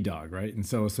chili dog, right? And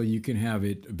so you can have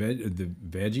it the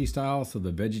veggie style, so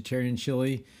the vegetarian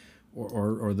chili,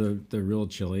 or the real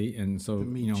chili. And so The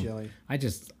meat chili.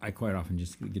 I quite often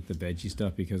just get the veggie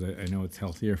stuff because I know it's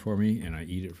healthier for me, and I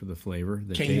eat it for the flavor.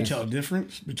 The Can you taste. tell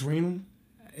difference between them?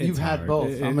 You've had hard.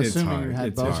 both. I'm It's assuming hard. you had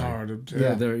It's both. It's hard to tell.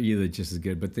 Yeah. They're either just as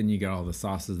good, but then you got all the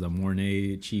sauces, the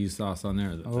Mornay cheese sauce on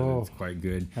there. That's quite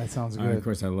good. That sounds Of good.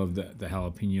 course, I love the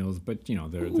jalapenos, but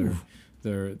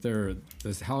they're the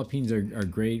jalapenos are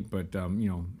great, but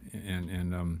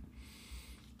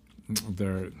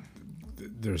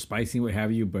they're spicy, what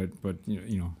have you, but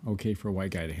okay for a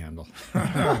white guy to handle.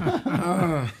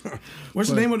 What's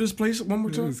the name of this place one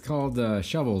more time? It's called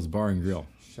Shovels Bar and Grill,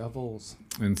 Shovels.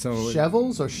 and so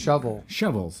Shovels or shovel?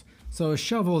 Shovels. So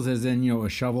shovels, as in a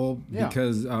shovel, Yeah.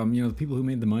 because the people who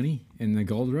made the money in the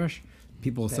gold rush,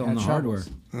 people selling had the hardware,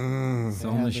 shovels.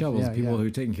 selling had the the- shovels, yeah, people yeah. who are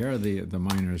taking care of the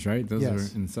miners, right? Those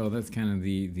Yes. are, and so that's kind of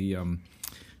the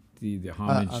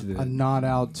homage. A nod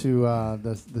out to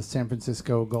the San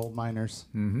Francisco gold miners.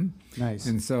 Mm-hmm. Nice.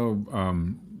 And so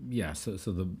you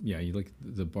look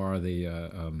at the bar,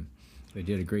 they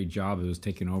did a great job. It was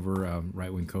taken over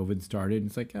right when COVID started.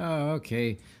 It's like, oh,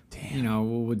 okay,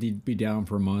 we'll be down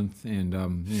for a month, and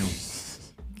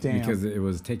Damn. because it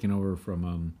was taken over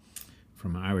from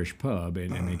an Irish pub,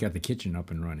 and they got the kitchen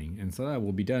up and running, and so that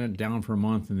will be down for a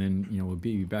month, and then we'll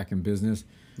be back in business.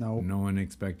 Nope. No one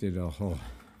expected a whole.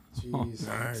 Jeez.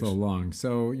 Nice. So long.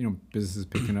 So business is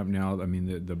picking up now. I mean,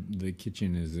 the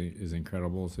kitchen is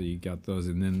incredible. So you got those,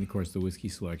 and then of course the whiskey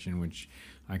selection, which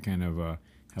I kind of have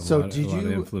So a lot did of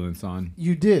you- influence on.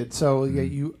 You did. So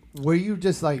Mm-hmm. yeah, were you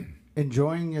just like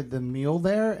enjoying the meal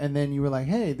there, and then you were like,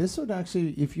 hey, this would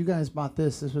actually, if you guys bought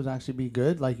this would actually be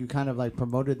good. Like you kind of like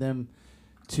promoted them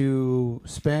to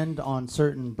spend on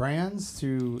certain brands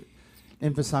to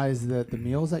emphasize the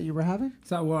meals that you were having.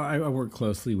 So well, I work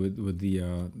closely with the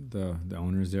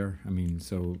owners there. I mean,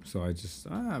 so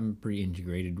I'm pretty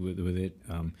integrated with it.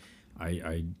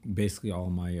 I basically all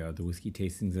my the whiskey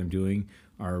tastings I'm doing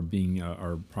are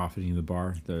profiting the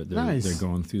bar. They're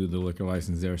going through the liquor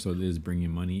license there, so it is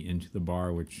bringing money into the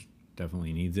bar, which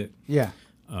definitely needs it. Yeah.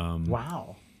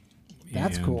 Wow.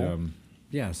 That's cool.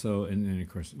 Yeah. So and of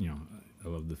course, I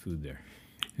love the food there.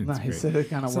 It's nice. great. It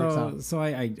kind of works out. So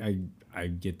I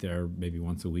get there maybe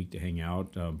once a week to hang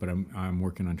out, but I'm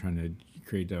working on trying to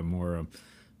create a more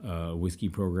whiskey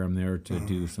program there to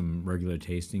do some regular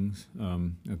tastings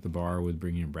at the bar with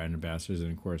bringing in brand ambassadors,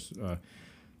 and of course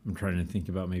I'm trying to think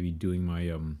about maybe doing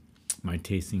my my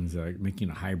tastings, making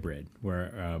a hybrid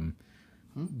where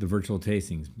the virtual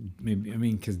tastings,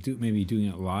 maybe doing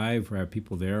it live, where I have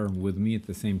people there with me at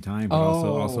the same time, but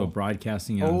also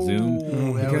broadcasting on Zoom.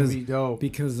 That would be dope.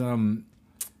 Because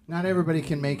not everybody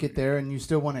can make it there, and you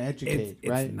still want to educate,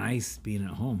 right? It's nice being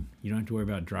at home. You don't have to worry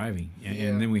about driving.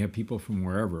 And then we have people from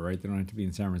wherever, right? They don't have to be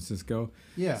in San Francisco.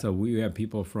 Yeah. So we have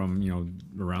people from,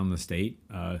 around the state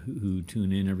who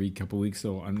tune in every couple of weeks.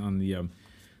 So on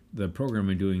the program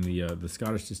I'm doing, the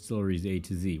Scottish Distilleries A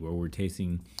to Z, where we're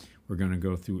going to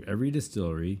go through every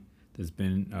distillery that's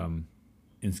been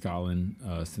in Scotland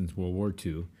since World War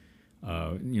II.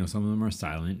 Some of them are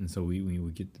silent, and so we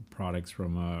get the products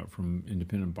from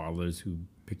independent bottlers who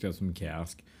picked up some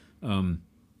cask.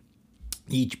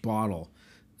 Each bottle,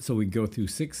 so we go through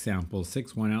 6 samples,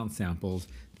 6 1-ounce samples.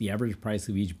 The average price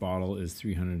of each bottle is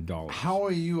 $300. How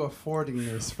are you affording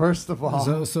this? First of all,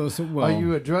 well, are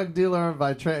you a drug dealer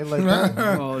by trade? Like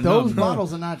well, those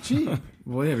bottles are not cheap.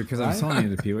 Well, yeah, because I'm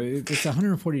selling it to people. It's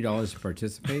 $140 to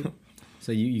participate.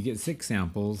 So you get 6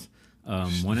 samples.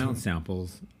 1-ounce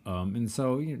samples, and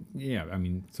so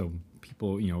so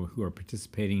people who are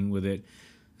participating with it.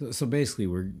 So basically,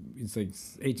 it's like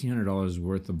 $1,800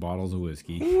 worth of bottles of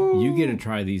whiskey. Ooh. You get to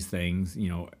try these things,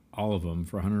 all of them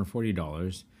for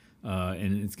 $140,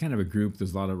 and it's kind of a group.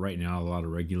 There's a lot of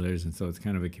regulars, and so it's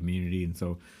kind of a community. And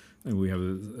so we have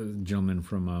a gentleman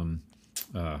from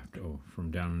down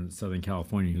in Southern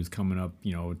California who's coming up,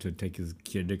 to take his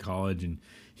kid to college, and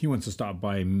he wants to stop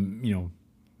by,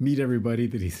 meet everybody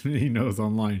that he knows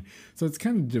online. So it's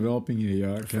kind of developing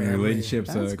a kind of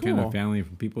relationships, kind of family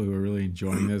from people who are really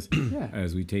enjoying this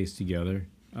as we taste together.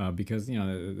 Because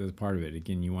that's part of it.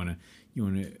 Again, you want to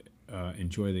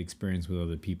enjoy the experience with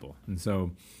other people, and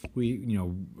so we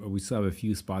still have a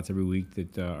few spots every week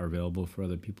that are available for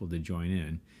other people to join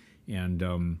in, and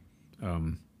so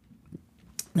awesome.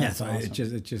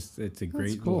 It's a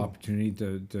great little opportunity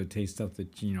to taste stuff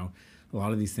that a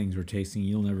lot of these things we're tasting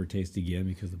you'll never taste again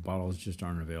because the bottles just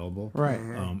aren't available. Right.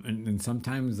 And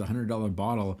sometimes the $100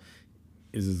 bottle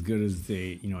is as good as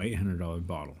the $800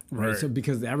 bottle. Right. So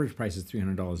because the average price is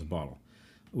 $300 a bottle,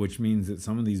 which means that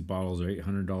some of these bottles are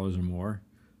 $800 or more.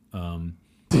 Damn.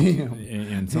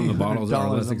 And some of the bottles are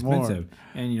less expensive.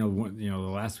 And the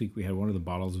last week we had one of the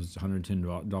bottles was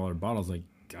 $110 bottles. Like,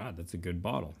 God, that's a good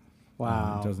bottle.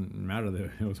 Wow. It doesn't matter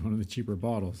that it was one of the cheaper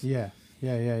bottles. Yeah.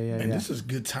 And this is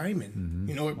good timing,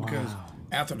 because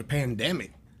after the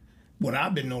pandemic, what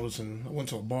I've been noticing, I went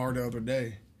to a bar the other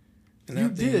day. And you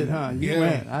did, huh? You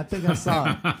went. I think I saw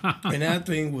it. And that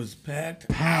thing was packed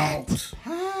out.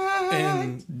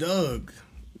 And Dougie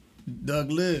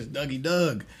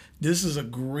Doug, this is a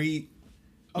great,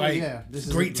 this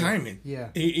is great timing. Yeah.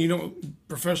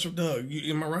 Professor Doug,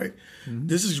 am I right? Mm-hmm.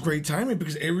 This is great timing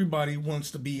because everybody wants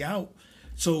to be out.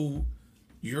 So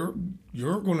you're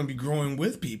going to be growing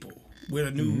with people with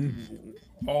a new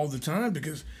all the time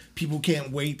because people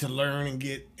can't wait to learn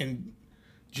and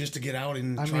just to get out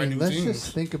and try new things. Let's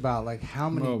just think about like how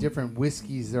many different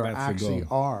whiskeys there actually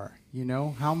are.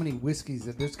 How many whiskeys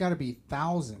there's got to be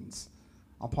thousands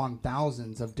upon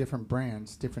thousands of different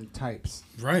brands, different types.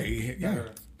 Right. Yeah.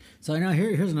 So now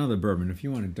here's another bourbon. If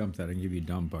you want to dump that, I can give you a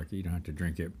dump bucket. You don't have to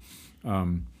drink it.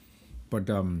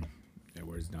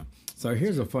 Where's it down? So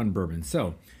here's a fun bourbon.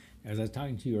 So as I was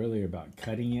talking to you earlier about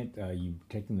cutting it, you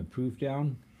taking the proof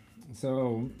down.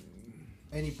 So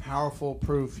any powerful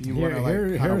proof you want to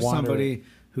here's somebody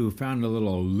who found a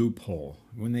little loophole.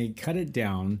 When they cut it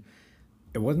down,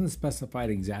 it wasn't specified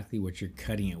exactly what you're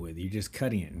cutting it with. You're just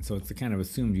cutting it, and so it's kind of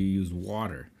assumed you use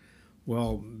water.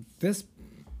 Well, this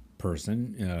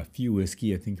person, Few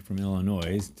Whiskey, I think from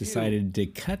Illinois, decided to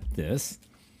cut this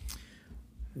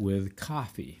with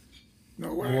coffee.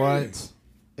 No way. What?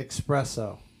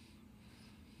 Espresso.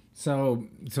 So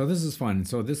this is fun.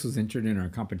 So this was entered in our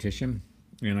competition,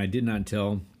 and I did not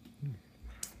tell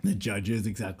the judges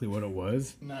exactly what it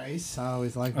was. Nice. I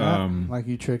always like that. Like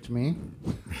you tricked me.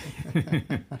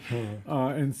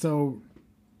 And so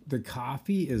the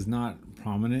coffee is not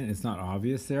prominent. It's not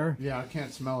obvious there. Yeah, I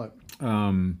can't smell it.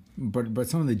 But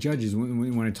some of the judges,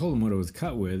 when I told them what it was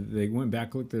cut with, they went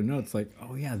back, looked at their notes, like,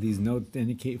 oh yeah, these notes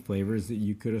indicate flavors that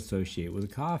you could associate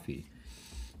with coffee.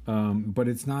 But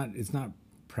it's not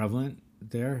prevalent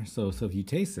there. So if you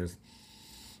taste this,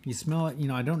 you smell it.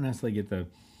 I don't necessarily get the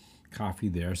coffee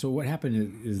there. So what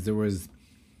happened is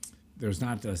there's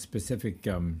not a specific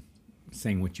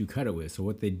saying what you cut it with. So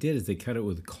what they did is they cut it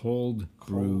with cold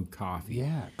brew coffee.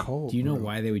 Yeah, cold. Do you know brew.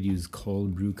 why they would use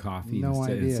cold brew coffee No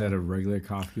idea. instead of regular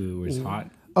coffee that was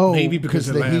hot? Oh, Maybe because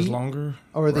it the lasts heat? longer.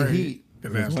 Or the right? heat.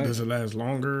 Does it last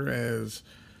longer as,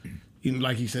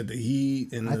 like you said, the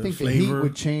heat and I the think flavor? the heat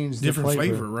would change the different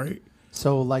flavor. right?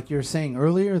 So, like you're saying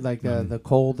earlier, like the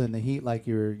cold and the heat, like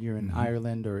you're in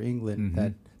Ireland or England,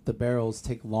 that the barrels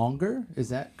take longer. Is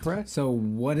that correct? So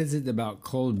what is it about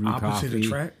cold brew Opposite coffee?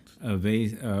 attract?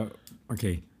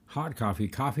 Okay, hot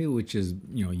coffee, which is,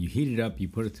 you heat it up, you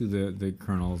put it through the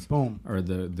kernels, Boom. or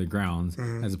the grounds,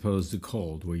 as opposed to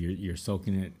cold, where you're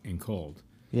soaking it in cold.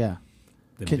 Yeah.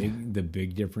 The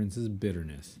big difference is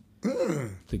bitterness.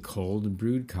 The cold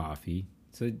brewed coffee.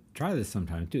 So try this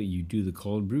sometime too. You do the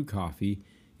cold brew coffee,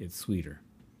 it's sweeter.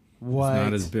 What? It's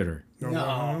not as bitter.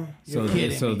 No. So You're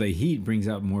kidding me. the heat brings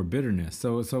out more bitterness.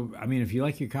 So I mean, if you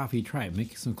like your coffee, try it.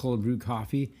 Make some cold brew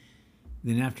coffee.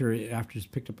 Then after it's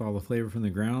picked up all the flavor from the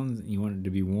grounds, and you want it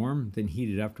to be warm, then heat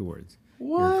it afterwards.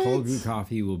 What? Your cold brew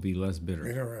coffee will be less bitter.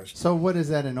 Interesting. So what is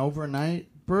that? An overnight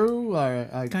brew? Or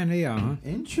Kind of, yeah. Huh?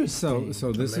 Interesting.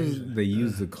 So this is they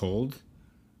use the cold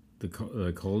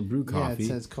brew yeah, coffee it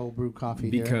says cold brew coffee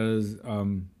here. because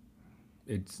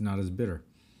it's not as bitter.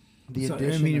 The So, I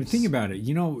addition mean, of think about it.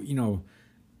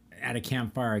 At a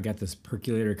campfire, I got this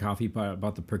percolator coffee pot. I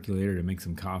bought the percolator to make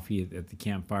some coffee at the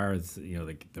campfire. It's,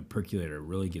 the percolator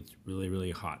really gets really,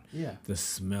 really hot. Yeah. The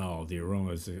smell, the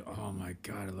aroma is, oh my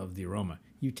God, I love the aroma.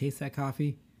 You taste that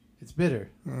coffee? It's bitter.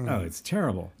 Oh, it's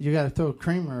terrible. You got to throw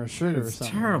creamer or sugar or It's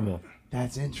something. terrible.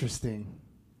 That's interesting.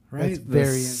 Right? That's The very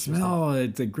interesting. smell,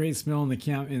 it's a great smell in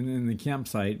the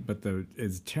campsite, but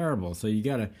it's terrible. So you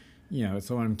gotta,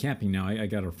 so when I'm camping now, I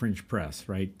got a French press,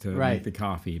 right, to make the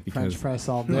coffee because French press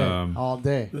all day. All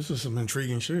day. This is some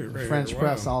intriguing shit, right? French Wow.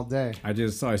 press all day. I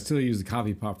still use the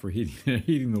coffee pot for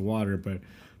heating the water, but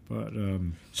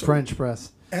French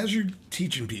press. As you're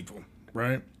teaching people,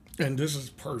 right? And this is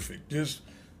perfect. This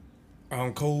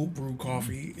cold brew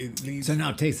coffee, it leads. So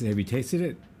now taste it. Have you tasted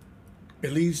it?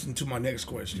 It leads into my next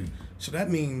question. So that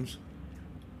means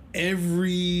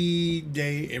every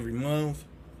day, every month,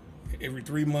 every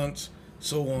 3 months,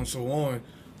 so on,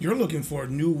 you're looking for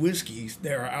new whiskeys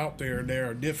that are out there that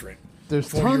are different. There's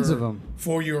for tons your- of them.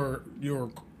 For your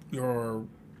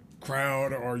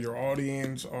crowd or your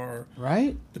audience or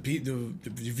Right? the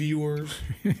viewers.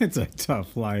 It's a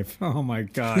tough life. Oh my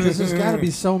God. Because there's got to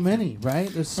be so many, right?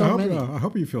 There's so many. I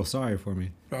hope you feel sorry for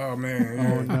me. Oh man!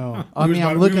 Yeah. Oh no! We I was mean, about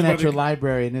I'm to- we looking was at about your to-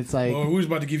 library, and it's like, Well, we was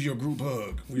about to give you a group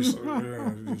hug.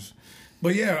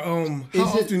 But yeah, how Is it-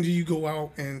 often do you go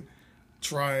out and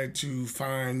try to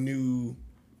find new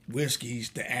whiskeys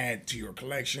to add to your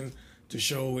collection to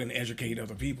show and educate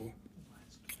other people?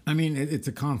 I mean, it's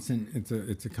a constant.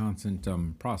 It's a constant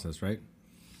process, right?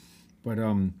 But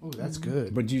oh, that's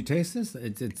good. But do you taste this?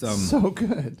 It's So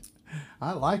good.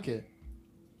 I like it.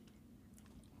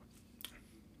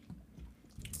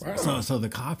 Wow. So the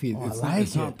coffee, Oh, it's I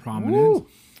like not it. prominent, Woo.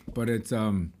 but it's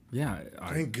yeah.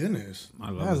 Thank goodness. I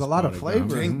love It has this a lot of product.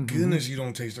 flavor. Thank goodness you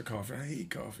don't taste the coffee. I hate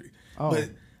coffee. Oh. But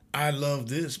I love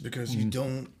this because you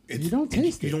don't. You don't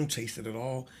taste You it. don't taste it at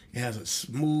all. It has a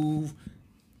smooth.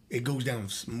 It goes down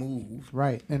smooth.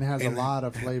 Right, and it has And a lot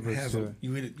of it flavors has to it.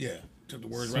 You hit it. Yeah. Took the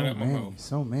words So right out my many, mouth.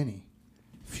 so many.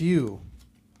 Few.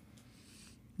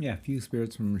 Yeah, a few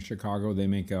spirits from Chicago. They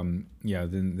make then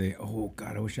they. Oh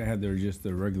God, I wish I had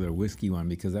the regular whiskey one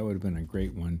because that would have been a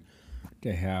great one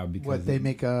to have. Because What they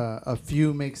make a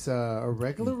few makes a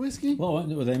regular whiskey. Well,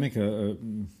 they make a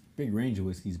big range of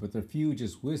whiskeys, but the few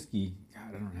just whiskey.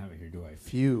 God, I don't have it here, do I?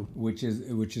 Few. Which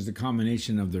is a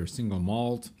combination of their single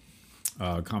malt,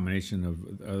 combination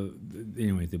of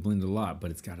anyway, they blend a lot, but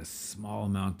it's got a small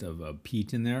amount of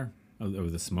peat in there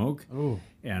of the smoke. Oh.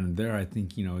 And there, I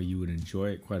think you would enjoy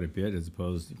it quite a bit, as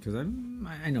opposed because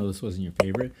I know this wasn't your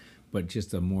favorite, but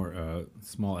just a more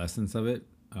small essence of it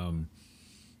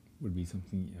would be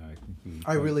something I think you would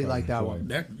I really quite like that enjoy. one.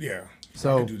 That yeah.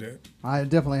 So- I can do that. I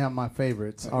definitely have my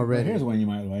favorites But already. here's one you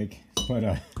might like,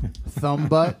 but Thumb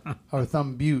butt or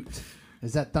thumb butte.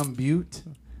 Is that thumb butte?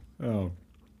 oh.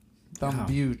 Thumb Yeah.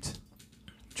 butte.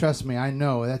 Trust me, I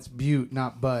know that's butte,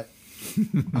 not butt.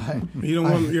 You don't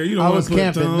want. Yeah, you don't I want was to put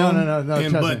camping. thumb No, and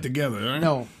trust butt me. together. Right?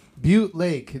 No, Butte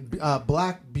Lake,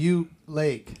 Black Butte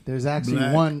Lake. There's actually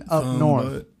Black one up north.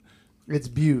 Butte. It's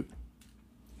Butte,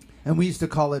 and we used to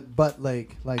call it Butt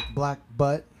Lake, like Black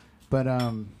Butt. But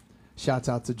shouts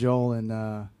out to Joel and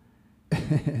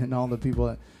and all the people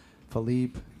at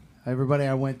Philippe, everybody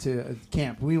I went to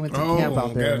camp. We went to camp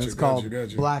out there. And it's called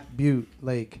Black Butte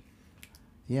Lake.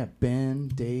 Yeah, Ben,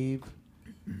 Dave,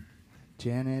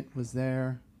 Janet was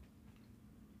there.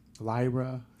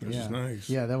 Lyra. That's nice.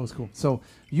 Yeah, that was cool. So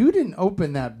you didn't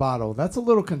open that bottle. That's a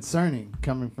little concerning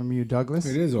coming from you, Douglas.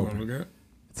 It is Wanna open. look at it?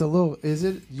 It's a little. Is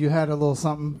it? You had a little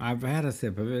something. I've had a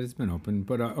sip of it. It's been open,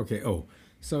 but okay. Oh,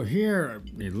 so here,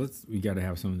 we got to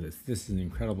have some of this. This is an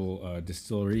incredible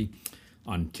distillery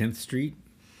on 10th Street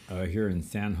here in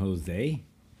San Jose.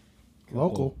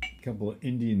 Local. Couple of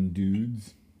Indian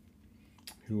dudes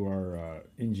who are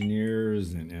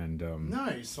engineers and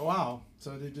Nice. Wow.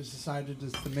 So they just decided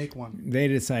just to make one. they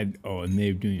decide. Oh, and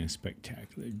they're doing a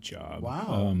spectacular job.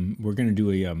 Wow. We're gonna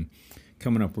do a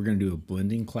coming up. We're gonna do a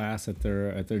blending class at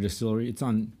their distillery. It's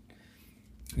on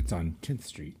 10th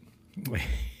Street.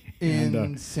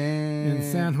 In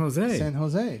San Jose. San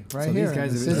Jose, right So here. these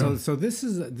guys in the city. so this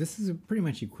is pretty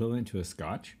much equivalent to a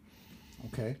Scotch.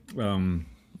 Okay.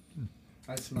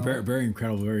 I smell Very it. very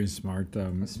incredible, very smart.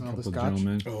 smell the couple Scotch.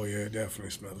 gentlemen. Oh yeah, definitely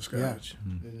smell the Yeah. Scotch.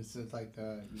 It's like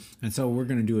And so we're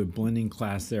gonna do a blending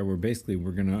class there. Where basically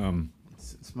we're gonna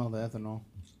smell the ethanol.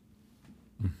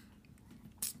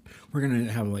 we're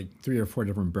gonna have like 3 or 4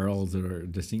 different barrels that are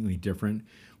distinctly different.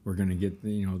 We're gonna get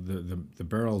the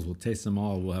barrels. We'll taste them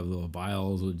all. We'll have little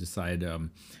vials. We'll decide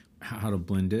how to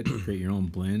blend it. Create your own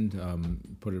blend.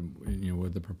 Put it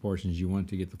with the proportions you want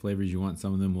to get the flavors you want.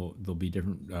 Some of them there'll be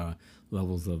different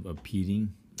levels of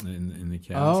peating in the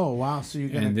cask. Oh wow! So you're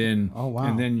gonna. And then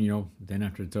wow. then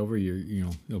after it's over,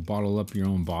 you'll bottle up your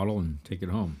own bottle and take it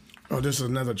home. Oh, this is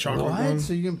another chocolate What? one.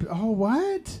 So you can? Oh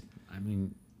what? I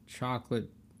mean, chocolate.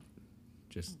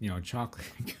 Just chocolate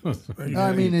goes. with I mean, it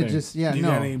everything. just yeah. You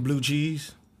No, got any blue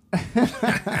cheese? look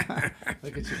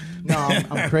at you. No,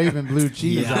 I'm craving blue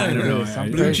cheese. Yeah, after I know. this. I'm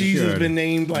Blue Blue craving- cheese has should. been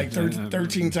named like Yeah,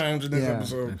 13 times in this Yeah.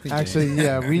 episode. Actually,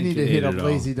 yeah, we think need you to hit ate up it all.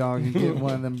 Lazy Dog and get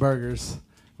one of them burgers,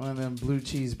 one of them blue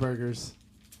cheese burgers,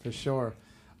 for sure.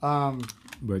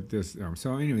 But this.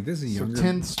 So anyway, this is So younger.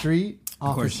 10th Street of off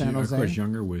of course, San Jose. of course,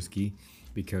 younger whiskey,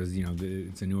 because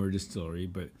it's a newer distillery,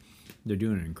 but they're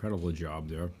doing an incredible job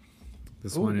there.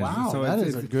 This Oh one is. wow, so that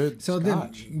it's- is a good So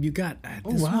Scotch. then you got.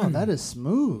 Oh This wow, one, that is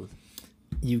smooth.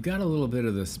 You've got a little bit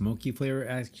of the smoky flavor.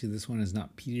 Actually, this one is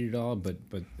not peated at all, but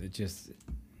it just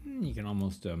you can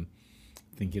almost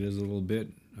think it is a little bit.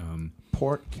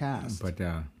 Port cast. But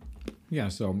yeah,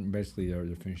 so basically they're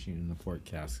finishing in the port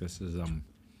cask. This is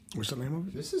What's the name of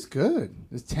it? This is good.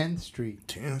 It's 10th Street.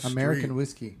 10th American Street.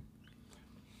 whiskey.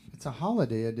 It's a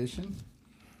holiday edition.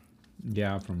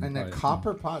 yeah from And the probably-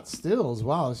 copper pot stills.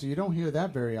 Wow, so you don't hear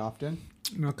that very often.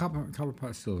 No, copper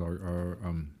pot stills are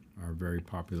very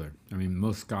popular. I mean,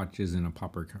 most Scotch is in a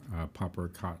popper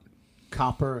cot.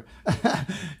 Copper.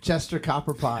 Chester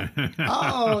Copper Pot.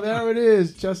 Oh, there it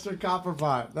is. Chester Copper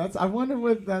Pot. I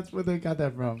wonder that's where they got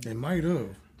that from. They might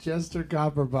have. Chester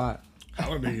Copper Pot.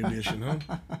 Holiday edition, huh?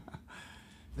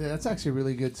 Yeah, that's actually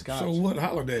really good scotch. So what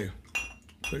holiday?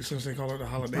 Since they call it a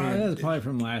holiday. That's probably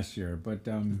from last year, but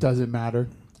Does it matter?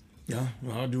 Yeah,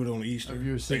 well, I'll do it on Easter, If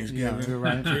you're sick, Thanksgiving, yeah, you're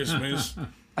right. Christmas,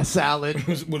 A salad.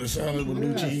 with a salad with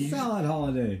blue cheese. salad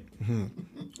holiday.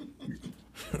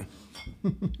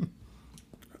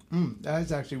 That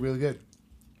is actually really good.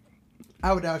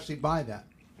 I would actually buy that.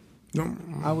 No,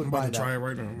 I would I'm buy about to that. try it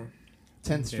right now.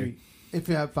 10th Street. If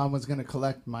I was going to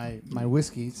collect my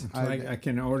whiskeys. I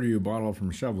can order you a bottle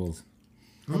from Shovels,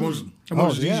 How much oh,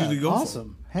 does it yeah. usually go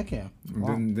Awesome. Heck yeah. and Wow.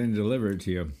 then deliver it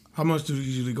to you. for? How much do it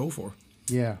usually go for?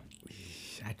 Yeah.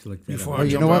 I have to look that Before up. I Oh,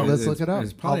 you jump know what? out, Let's look it up.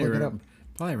 It's I'll probably look it around, up.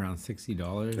 probably around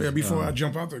 $60. Yeah, before I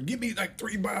jump out there, give me like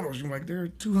 3 bottles. You're like, they're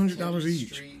 $200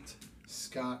 each. Street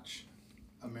Scotch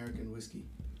American whiskey.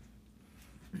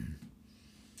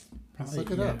 Let's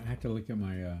look it up. I have to look at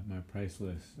my my price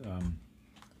list.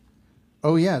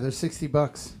 Oh yeah, they're $60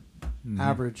 Mm-hmm.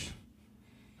 average.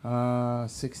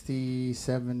 60,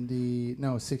 70,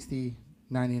 no, 60,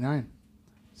 99.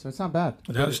 So it's not bad.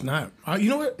 That is not. You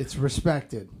know what? It's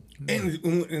respected.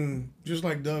 And just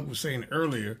like Doug was saying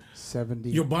earlier, 70.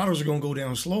 your bottles are gonna go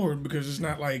down slower because it's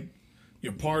not like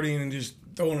you're partying and just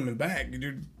throwing them in back.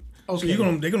 So Okay.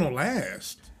 they're gonna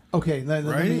last. Okay, let me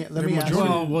Right? ask Majority-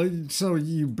 you. Well, so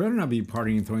you better not be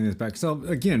partying and throwing this back. So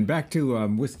again, back to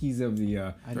whiskeys of the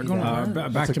I need gonna that. learn.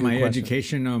 That's back a to good my question.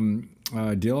 education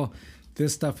deal.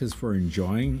 This stuff is for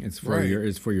enjoying. It's for Right.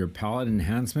 your palate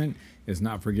enhancement. It's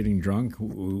not for getting drunk.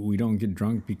 We don't get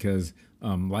drunk because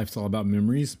life's all about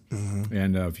memories.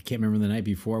 And if you can't remember the night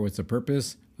before, what's the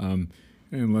purpose?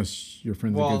 Unless your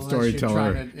friend's a good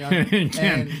storyteller and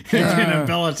can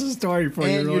embellish a story for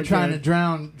you. And you're trying to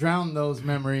drown those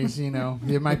memories, you know.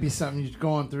 There might be something you're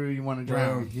going through you want to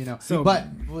drown, you know. So, but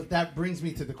that brings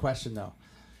me to the question, though.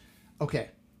 Okay,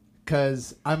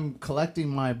 because I'm collecting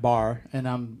my bar, and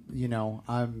I'm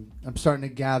starting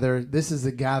to gather. This is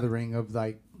a gathering of,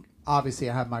 like, obviously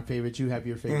I have my favorites, you have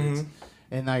your favorites.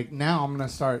 And, like, now I'm going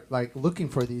to start, like, looking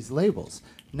for these labels.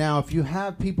 Now, if you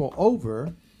have people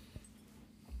over...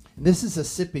 This is a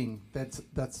sipping that's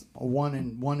a one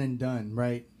and done,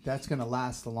 right? That's going to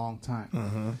last a long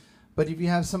time. But if you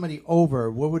have somebody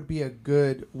over, what would be a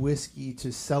good whiskey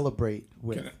to celebrate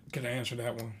with? Can I answer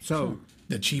that one? So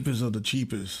the cheapest of the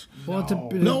cheapest. well,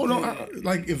 No.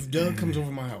 Like if Doug comes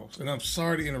over my house, and I'm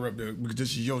sorry to interrupt, Doug, because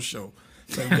this is your show.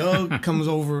 So if Doug comes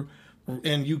over,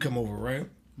 and you come over, right?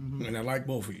 And I like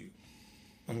both of you.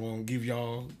 I'm gonna give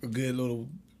y'all a good little,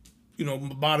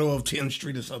 bottle of 10th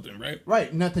Street or something, right?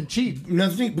 Right, nothing cheap.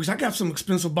 Nothing, because I got some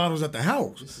expensive bottles at the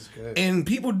house. This is good. And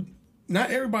people, not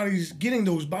everybody's getting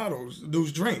those bottles,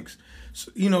 those drinks.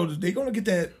 So, they're gonna get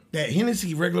that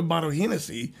Hennessy, regular bottle of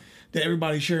Hennessy that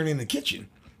everybody's sharing in the kitchen.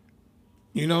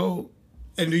 And do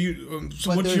you?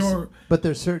 So what's your? But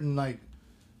there's certain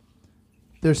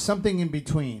there's something in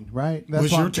between, right? That's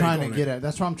What's what your I'm trying take to on get it? at.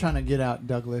 That's what I'm trying to get at,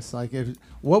 Douglas. Like,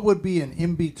 what would be an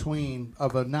in between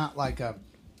of a not like a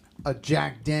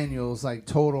Jack Daniels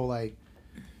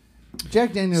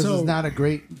Jack Daniels is not a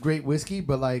great whiskey,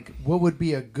 but like what would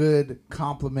be a good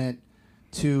complement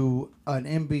to an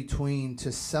in between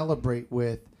to celebrate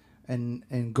with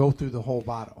and go through the whole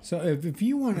bottle? So if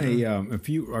you want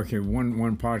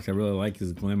one product I really like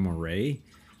is Glen Moray.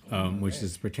 Which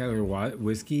is particular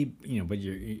whiskey, but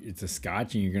it's a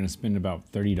Scotch, and you're going to spend about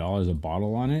 $30 a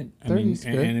bottle on it. I mean,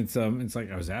 and it's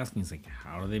like I was asking, it's like,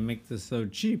 how do they make this so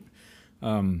cheap?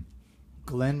 Glen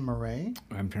Moray.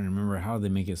 I'm trying to remember how they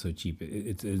make it so cheap.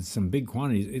 It's some big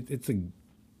quantities. It's a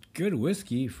good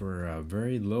whiskey for a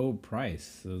very low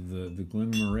price. So the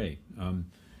Glen Moray. I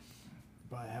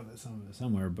have it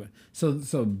somewhere, but so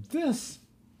this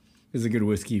is a good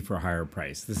whiskey for a higher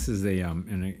price. This is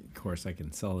and of course I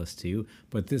can sell this to you,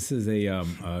 but this is a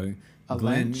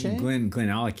Glen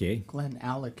Allachie. Glen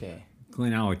Allachie.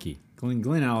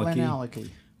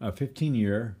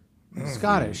 15-year.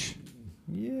 Scottish.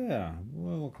 Yeah,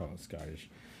 well, we'll call it Scottish.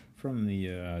 From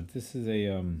the this is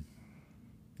a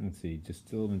let's see,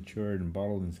 distilled, matured, and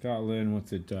bottled in Scotland.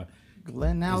 What's it?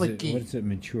 Glen Allachie. What's it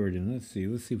matured in? Let's see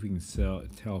if we can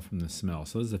tell from the smell.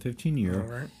 So this is a 15-year. All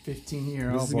right.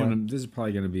 15-year. This is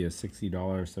probably going to be a $60,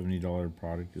 $70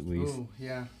 product at least. Ooh,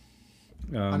 yeah.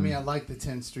 I mean, I like the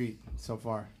 10th Street so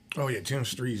far. Oh yeah, 10th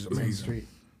Street is amazing. 10th Street.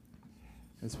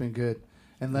 It's been good.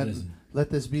 And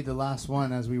let this be the last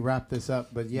one as we wrap this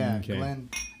up. But yeah, Okay. Glen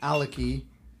Allachie.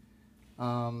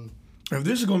 If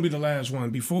this is going to be the last one,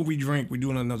 before we drink, we're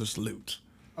doing another salute.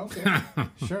 Okay,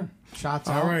 sure. Shots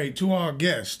out. All right, to our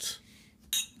guest,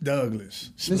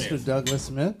 Douglas Smith. Mr. Douglas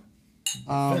Smith.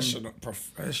 Was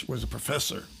a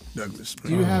professor, Douglas Smith.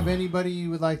 Do you have anybody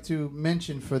you would like to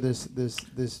mention for this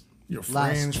Your last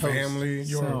friends, toast? family,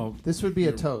 This would be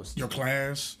a toast. your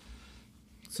class?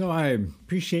 So I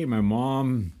appreciate my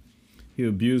mom, who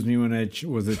abused me when I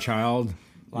was a child.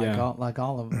 Like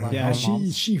all of all she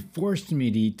moms. forced me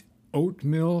to eat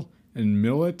oatmeal and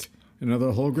millet and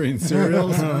other whole grain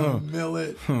cereals.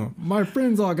 Millet. My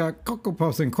friends all got Cocoa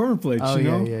Puffs and cornflakes. Oh, you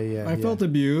know? yeah. I felt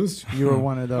abused. You were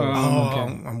one of those.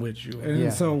 Okay. I'm with you.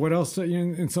 And so what else?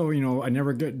 And so I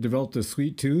never developed a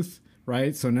sweet tooth,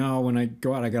 right? So now when I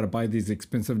go out, I got to buy these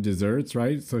expensive desserts,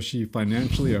 right? So she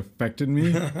financially affected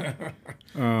me.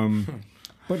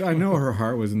 But I know her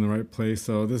heart was in the right place.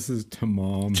 So this is to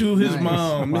mom. To his Nice.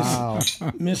 mom, Wow.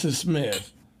 Mrs.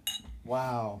 Smith.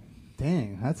 Wow.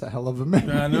 Dang, that's a hell of a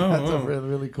memory. I know. That's a really,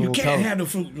 really cool You can't toast. have the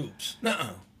Fruit Loops.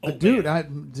 Nuh-uh. But dude,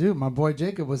 my boy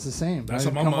Jacob was the same. That's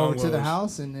I'd what my come mom over to the was.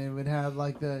 house and it would have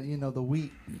like the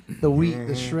wheat,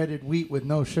 the shredded wheat with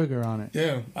no sugar on it.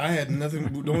 Yeah, I had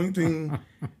nothing. The only thing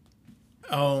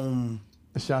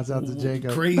Shouts out to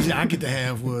Jacob. crazy I get to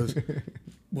have was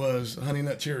Honey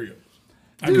Nut Cheerios.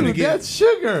 Dude, that's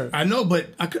sugar. I know,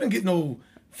 but I couldn't get no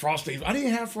Frosted. I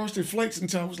didn't have Frosted Flakes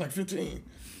until I was like 15.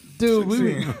 Dude,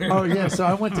 16. oh yeah. So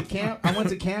I went to camp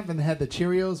and they had the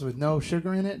Cheerios with no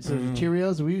sugar in it. So the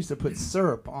Cheerios, we used to put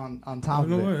syrup on top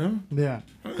of it. way, huh? Yeah,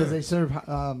 because they serve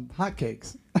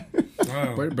hotcakes.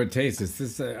 Wow. But taste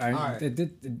this.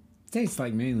 tastes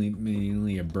like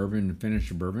mainly a bourbon,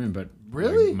 finished bourbon, but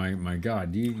Really? my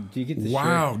God, do you get the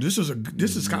Wow, shit? this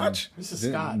is Scotch. This is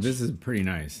Scotch. This is pretty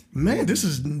nice. Man, this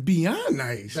is beyond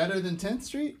nice. Better than 10th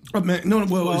Street? Oh, man, no,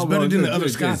 well, it's better than the other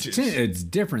Scotches. It's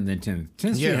different than 10th.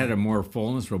 10th Street Yeah. had a more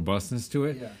fullness, robustness to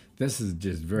it. Yeah. This is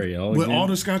just very elegant. With all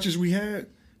the Scotches we had,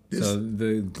 so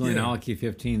the Glenallachie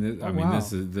 15. I mean, wow.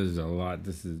 there's a lot.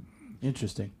 This is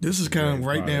Interesting. this is kind of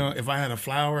Great right now. product. If I had a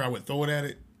flower, I would throw it at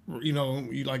it. You know,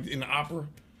 you like in the opera.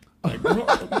 Like,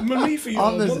 Malifio,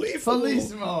 On this-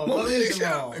 Malifio,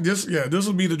 Bellissimo. This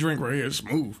will be the drink right here. It's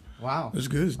smooth. Wow. It's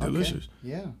good. It's delicious.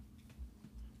 Yeah.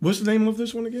 What's the name of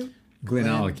this one again?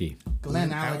 Glenallachie.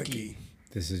 Glenallachie.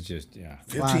 This is just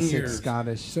 15 Classic years.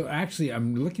 Scottish. So actually,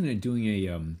 I'm looking at doing a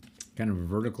kind of a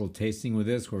vertical tasting with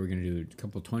this, where we're going to do a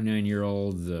couple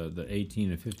 29-year-olds, the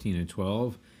 18, 15, and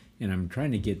 12, and I'm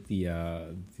trying to get the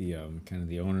kind of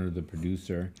the owner, the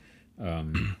producer,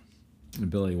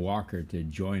 Billy Walker, to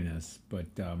join us, but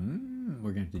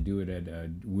we're going to have to do it at a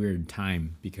weird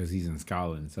time because he's in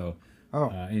Scotland. So,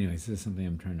 anyways, this is something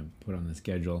I'm trying to put on the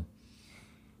schedule.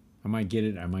 I might get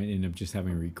it. I might end up just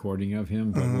having a recording of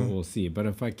him, but we'll see. But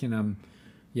if I can,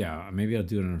 maybe I'll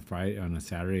do it on a Friday, on a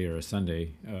Saturday or a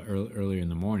Sunday, earlier in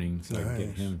the morning, so I can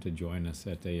get him to join us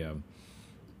at a,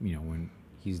 when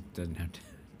he doesn't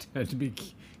have to be.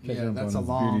 catching up That's on a his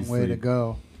long beauty way to sleep.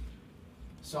 go.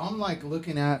 So I'm like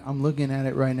looking at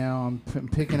it right now. I'm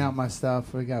picking out my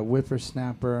stuff. We got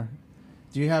whippersnapper.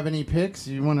 Do you have any picks?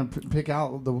 You want to pick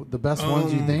out the best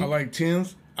ones you think? I like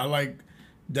 10th. I like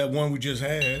that one we just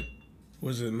had.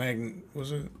 Was it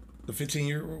the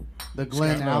 15-year-old? The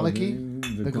Glenallachie.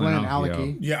 the The Glenallachie,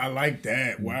 Glenallachie. Yeah, I like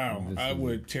that. Wow. This I is-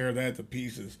 would tear that to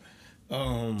pieces.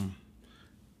 I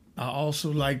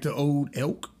also like the Old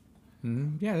Elk.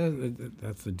 Yeah,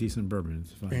 that's a decent bourbon.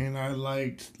 It's fine. And I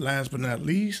liked, last but not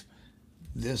least,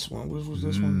 this one. What was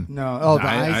this one? No. Oh, the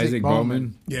Isaac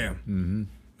Bowman. Yeah.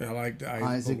 I like the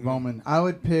Isaac Bowman. I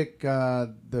would pick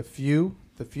the Few.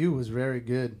 The Few was very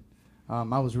good. I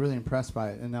was really impressed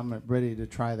by it, and I'm ready to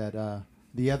try that.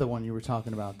 The other one you were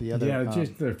talking about. The other. Yeah,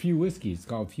 just the Few Whiskey. It's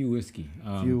called Few Whiskey.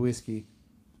 Few whiskey.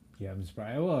 Yeah, I'm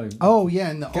surprised. Well, Oh yeah,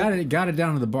 and the got it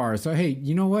down to the bar. So hey,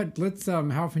 you know what? Let's. How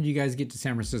often do you guys get to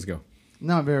San Francisco?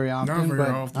 Not very often, very but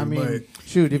often, I mean, but-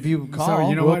 shoot, if you call, So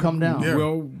you know we'll what? come down. Yeah.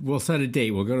 We'll set a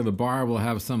date. We'll go to the bar. We'll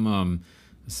have some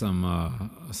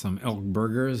elk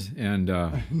burgers and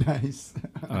Nice.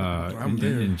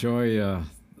 enjoy.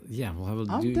 We'll have a.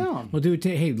 I'm down. We'll do it.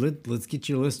 Hey, let's get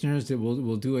your listeners.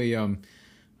 We'll do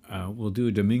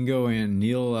a Domingo and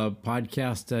Neil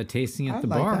podcast tasting at I'd the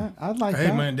like bar. that. I'd like Hey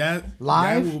that. man, that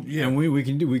Live? that will, yeah. And we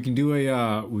can do a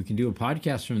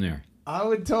podcast from there. I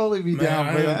would totally be Man, down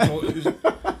I for am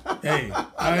that. hey,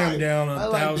 I am down I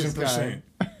like this 1,000%.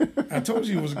 I told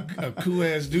you he was a cool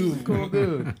ass dude. Cool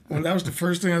dude. When that was the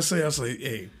first thing I say,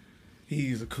 hey,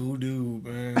 he's a cool dude,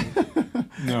 man.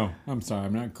 No, I'm sorry.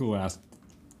 I'm not cool ass.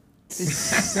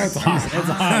 That's hot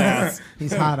ass.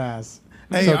 He's hot ass.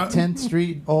 Hey, So I- 10th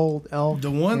Street, Old Elk.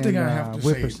 The one thing and, I have to say-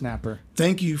 Whippersnapper.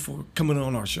 Thank you for coming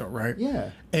on our show, right? Yeah.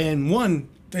 And one,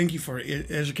 thank you for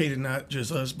educating not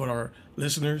just us but our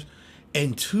listeners.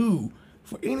 And two,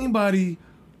 for anybody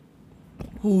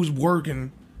who's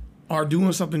working or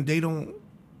doing something they don't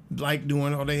like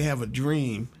doing or they have a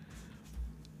dream,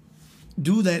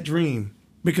 do that dream.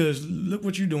 Because look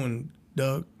what you're doing,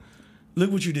 Doug.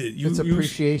 Look what you did. It's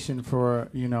appreciation for,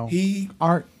 He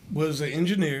art. was an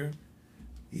engineer.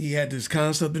 He had this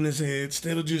concept in his head.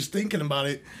 Instead of just thinking about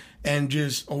it and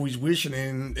just always wishing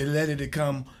and letting it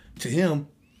come to him,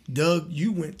 Doug,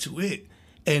 you went to it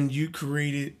and you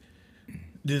created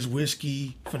this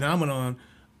whiskey phenomenon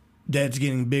that's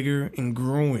getting bigger and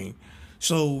growing.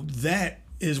 So that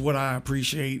is what I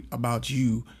appreciate about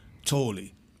you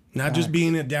totally. Not just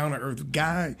being a down-to-earth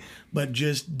guy, but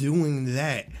just doing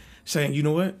that. Saying, you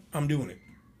know what? I'm doing it.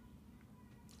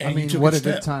 And I you mean, took what a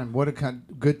step. good time. What a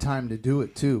good time to do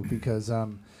it, too, because,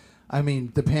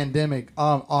 the pandemic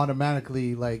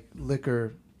automatically, like,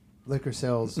 liquor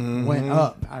sales went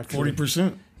up. Actually.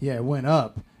 40%. Yeah, it went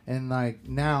up. And, like,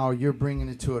 now you're bringing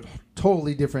it to a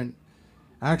totally different...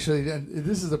 Actually,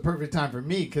 this is a perfect time for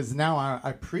me because now I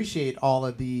appreciate all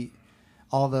the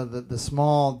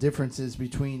small differences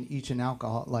between each and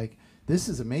alcohol. Like, this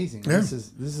is amazing. Yeah. This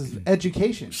is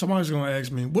education. Somebody's gonna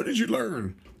ask me, "What did you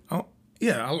learn?"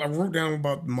 I wrote down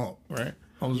about the malt, right?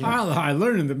 I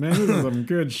learned that, man. This is some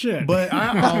good shit. But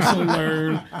I also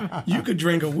learned you could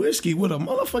drink a whiskey with a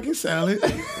motherfucking salad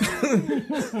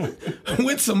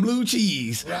with some blue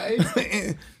cheese, Right?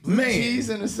 Man, Cheese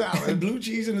and a salad. blue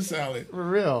cheese in a salad, For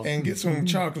real. and get some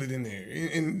chocolate in there,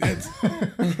 and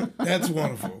that's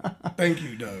wonderful. Thank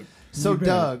you, Doug. So,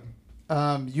 Doug,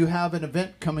 You have an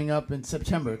event coming up in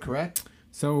September, correct?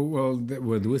 So, well,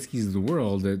 with Whiskeys of the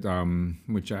World,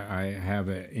 which I have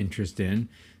an interest in.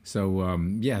 So,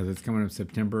 that's coming up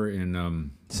September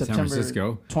in San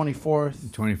Francisco.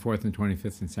 24th. 24th and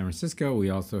 25th in San Francisco. We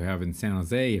also have in San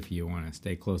Jose, if you want to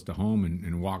stay close to home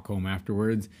and walk home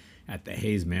afterwards, at the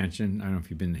Hayes Mansion. I don't know if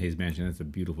you've been to Hayes Mansion. That's a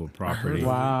beautiful property.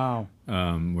 Wow.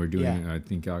 We're doing, I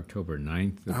think, October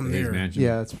 9th at I'm the Hayes there. Mansion.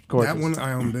 Yeah, it's gorgeous. That one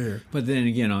I am there. But then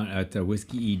again, at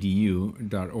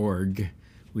whiskey.edu.org,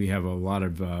 we have a lot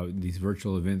of these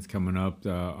virtual events coming up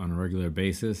on a regular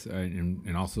basis,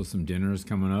 and also some dinners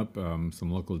coming up, some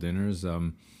local dinners.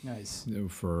 Nice.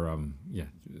 For,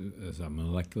 there's a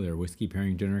molecular whiskey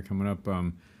pairing dinner coming up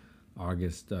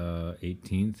August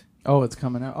 18th. Oh, it's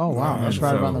coming out. Oh, wow. That's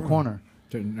right around the corner.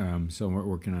 So we're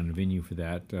working on a venue for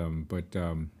that.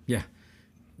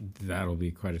 That'll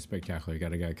be quite a spectacular.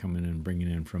 Got a guy coming in,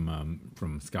 bringing in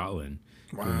from Scotland,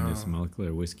 doing this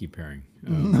molecular whiskey pairing.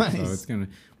 Nice. So it's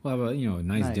we'll have a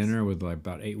nice dinner with like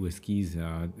about 8 whiskeys,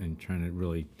 and trying to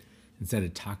really, instead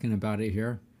of talking about it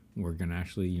here, we're gonna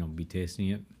actually be tasting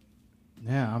it.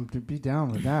 Yeah, I'm to be down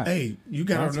with that. Hey, you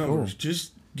got That's our numbers. cool.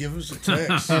 Just give us a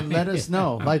text. And let us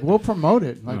know. Like, we'll promote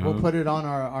it. Like, we'll put it on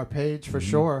our page for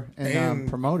sure and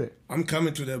promote it. I'm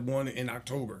coming to that one in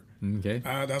October. Okay.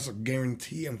 That's a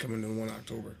guarantee. I'm coming to the one in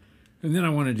October. And then I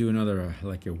want to do another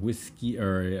like a whiskey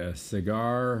or a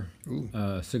cigar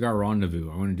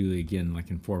rendezvous. I want to do it again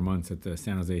like in 4 months at the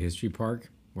San Jose History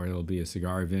Park, where there'll be a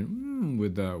cigar event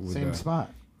with Same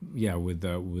spot. Yeah, with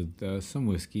some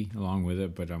whiskey along with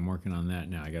it. But I'm working on that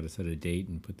now. I got to set a date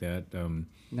and put that.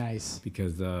 Nice.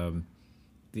 Because they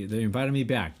invited me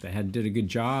back. They did a good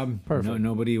job. Perfect.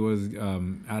 Nobody was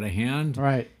out of hand.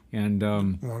 Right. And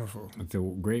Wonderful. it's a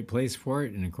great place for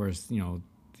it. And of course,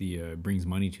 brings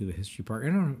money to the history park.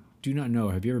 I do not know.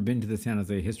 Have you ever been to the San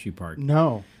Jose History Park?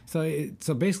 No. So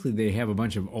basically, they have a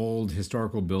bunch of old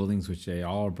historical buildings, which they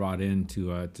all brought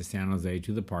into to San Jose,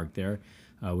 to the park there,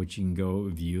 which you can go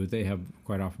view. They have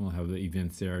quite often will have the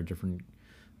events there, different.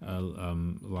 A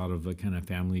lot of kind of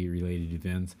family-related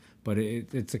events, but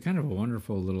it's a kind of a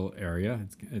wonderful little area.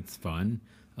 It's fun,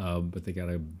 but they got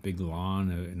a big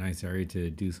lawn, a nice area to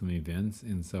do some events,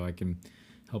 and so I can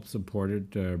help support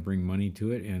it, bring money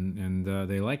to it, and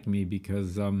they like me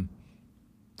because I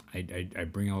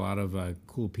bring a lot of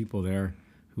cool people there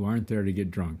who aren't there to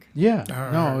get drunk. Yeah.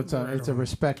 Right, it's a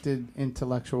respected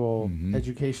intellectual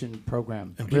education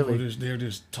program. And people really. they're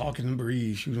just talking the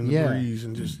breeze, shooting the breeze,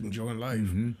 and just enjoying life.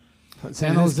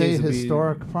 San Jose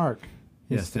Historic Park.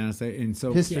 Yes, San Jose, and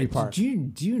so History Park. Do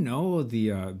you know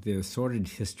the sordid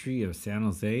history of San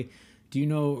Jose? Do you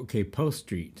know? Okay, Post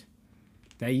Street,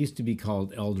 that used to be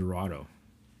called El Dorado.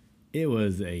 It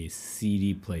was a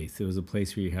seedy place. It was a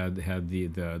place where you had the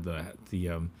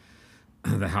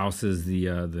houses, the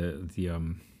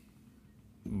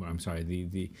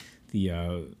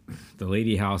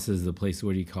lady houses, the place.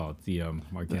 What do you call it? I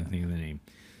can't think of the name.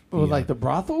 Like the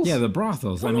brothels? Yeah, the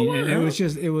brothels. I mean, it was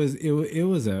just it was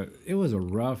a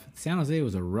rough. San Jose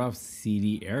was a rough,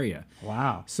 seedy area.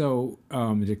 Wow. So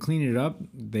to clean it up,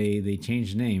 they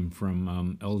changed the name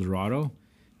from El Dorado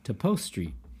to Post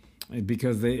Street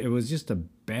because it was just a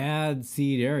bad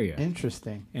seed area.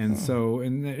 Interesting. And so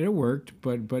it worked,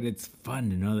 but it's fun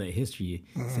to know that history.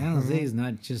 San Jose is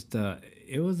not just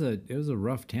it was a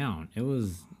rough town. It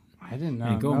was. I didn't know.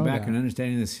 And going back that. and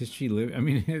understanding this history,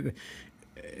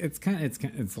 it's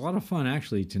a lot of fun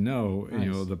actually to know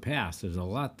the past. There's a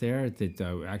lot there that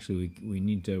actually we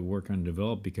need to work on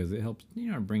develop because it helps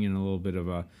bring in a little bit of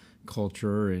a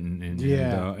culture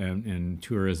and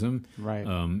tourism. Right.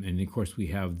 And of course we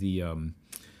have the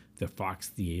Fox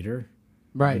Theater.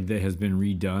 Right. That has been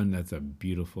redone. That's a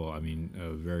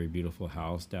very beautiful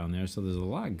house down there. So there's a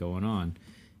lot going on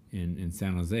in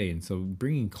San Jose, and so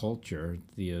bringing culture,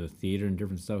 the theater and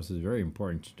different stuff is very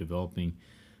important to developing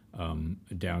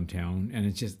downtown. And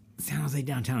it's just San Jose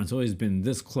downtown. It's always been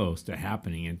this close to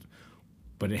happening,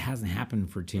 but it hasn't happened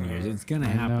for 10 years. It's gonna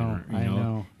happen. I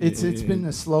know. It's been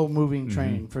a slow moving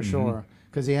train for sure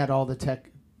because he had all the tech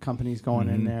companies going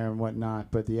in there and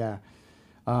whatnot. But yeah,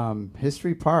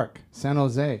 History Park, San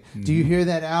Jose. Do you hear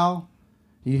that, Al?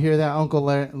 You hear that, Uncle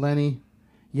Lenny?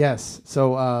 Yes.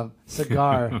 So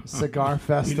cigar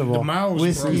festival, The Miles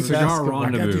whiskey Brothers. Cigar festival. I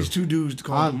got rendezvous. these two dudes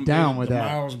called I'm down with the that.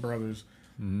 Miles Brothers,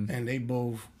 and they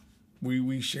both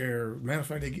we share. Matter of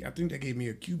fact, I think they gave me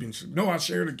a Cuban. No, I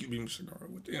shared a Cuban cigar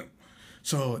with them.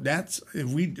 So that's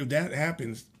if that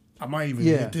happens, I might even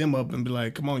hit them up and be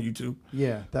like, "Come on, you two,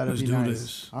 Yeah, that'd let's be do nice.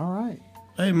 this." All right.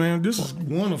 Hey, man, this is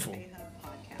wonderful.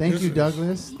 Thank This you, is-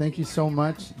 Douglas. Thank you so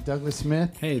much, Douglas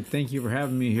Smith. Hey, thank you for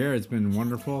having me here. It's been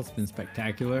wonderful. It's been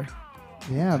spectacular.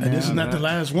 Yeah, man. And this is not the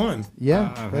last one.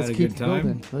 Yeah, I've let's had a keep good time.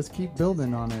 building. Let's keep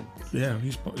building on it. Yeah,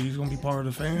 he's gonna be part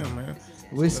of the fam, man.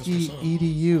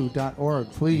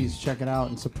 WhiskeyEDU.org. Please check it out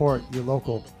and support your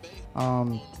local.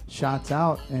 Shots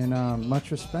out and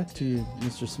much respect to you,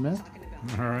 Mr. Smith.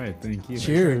 All right, thank you.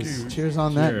 Cheers. Thank you. Cheers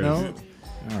on that Cheers. note.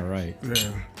 All right.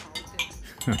 Yeah.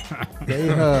 Bay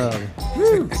Hub.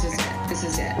 This is it. This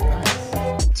is it.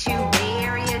 Two Bay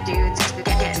Area dudes